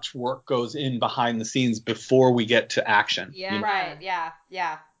much work goes in behind the scenes before we get to action. Yeah, right.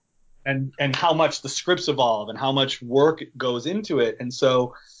 Yeah. And how much the scripts evolve and how much work goes into it. And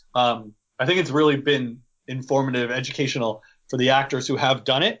so I think it's really been informative, educational for the actors who have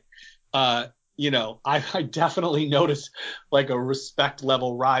done it. I definitely notice a respect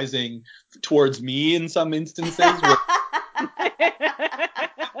level rising towards me in some instances.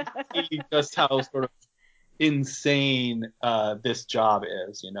 Just how sort of insane this job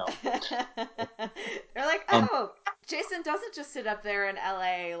is, They're like, oh, Jason doesn't just sit up there in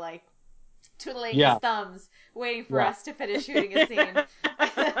LA twiddling his thumbs waiting for us to finish shooting a scene.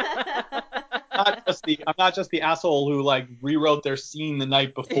 I'm not just the asshole who rewrote their scene the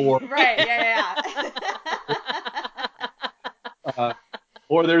night before. Right, yeah.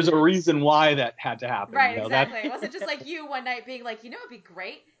 Or there's a reason why that had to happen. Right, exactly. It wasn't just you one night being it'd be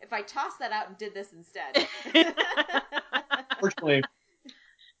great if I tossed that out and did this instead. Unfortunately,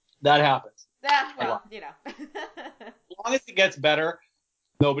 that happens. Well, As long as it gets better,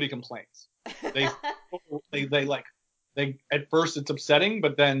 nobody complains. They at first it's upsetting,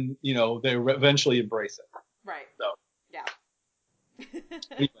 but then they eventually embrace it. Right. So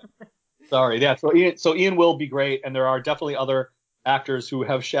yeah. Sorry, yeah. So Ian will be great, and there are definitely other actors who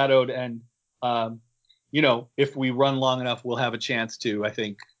have shadowed, and if we run long enough, we'll have a chance to, I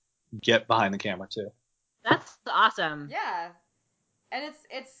think, get behind the camera too. That's awesome. Yeah, and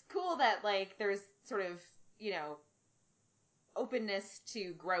it's cool that like there's sort of openness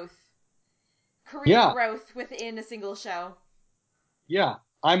to growth, career growth within a single show. Yeah,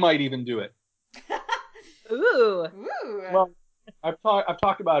 I might even do it. Ooh. Well, I've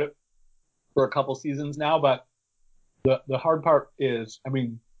talked about it for a couple seasons now, but the hard part is, I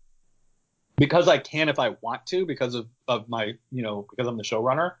mean, because I can if I want to, because of my, because I'm the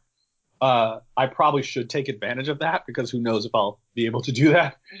showrunner, I probably should take advantage of that, because who knows if I'll be able to do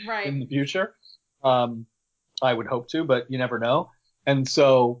that in the future. I would hope to, but you never know. And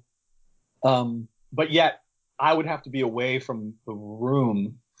so, but yet I would have to be away from the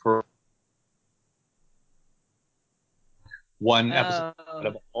room for one episode out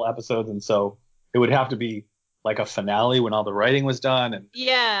of all episodes. And so it would have to be like a finale when all the writing was done. And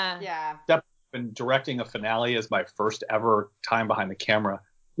yeah. And directing a finale as my first ever time behind the camera,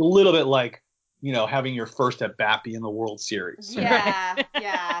 a little bit like, having your first at bat be in the World Series. Yeah, right?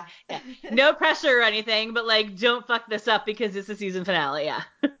 yeah. No pressure or anything, but like, don't fuck this up because it's a season finale. Yeah.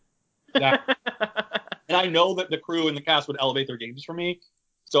 Exactly. And I know that the crew and the cast would elevate their games for me.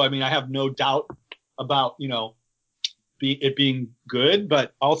 So, I mean, I have no doubt about, it being good,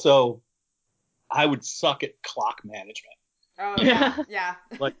 but also I would suck at clock management. Oh, yeah.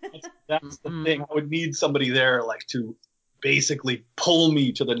 Like, that's the thing. I would need somebody there, like, to basically pull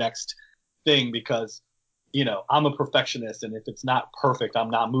me to the next thing, because, I'm a perfectionist, and if it's not perfect, I'm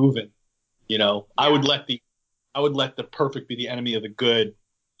not moving. I would let the perfect be the enemy of the good,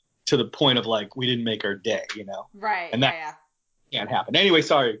 to the point of like, we didn't make our day, Right. And that can't happen. Anyway,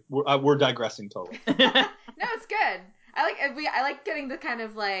 sorry, we're digressing totally. No, it's good. I like getting the kind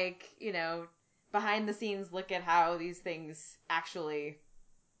of like, behind the scenes look at how these things actually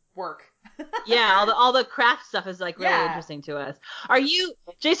work. Yeah, all the craft stuff is like really interesting to us.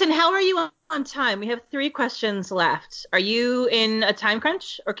 Jason, how are you on time? We have 3 questions left. Are you in a time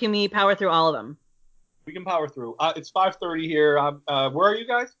crunch, or can we power through all of them? We can power through. It's 5:30 here. Where are you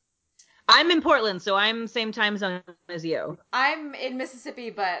guys? I'm in Portland, so I'm same time zone as you. I'm in Mississippi,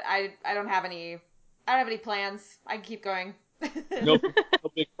 but I don't have any plans. I can keep going. No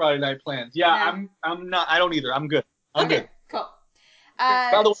big Friday night plans. Yeah, no. I'm not. I don't either. I'm good. I'm good. Cool.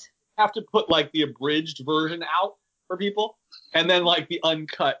 By the way, I have to put like the abridged version out for people, and then like the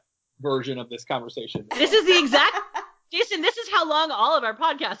uncut version of this conversation. This is the exact Jason. This is how long all of our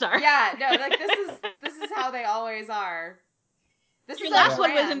podcasts are. Yeah, no, like this is how they always are. Your last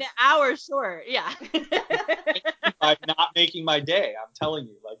one was an hour short. Yeah. I'm not making my day. I'm telling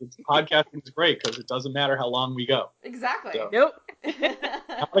you, like, podcasting is great because it doesn't matter how long we go. Exactly. So, nope.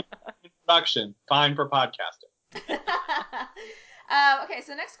 Production, fine for podcasting. Okay,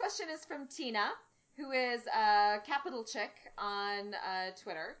 so next question is from Tina, who is Capital Chick on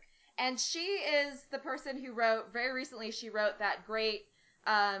Twitter, and she is the person who wrote very recently. She wrote that great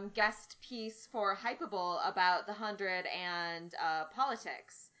guest piece for Hypable about the 100 and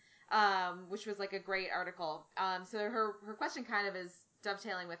politics, which was like a great article. So her question kind of is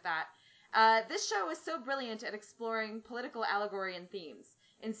dovetailing with that. This show is so brilliant at exploring political allegory and themes.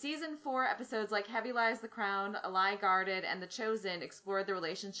 In season 4, episodes like Heavy Lies the Crown, A Lie Guarded, and The Chosen explored the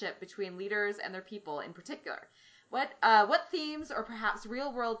relationship between leaders and their people in particular. What themes or perhaps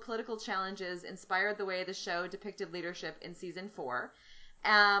real-world political challenges inspired the way the show depicted leadership in season 4?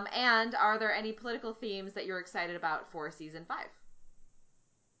 And are there any political themes that you're excited about for season 5?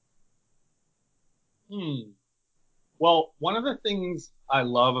 Well, one of the things I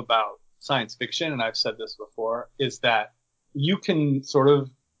love about science fiction, and I've said this before, is that you can sort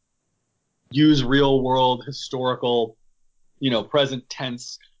of use real world historical, present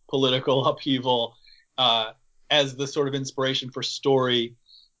tense political upheaval as the sort of inspiration for story,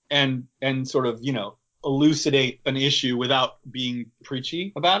 and sort of, elucidate an issue without being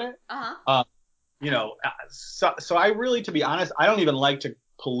preachy about it. So I really, to be honest, I don't even like to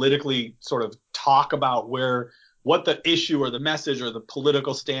politically sort of talk about what the issue or the message or the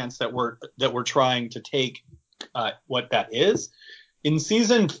political stance that we're trying to take, what that is. In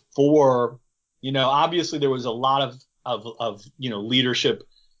season 4, obviously there was a lot of leadership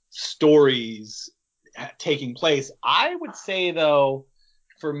stories taking place. I would say though,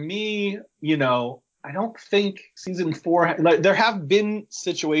 for me, I don't think season 4. Like, there have been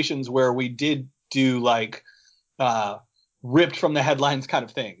situations where we did do like ripped from the headlines kind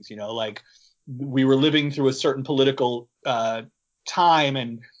of things. Like we were living through a certain political time,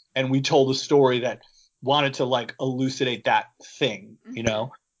 and we told a story that wanted to like elucidate that thing.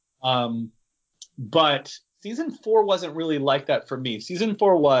 But season 4 wasn't really like that for me. Season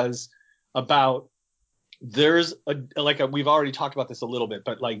 4 was about we've already talked about this a little bit,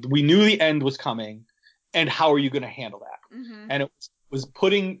 but like we knew the end was coming, and how are you going to handle that? Mm-hmm. And it was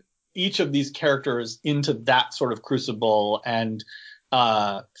putting each of these characters into that sort of crucible and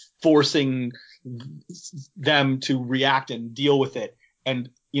forcing them to react and deal with it, and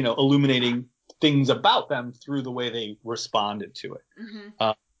illuminating things about them through the way they responded to it.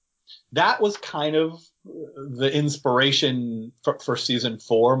 Mm-hmm. That was kind of the inspiration for season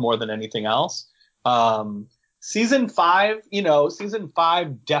 4 more than anything else. Season 5, season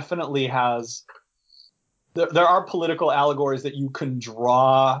 5 definitely has. There are political allegories that you can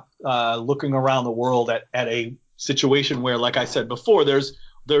draw looking around the world at a situation where, like I said before, there's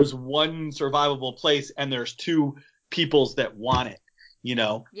one survivable place and there's two peoples that want it.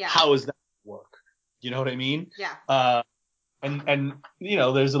 Yeah. How does that work? You know what I mean? Yeah. And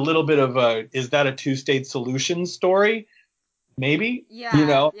there's a little bit of is that a 2-state solution story? Maybe.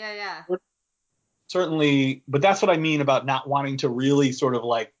 Yeah. Yeah. Certainly, but that's what I mean about not wanting to really sort of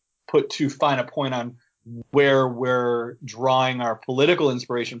like put too fine a point on where we're drawing our political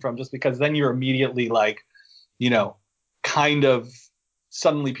inspiration from, just because then you're immediately like, kind of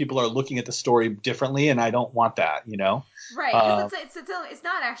suddenly people are looking at the story differently, and I don't want that, Right, because it's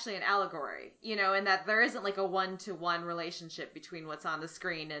not actually an allegory, and that there isn't like a 1-to-1 relationship between what's on the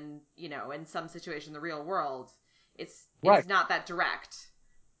screen and, in some situation in the real world. It's Right. not that direct.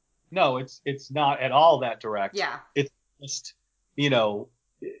 No, it's not at all that direct. Yeah. It's just,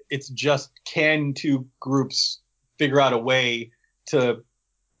 it's just, can two groups figure out a way to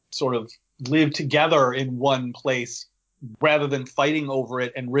sort of live together in one place rather than fighting over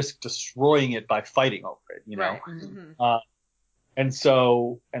it and risk destroying it by fighting over it, Right. Mm-hmm. And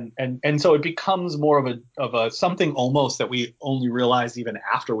so it becomes more of a something almost that we only realize even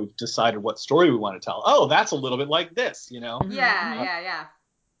after we've decided what story we want to tell. Oh, that's a little bit like this, Yeah.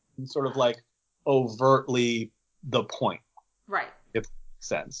 And sort of like overtly the point. Right. If it makes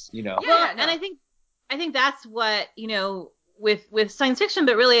sense, Yeah, Well, no. and I think that's what, with science fiction,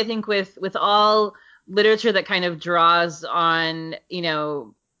 but really I think with all literature that kind of draws on,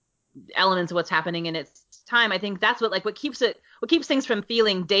 elements of what's happening in its time, I think that's what keeps things from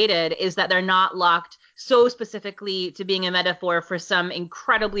feeling dated is that they're not locked so specifically to being a metaphor for some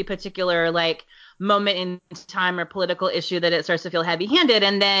incredibly particular like moment in time or political issue that it starts to feel heavy-handed,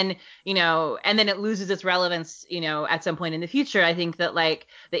 and then it loses its relevance at some point in the future. I think that like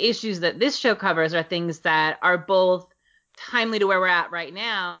the issues that this show covers are things that are both timely to where we're at right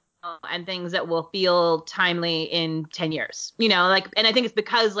now and things that will feel timely in 10 years, and I think it's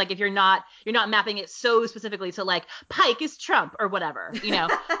because like if you're not mapping it so specifically to like Pike is Trump or whatever,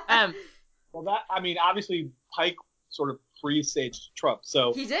 Well, that, I mean, obviously Pike sort of pre-staged Trump,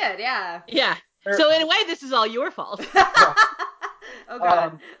 so He did, yeah. yeah. So in a way, this is all your fault. Oh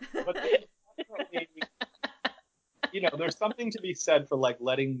God. But there's something to be said for like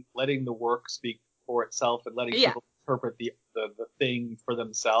letting the work speak for itself and letting people interpret the thing for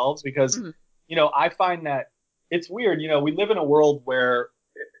themselves, because I find that it's weird. We live in a world where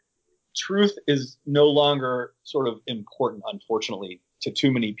truth is no longer sort of important, unfortunately, to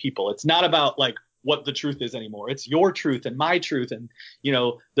too many people. It's not about like what the truth is anymore. It's your truth and my truth, and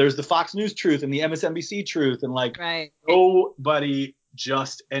there's the Fox News truth and the MSNBC truth, and like nobody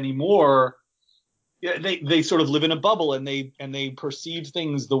just anymore. Yeah, they sort of live in a bubble, and they perceive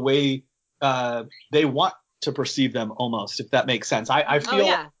things the way they want to perceive them, almost, if that makes sense. I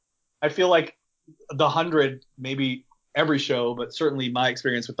feel like The 100, maybe every show, but certainly my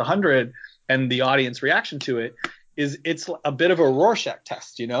experience with The 100 and the audience reaction to it is it's a bit of a Rorschach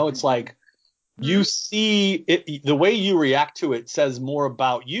test. It's like you see it, the way you react to it says more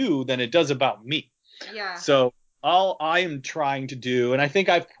about you than it does about me. Yeah. So all I am trying to do, and I think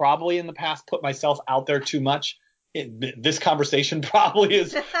I've probably in the past put myself out there too much. This conversation probably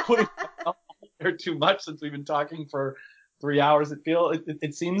is putting myself out there too much, since we've been talking for 3 hours.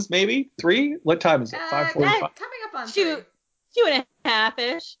 It seems maybe 3. What time is it? 5:45. Coming up on 3.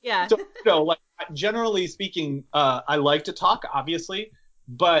 2.5-ish. Yeah. So, like, generally speaking, I like to talk, obviously,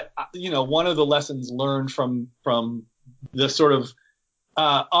 but one of the lessons learned from the sort of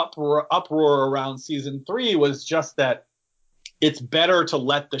uproar around season 3 was just that it's better to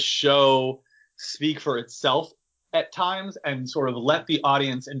let the show speak for itself at times and sort of let the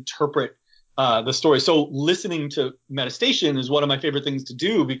audience interpret the story. So listening to Metastation is one of my favorite things to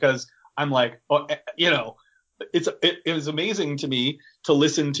do because I'm like, it was amazing to me to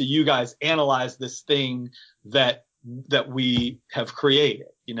listen to you guys analyze this thing that we have created.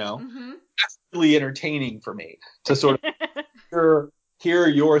 Mm-hmm. That's really entertaining for me to sort of hear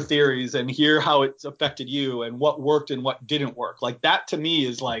your theories and hear how it's affected you and what worked and what didn't work. Like that to me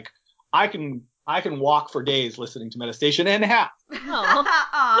is like I can walk for days listening to Metastation and have.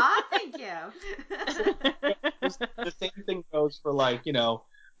 Aw, thank you. The same thing goes for like,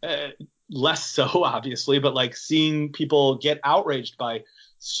 less so obviously, but like seeing people get outraged by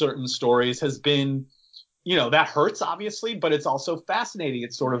certain stories has been, that hurts obviously, but it's also fascinating.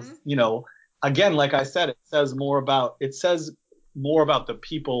 It's sort of, again, like I said, it says more about the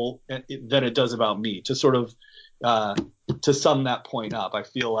people than it does about me. To sort of to sum that point up, I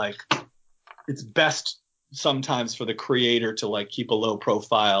feel like it's best sometimes for the creator to like keep a low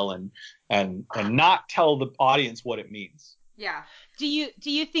profile and not tell the audience what it means. Yeah. Do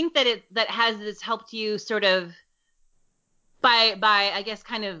you think that that has helped you sort of by I guess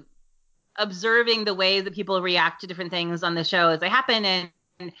kind of observing the ways that people react to different things on the show as they happen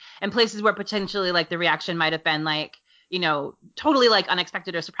and places where potentially like the reaction might have been like, totally like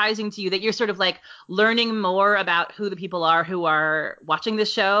unexpected or surprising to you, that you're sort of like learning more about who the people are who are watching the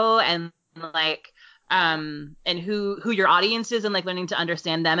show and like and who your audience is and like learning to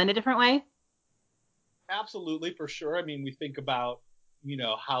understand them in a different way? Absolutely, for sure. I mean, we think about,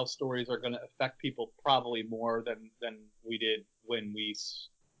 how stories are going to affect people probably more than we did when we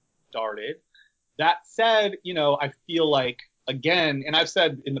started. That said, I feel like, again, and I've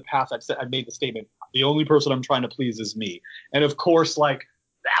said in the past, I've made the statement, the only person I'm trying to please is me. And of course, like,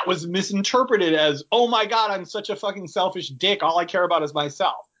 that was misinterpreted as, oh my God, I'm such a fucking selfish dick. All I care about is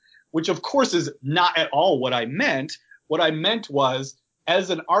myself, which of course is not at all what I meant. What I meant was, as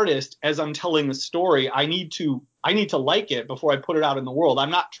an artist, as I'm telling the story, I need to like it before I put it out in the world. I'm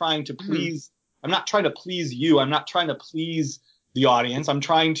not trying to please, I'm not trying to please you. I'm not trying to please the audience. I'm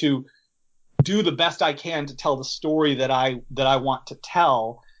trying to do the best I can to tell the story that I want to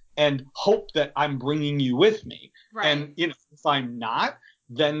tell and hope that I'm bringing you with me. Right. And, if I'm not,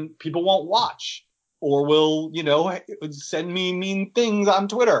 then people won't watch or will, send me mean things on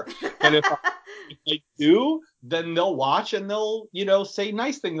Twitter. And if I do, then they'll watch and they'll, say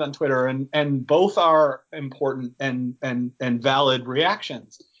nice things on Twitter, and both are important and valid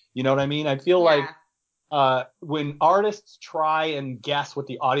reactions. You know what I mean? I feel like when artists try and guess what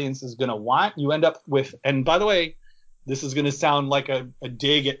the audience is going to want, you end up with, and by the way, this is going to sound like a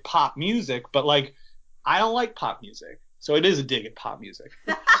dig at pop music, but like, I don't like pop music. So it is a dig at pop music.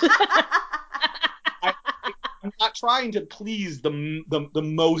 I'm not trying to please the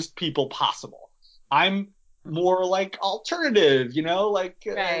most people possible. I'm more like alternative, like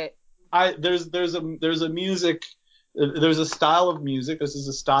right. There's a music, there's a style of music. This is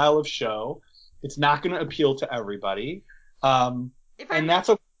a style of show. It's not going to appeal to everybody, and that's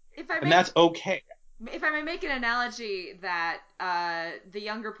okay. If I may make an analogy that the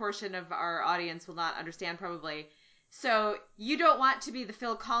younger portion of our audience will not understand probably. So you don't want to be the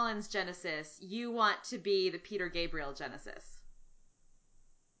Phil Collins Genesis. You want to be the Peter Gabriel Genesis.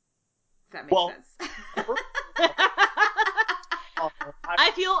 If that makes sense.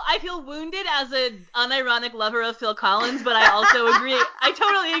 I feel wounded as an unironic lover of Phil Collins, but I also agree. I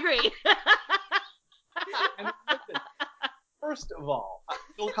totally agree. I mean, listen, first of all,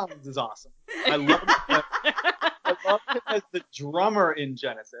 Phil Collins is awesome. I love him as the drummer in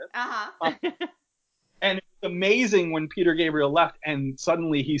Genesis. Uh-huh. And it's amazing when Peter Gabriel left and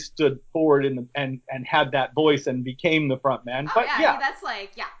suddenly he stood forward and had that voice and became the front man. Oh, but yeah, that's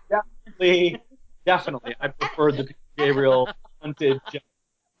like, yeah. Definitely. I preferred the Peter Gabriel hunted.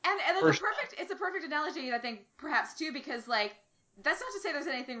 And it's a perfect analogy, I think, perhaps too, because like, that's not to say there's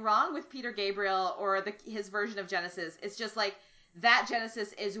anything wrong with Peter Gabriel or his version of Genesis. It's just like, that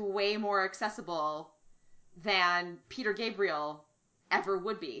Genesis is way more accessible than Peter Gabriel ever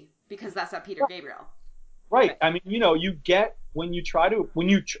would be, because that's not Peter Gabriel. Right. I mean, you get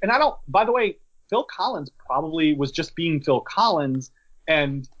and I don't, by the way, Phil Collins probably was just being Phil Collins.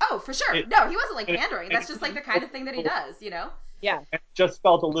 And oh, for sure. No, he wasn't like pandering. That's just like the kind of thing that he does, Yeah. It just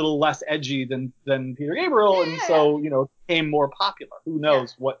felt a little less edgy than Peter Gabriel. Yeah, and so, became more popular. Who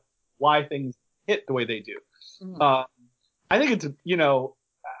knows why things hit the way they do. Mm-hmm. I think it's,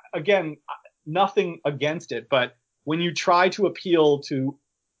 again, nothing against it, but when you try to appeal to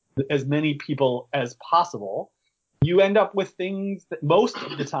as many people as possible, you end up with things that most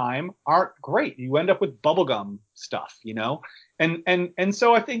of the time aren't great. You end up with bubblegum stuff, and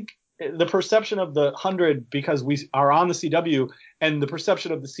so I think the perception of the 100, because we are on the CW, and the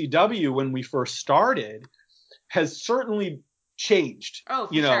perception of the CW when we first started has certainly changed. Oh,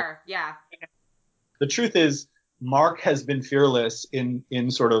 for sure. Yeah. The truth is, Mark has been fearless in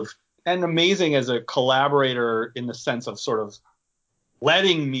sort of, and amazing as a collaborator in the sense of sort of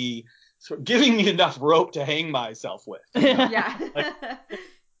letting me, giving me enough rope to hang myself with. Yeah.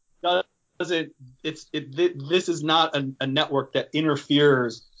 This is not a network that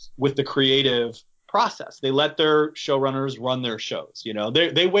interferes with the creative process. They let their showrunners run their shows.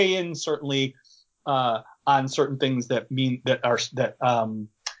 They weigh in certainly on certain things that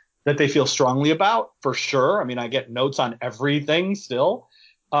they feel strongly about, for sure. I mean, I get notes on everything still,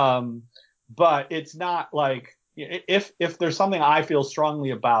 but it's not like, if there's something I feel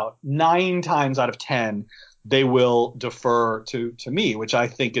strongly about, 9 times out of 10 they will defer to me, which I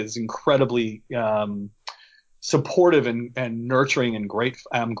think is incredibly supportive and nurturing, and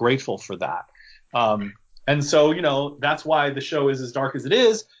I'm grateful for that. And so, that's why the show is as dark as it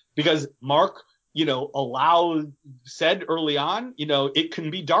is, because Mark, said early on, it can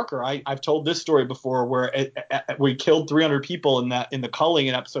be darker. I've told this story before where we killed 300 people in the culling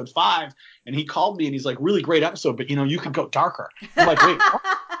in episode 5, and he called me and he's like, really great episode, but you could go darker. I'm like, wait,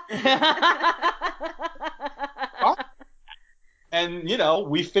 what? And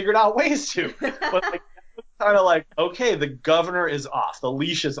we figured out ways to, but kind of like, okay, the governor is off, the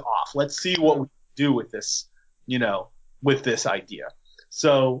leash is off. Let's see what we do with this, with this idea.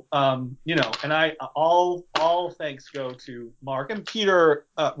 So, and all thanks go to Mark and Peter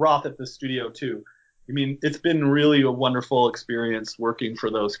Roth at the studio too. I mean, it's been really a wonderful experience working for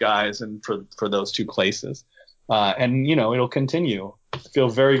those guys and for those 2 places. And it'll continue. I feel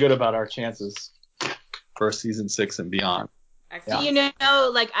very good about our chances for season 6 and beyond. Excellent. Do you know,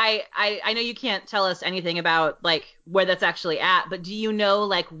 like, I know you can't tell us anything about, like, where that's actually at, but do you know,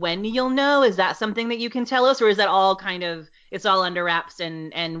 like, when you'll know? Is that something that you can tell us, or is that all kind of, it's all under wraps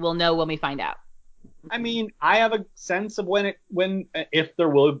and we'll know when we find out? I mean, I have a sense of if there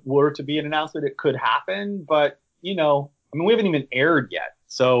were to be an announcement, it could happen, but, we haven't even aired yet.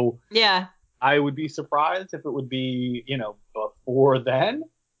 So yeah, I would be surprised if it would be, before then.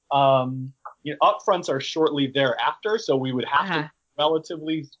 Upfronts are shortly thereafter, so we would have to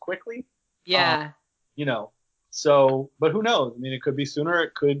relatively quickly. Yeah. So, but who knows? I mean, it could be sooner.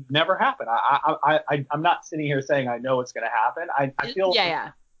 It could never happen. I'm not sitting here saying I know it's going to happen. I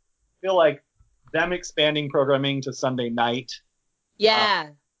feel like them expanding programming to Sunday night. Yeah.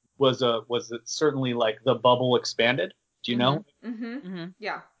 Was it certainly like the bubble expanded? Do you know? Mm-hmm. Mm-hmm.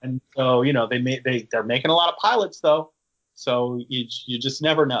 Yeah. And so, they're making a lot of pilots though. So you just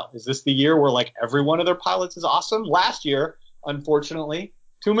never know. Is this the year where like every one of their pilots is awesome? Last year, unfortunately,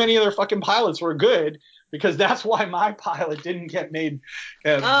 too many of their fucking pilots were good, because that's why my pilot didn't get made.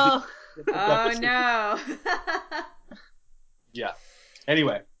 Oh no. Yeah.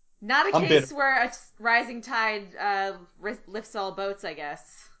 Anyway. Not a case where a rising tide lifts all boats, I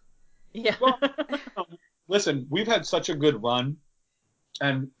guess. Yeah. Well, listen, we've had such a good run,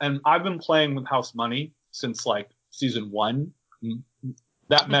 and I've been playing with house money since like season 1.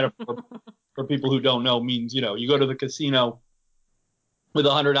 That metaphor for people who don't know means, you go to the casino with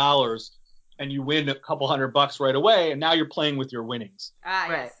 $100 and you win a couple $100 right away, and now you're playing with your winnings. Ah,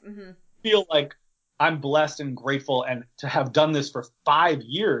 yes. Mm-hmm. I feel like I'm blessed and grateful, and to have done this for 5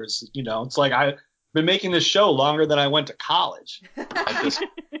 years, it's like I've been making this show longer than I went to college.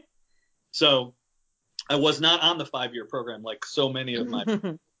 So I was not on the 5-year program like so many of my.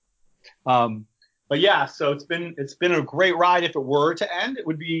 But yeah, so it's been a great ride. If it were to end, it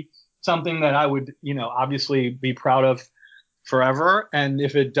would be something that I would, obviously be proud of forever. And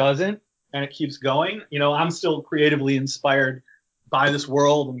if it doesn't and it keeps going, I'm still creatively inspired by this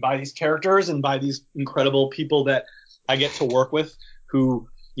world and by these characters and by these incredible people that I get to work with, who,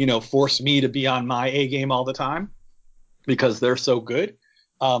 force me to be on my A game all the time because they're so good.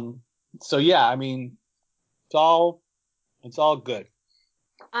 So yeah, I mean, it's all good.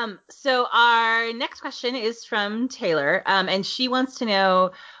 So our next question is from Taylor, and she wants to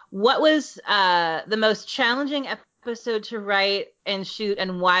know, what was the most challenging episode to write and shoot,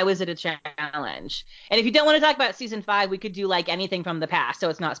 and why was it a challenge? And if you don't want to talk about season 5, we could do like anything from the past, so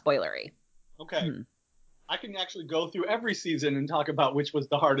it's not spoilery. Okay. I can actually go through every season and talk about which was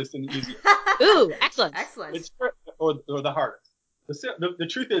the hardest and the easiest. Ooh, excellent. Or the hardest. The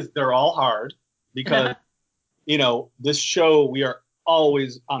truth is, they're all hard because, this show, we are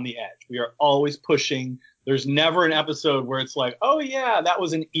always on the edge. We are always pushing. There's never an episode where it's like, oh yeah, that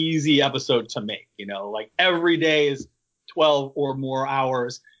was an easy episode to make. Like every day is 12 or more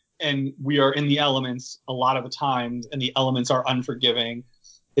hours, and we are in the elements a lot of the times, and the elements are unforgiving.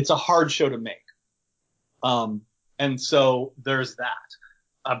 it's a hard show to make. And so there's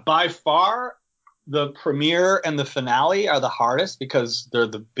that. By far, the premiere and the finale are the hardest because they're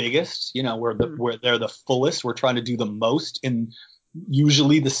the biggest. You know, where they're the fullest. We're trying to do the most in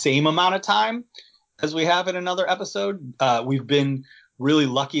usually the same amount of time as we have in another episode. We've been really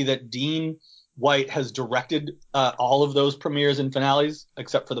lucky that Dean White has directed all of those premieres and finales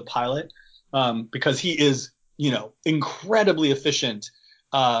except for the pilot, because he is, you know, incredibly efficient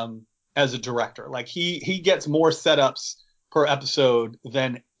as a director. Like he gets more setups per episode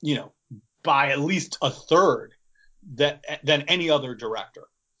than, you know, by at least a third than any other director.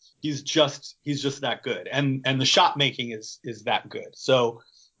 He's just that good, and the shot making is that good. So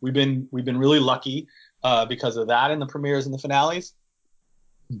we've been really lucky because of that in the premieres and the finales.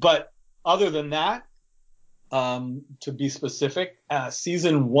 But other than that, to be specific,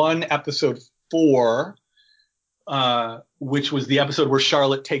 season 1, episode 4, which was the episode where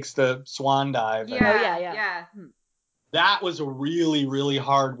Charlotte takes the swan dive. Yeah. That was really, really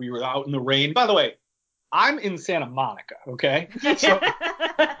hard. We were out in the rain. By the way, I'm in Santa Monica, okay? So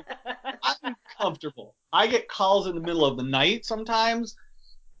I'm comfortable. I get calls in the middle of the night sometimes,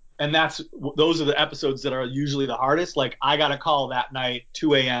 and those are the episodes that are usually the hardest. Like, I got a call that night,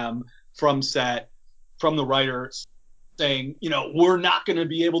 2 a.m. from set, from the writer, saying, you know, we're not going to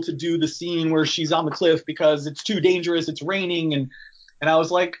be able to do the scene where she's on the cliff because it's too dangerous, it's raining. And I was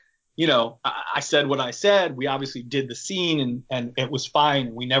like, you know, I said what I said. We obviously did the scene, and it was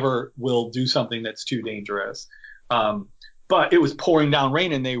fine. We never will do something that's too dangerous. But it was pouring down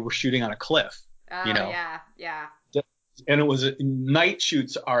rain, and they were shooting on a cliff. Oh, you know? Yeah. And it was night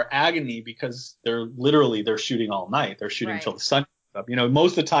shoots are agony because they're shooting all night. They're shooting until the sun comes up. You know,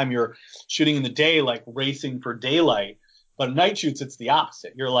 most of the time you're shooting in the day, like racing for daylight. But night shoots, it's the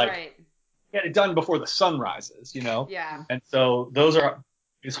opposite. You're like, get it done before the sun rises, you know? Yeah. And so those are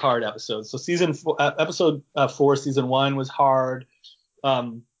these hard episodes. So episode 4, season 1 was hard.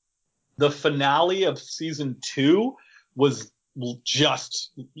 The finale of season 2 was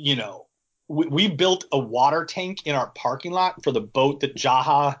just, you know, we built a water tank in our parking lot for the boat that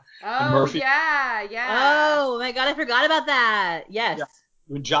Jaha and Murphy. Yeah. Oh my God, I forgot about that. Yes. Yeah.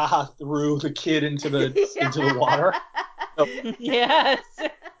 When Jaha threw the kid into the water. So, yes.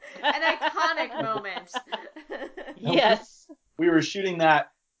 An iconic moment. Yes. We were shooting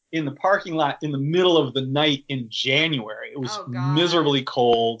that in the parking lot in the middle of the night in January. It was miserably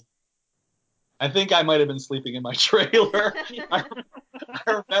cold. I think I might have been sleeping in my trailer. I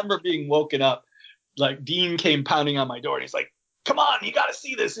remember being woken up. Like, Dean came pounding on my door, and he's like, come on, you got to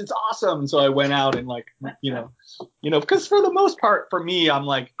see this. It's awesome. And so I went out and, like, you know, because for the most part, for me, I'm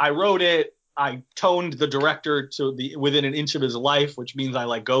like, I wrote it. I toned the director to within an inch of his life, which means I,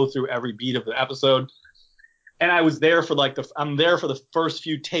 like, go through every beat of the episode. And I was there for I'm there for the first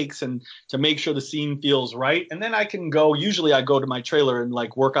few takes and to make sure the scene feels right. And then I can go, usually I go to my trailer and,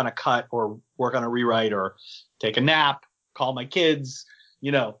 like, work on a cut or work on a rewrite or take a nap, call my kids,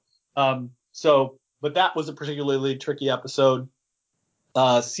 you know. But that was a particularly tricky episode.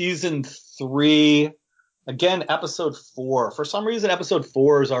 Season 3, again, episode 4. For some reason, episode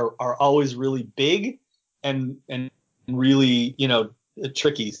 4s are always really big and really, you know,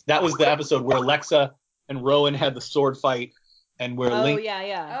 tricky. That was the episode where Alexa and Rowan had the sword fight, and where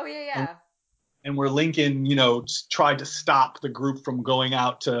and where Lincoln, you know, tried to stop the group from going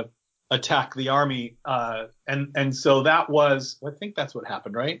out to attack the army, and so that was, I think that's what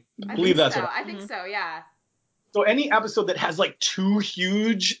happened, right? I think so, yeah. So any episode that has, like, 2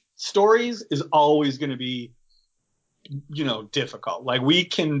 huge stories is always going to be, you know, difficult. Like, we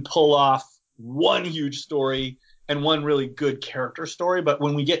can pull off one huge story and one really good character story, but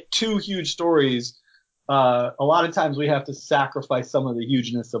when we get 2 huge stories, a lot of times we have to sacrifice some of the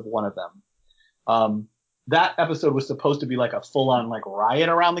hugeness of one of them. That episode was supposed to be like a full-on, like, riot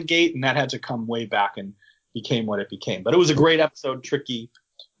around the gate, and that had to come way back and became what it became. But it was a great episode, tricky,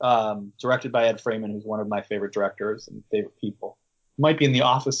 directed by Ed Freeman, who's one of my favorite directors and favorite people. Might be in the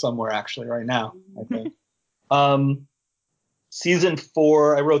office somewhere actually right now, I think. Season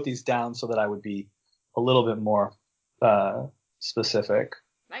 4, I wrote these down so that I would be a little bit more specific.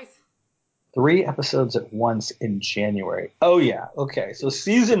 Nice. 3 episodes at once in January. Oh, yeah. Okay. So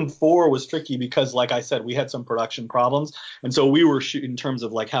season 4 was tricky because, like I said, we had some production problems. And so we were shooting in terms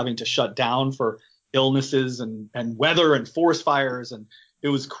of, like, having to shut down for illnesses and weather and forest fires. And it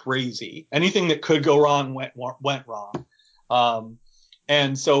was crazy. Anything that could go wrong went wrong.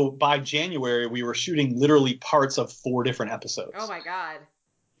 And so by January, we were shooting literally parts of 4 different episodes. Oh, my God.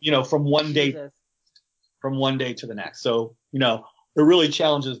 You know, from one day to the next. So, you know, it really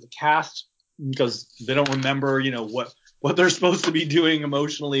challenges the cast, because they don't remember, you know, what they're supposed to be doing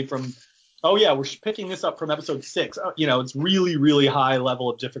emotionally from. Oh yeah, we're picking this up from episode 6. It's really, really high level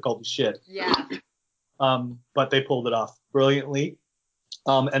of difficulty shit. Yeah. But they pulled it off brilliantly.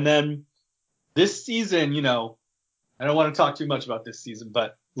 And then this season, I don't want to talk too much about this season,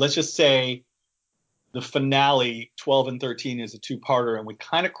 but let's just say the finale, 12 and 13, is a 2-parter, and we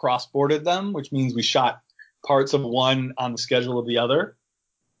kind of cross-boarded them, which means we shot parts of one on the schedule of the other.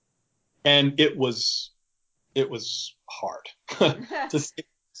 And it was hard to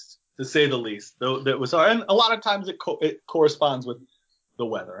say the least. Though that was hard, and a lot of times it corresponds with the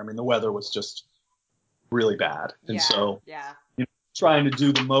weather. I mean, the weather was just really bad, and trying to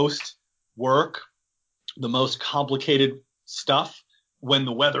do the most work, the most complicated stuff when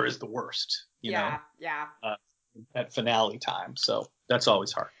the weather is the worst. At finale time. So that's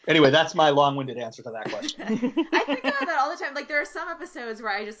always hard. Anyway, that's my long-winded answer to that question. I think about that all the time. Like, there are some episodes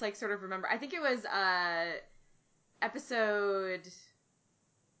where I just like sort of remember. I think it was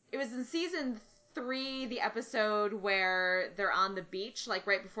it was in season 3, the episode where they're on the beach, like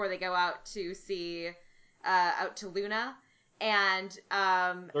right before they go out to see out to Luna, and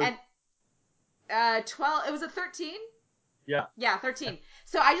 12. It was a 13. Yeah, 13.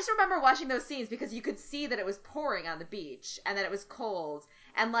 So I just remember watching those scenes because you could see that it was pouring on the beach and that it was cold,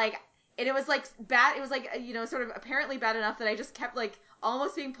 and it was like bad. It was like, sort of apparently bad enough that I just kept like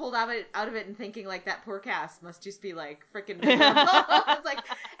almost being pulled out of it and thinking like that poor cast must just be like freaking miserable. It's like,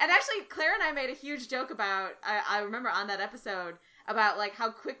 and actually Claire and I made a huge joke about, I remember on that episode, about like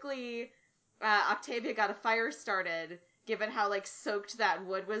how quickly Octavia got a fire started, given how like soaked that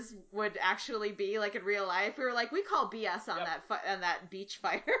would actually be like in real life. We were like, we call BS on that beach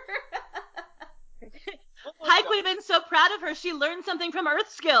fire. Heike would have been so proud of her. She learned something from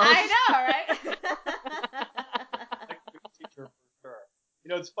Earth Skills. I know, right? Teacher for sure.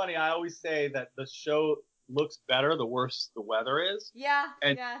 It's funny. I always say that the show looks better the worse the weather is. Yeah.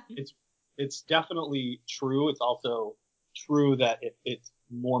 And it's definitely true. It's also true that it's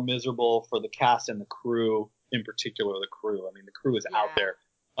more miserable for the cast and the crew, in particular the crew. I mean, the crew is out there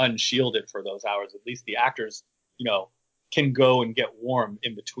unshielded for those hours. At least the actors, can go and get warm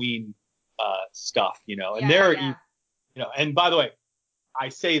in between stuff, and and by the way, I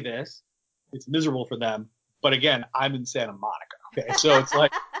say this, it's miserable for them, but again, I'm in Santa Monica. Okay. So it's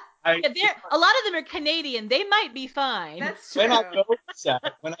like, a lot of them are Canadian. They might be fine. That's true. When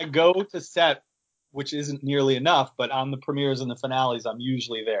I go to set, which isn't nearly enough, but on the premieres and the finales, I'm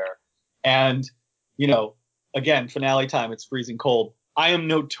usually there. And, again, finale time, it's freezing cold. I am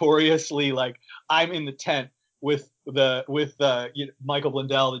notoriously like, I'm in the tent with Michael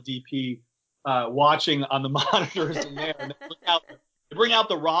Blundell, the DP, watching on the monitors in there, and they bring out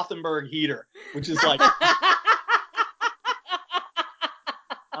the Rothenberg heater, which is like,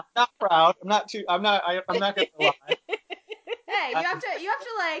 I'm not proud. I'm not gonna lie. Hey, you have to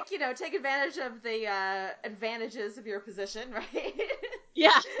take advantage of the advantages of your position, right?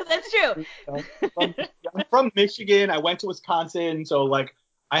 Yeah, that's true. I'm from Michigan. I went to Wisconsin, so like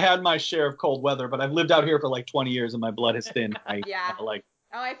I had my share of cold weather, but I've lived out here for like 20 years, and my blood has thinned. I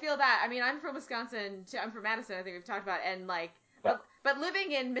feel that. I mean, I'm from Wisconsin too. I'm from Madison, I think we've talked about, and like, but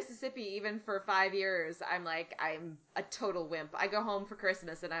living in Mississippi even for 5 years, I'm a total wimp. I go home for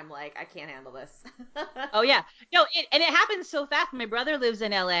Christmas and I'm like, I can't handle this. Oh yeah, no, and it happens so fast. My brother lives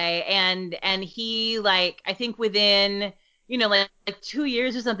in LA, and he like, I think within like 2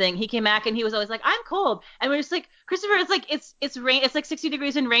 years or something, he came back and he was always like, I'm cold, and we're just like, Christopher, it's like it's rain, it's like 60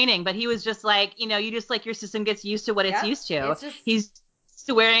 degrees and raining, but he was just like, you just like your system gets used to what it's used to. He's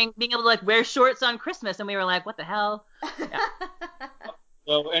being able to like wear shorts on Christmas, and we were like, what the hell? Yeah.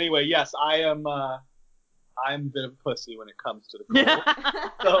 So anyway, yes, I'm a bit of a pussy when it comes to the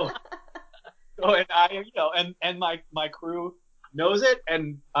cold. so and I, and my crew knows it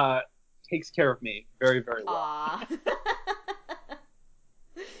and takes care of me very, very well.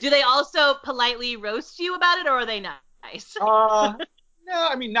 Do they also politely roast you about it, or are they nice? No,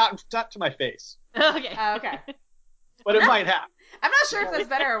 I mean not to my face. Okay. Okay. But it might happen. I'm not sure if that's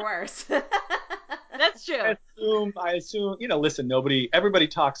better or worse. That's true. I assume, listen, everybody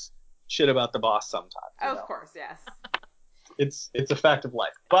talks shit about the boss sometimes. Of course, yes. It's a fact of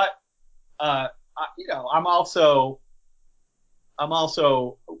life. But, I'm also,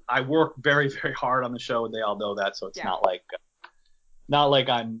 I work very, very hard on the show, and they all know that. So it's not like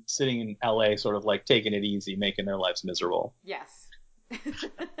I'm sitting in LA sort of like taking it easy, making their lives miserable. Yes.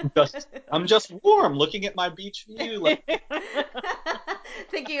 I'm just warm looking at my beach view. Like,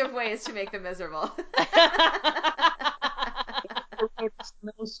 thinking of ways to make them miserable. We're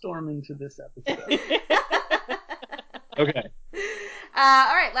snowstorm into this episode. Okay.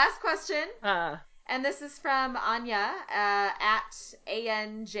 All right, last question. And this is from Anya at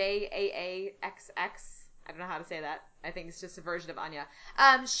ANJAAXX. I don't know how to say that. I think it's just a version of Anya.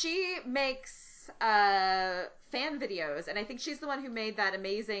 She makes fan videos, and I think she's the one who made that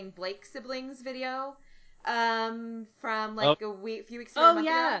amazing Blake siblings video from like a few weeks ago.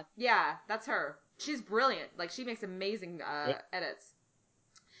 Ago. Yeah, that's her. She's brilliant. Like, she makes amazing edits.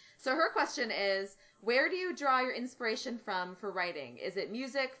 So her question is, where do you draw your inspiration from for writing? Is it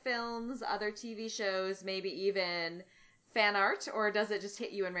music, films, other TV shows, maybe even fan art, or does it just hit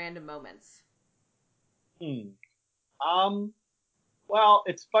you in random moments? Well,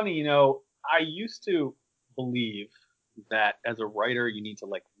 it's funny, you know, I used to believe that as a writer, you need to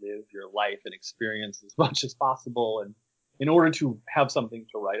like live your life and experience as much as possible, and in order to have something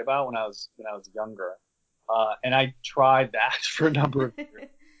to write about when I was younger. And I tried that for a number of years.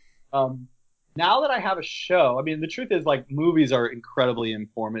 Now that I have a show, I mean, the truth is, like, movies are incredibly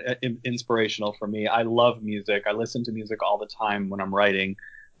inspirational for me. I love music. I listen to music all the time when I'm writing.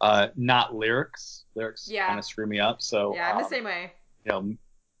 Not lyrics. Lyrics kind of screw me up. So yeah, I'm the same way. You know,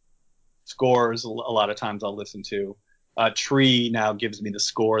 scores a lot of times I'll listen to. Tree now gives me the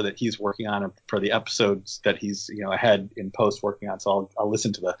score that he's working on for the episodes that he's, you know, ahead in post working on. So I'll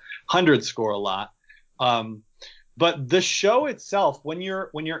listen to the 100 score a lot. But the show itself, when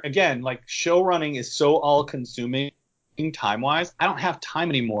you're again, like, show running is so all consuming time wise, I don't have time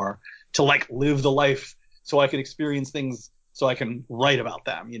anymore to like live the life so I can experience things so I can write about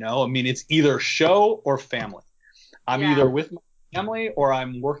them. You know, I mean, it's either show or family. I'm either with my family or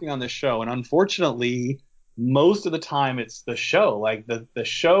I'm working on the show. And unfortunately, most of the time it's the show. Like, the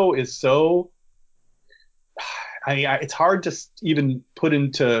show is so, I mean, it's hard to even put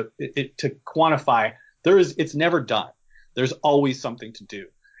into it to quantify. It's never done. There's always something to do.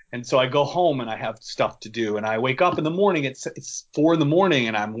 And so I go home and I have stuff to do, and I wake up in the morning. It's 4 a.m.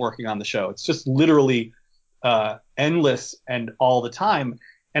 and I'm working on the show. It's just literally endless and all the time.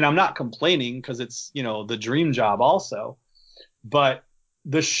 And I'm not complaining because it's, you know, the dream job also. But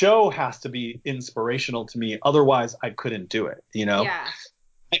the show has to be inspirational to me. Otherwise, I couldn't do it, you know? Yeah.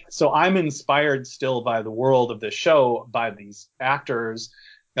 So I'm inspired still by the world of the show, by these actors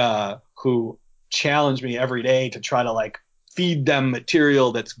who challenge me every day to try to like feed them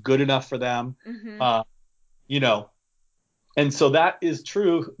material that's good enough for them. Mm-hmm. You know, and so that is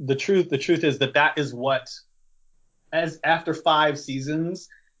true. The truth is that is what, as after 5 seasons,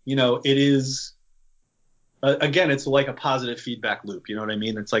 you know, it is, again, it's like a positive feedback loop. You know what I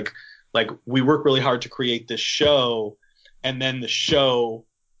mean? It's like we work really hard to create this show, and then the show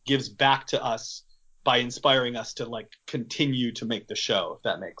gives back to us by inspiring us to like continue to make the show, if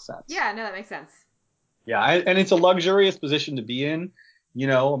that makes sense. Yeah, no, that makes sense. Yeah, and it's a luxurious position to be in. You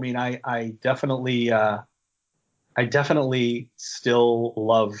know, I mean, I definitely still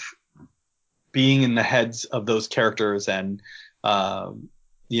love being in the heads of those characters, and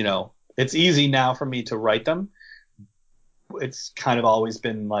you know, it's easy now for me to write them. It's kind of always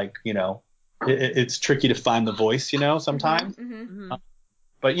been like, you know, it's tricky to find the voice, you know, sometimes. Mm-hmm, mm-hmm.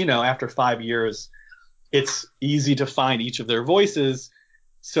 But, you know, after 5 years, it's easy to find each of their voices.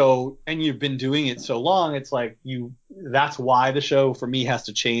 So, and you've been doing it so long, it's like that's why the show for me has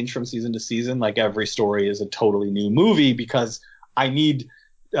to change from season to season. Like, every story is a totally new movie, because I need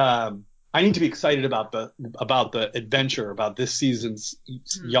to be excited about the adventure, about this season's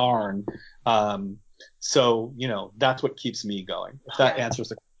yarn. So, you know, that's what keeps me going. If that answers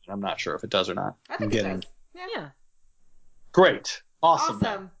the question, I'm not sure if it does or not. I think it does. Yeah. Great.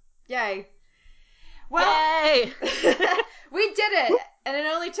 Awesome. Yay. Well, Yay! We did it, and it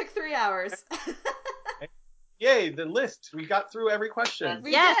only took 3 hours. Yay, the list. We got through every question.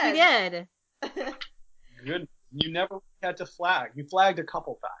 We did. Good. You never had to flag. You flagged a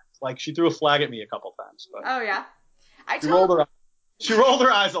couple times. Like, she threw a flag at me a couple times. But oh, yeah? She rolled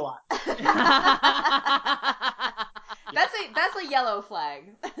her eyes a lot. That's a yellow flag.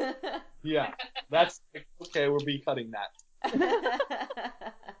 Yeah. That's okay, we'll be cutting that.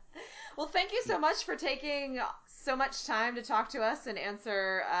 Well, thank you so much for taking so much time to talk to us and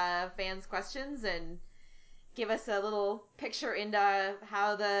answer fans' questions and give us a little picture into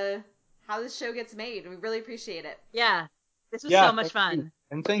how this show gets made. We really appreciate it. Yeah, this was so much fun. You.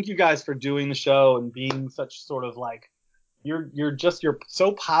 And thank you guys for doing the show and being such sort of like, you're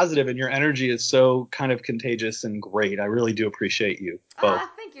so positive, and your energy is so kind of contagious and great. I really do appreciate you both.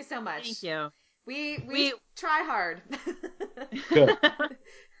 Thank you so much. Thank you. We try hard. Good.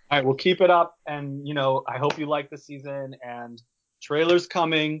 All right, we'll keep it up, and, you know, I hope you like the season, and trailer's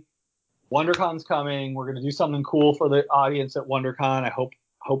coming, WonderCon's coming. We're going to do something cool for the audience at WonderCon. I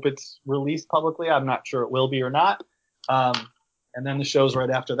hope it's released publicly. I'm not sure it will be or not. and then the show's right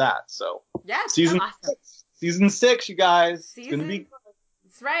after that. So Yeah, season awesome. season 6, you guys. It's gonna be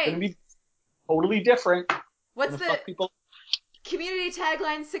That's right. gonna be totally different. What's Gonna the fuck people. community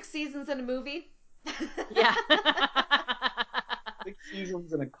tagline? 6 seasons in a movie. Yeah. 6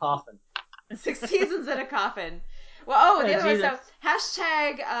 seasons in a coffin. 6 seasons in a coffin. Well, the other one. Jesus. So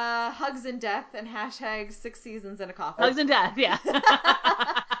hashtag hugs and death and hashtag 6 seasons in a coffin. Hugs and death, yeah.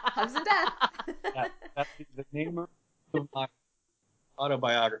 Hugs and death. That's the name of my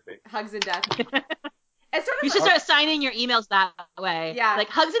autobiography. Hugs and death. It's sort of You should start signing your emails that way. Yeah. Like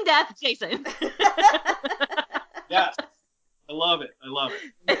hugs and death, Jason. Yes. I love it.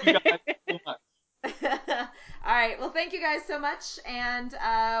 Thank you guys so much. All right. Well, thank you guys so much, and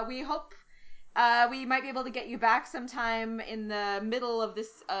we hope we might be able to get you back sometime in the middle of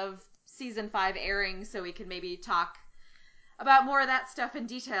season 5 airing, so we can maybe talk about more of that stuff in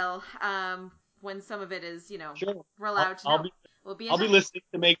detail when some of it is, Sure. we're allowed to know. We'll be in I'll be touch. listening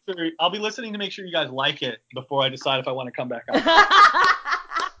to make sure. I'll be listening to make sure you guys like it before I decide if I want to come back on.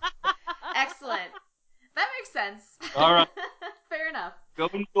 Excellent. That makes sense. All right. Fair enough. Go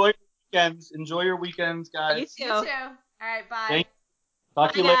enjoy your weekends. Enjoy your weekends, guys. You too. You too. All right. Bye. Thank-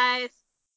 Talk to Bye, you later. guys.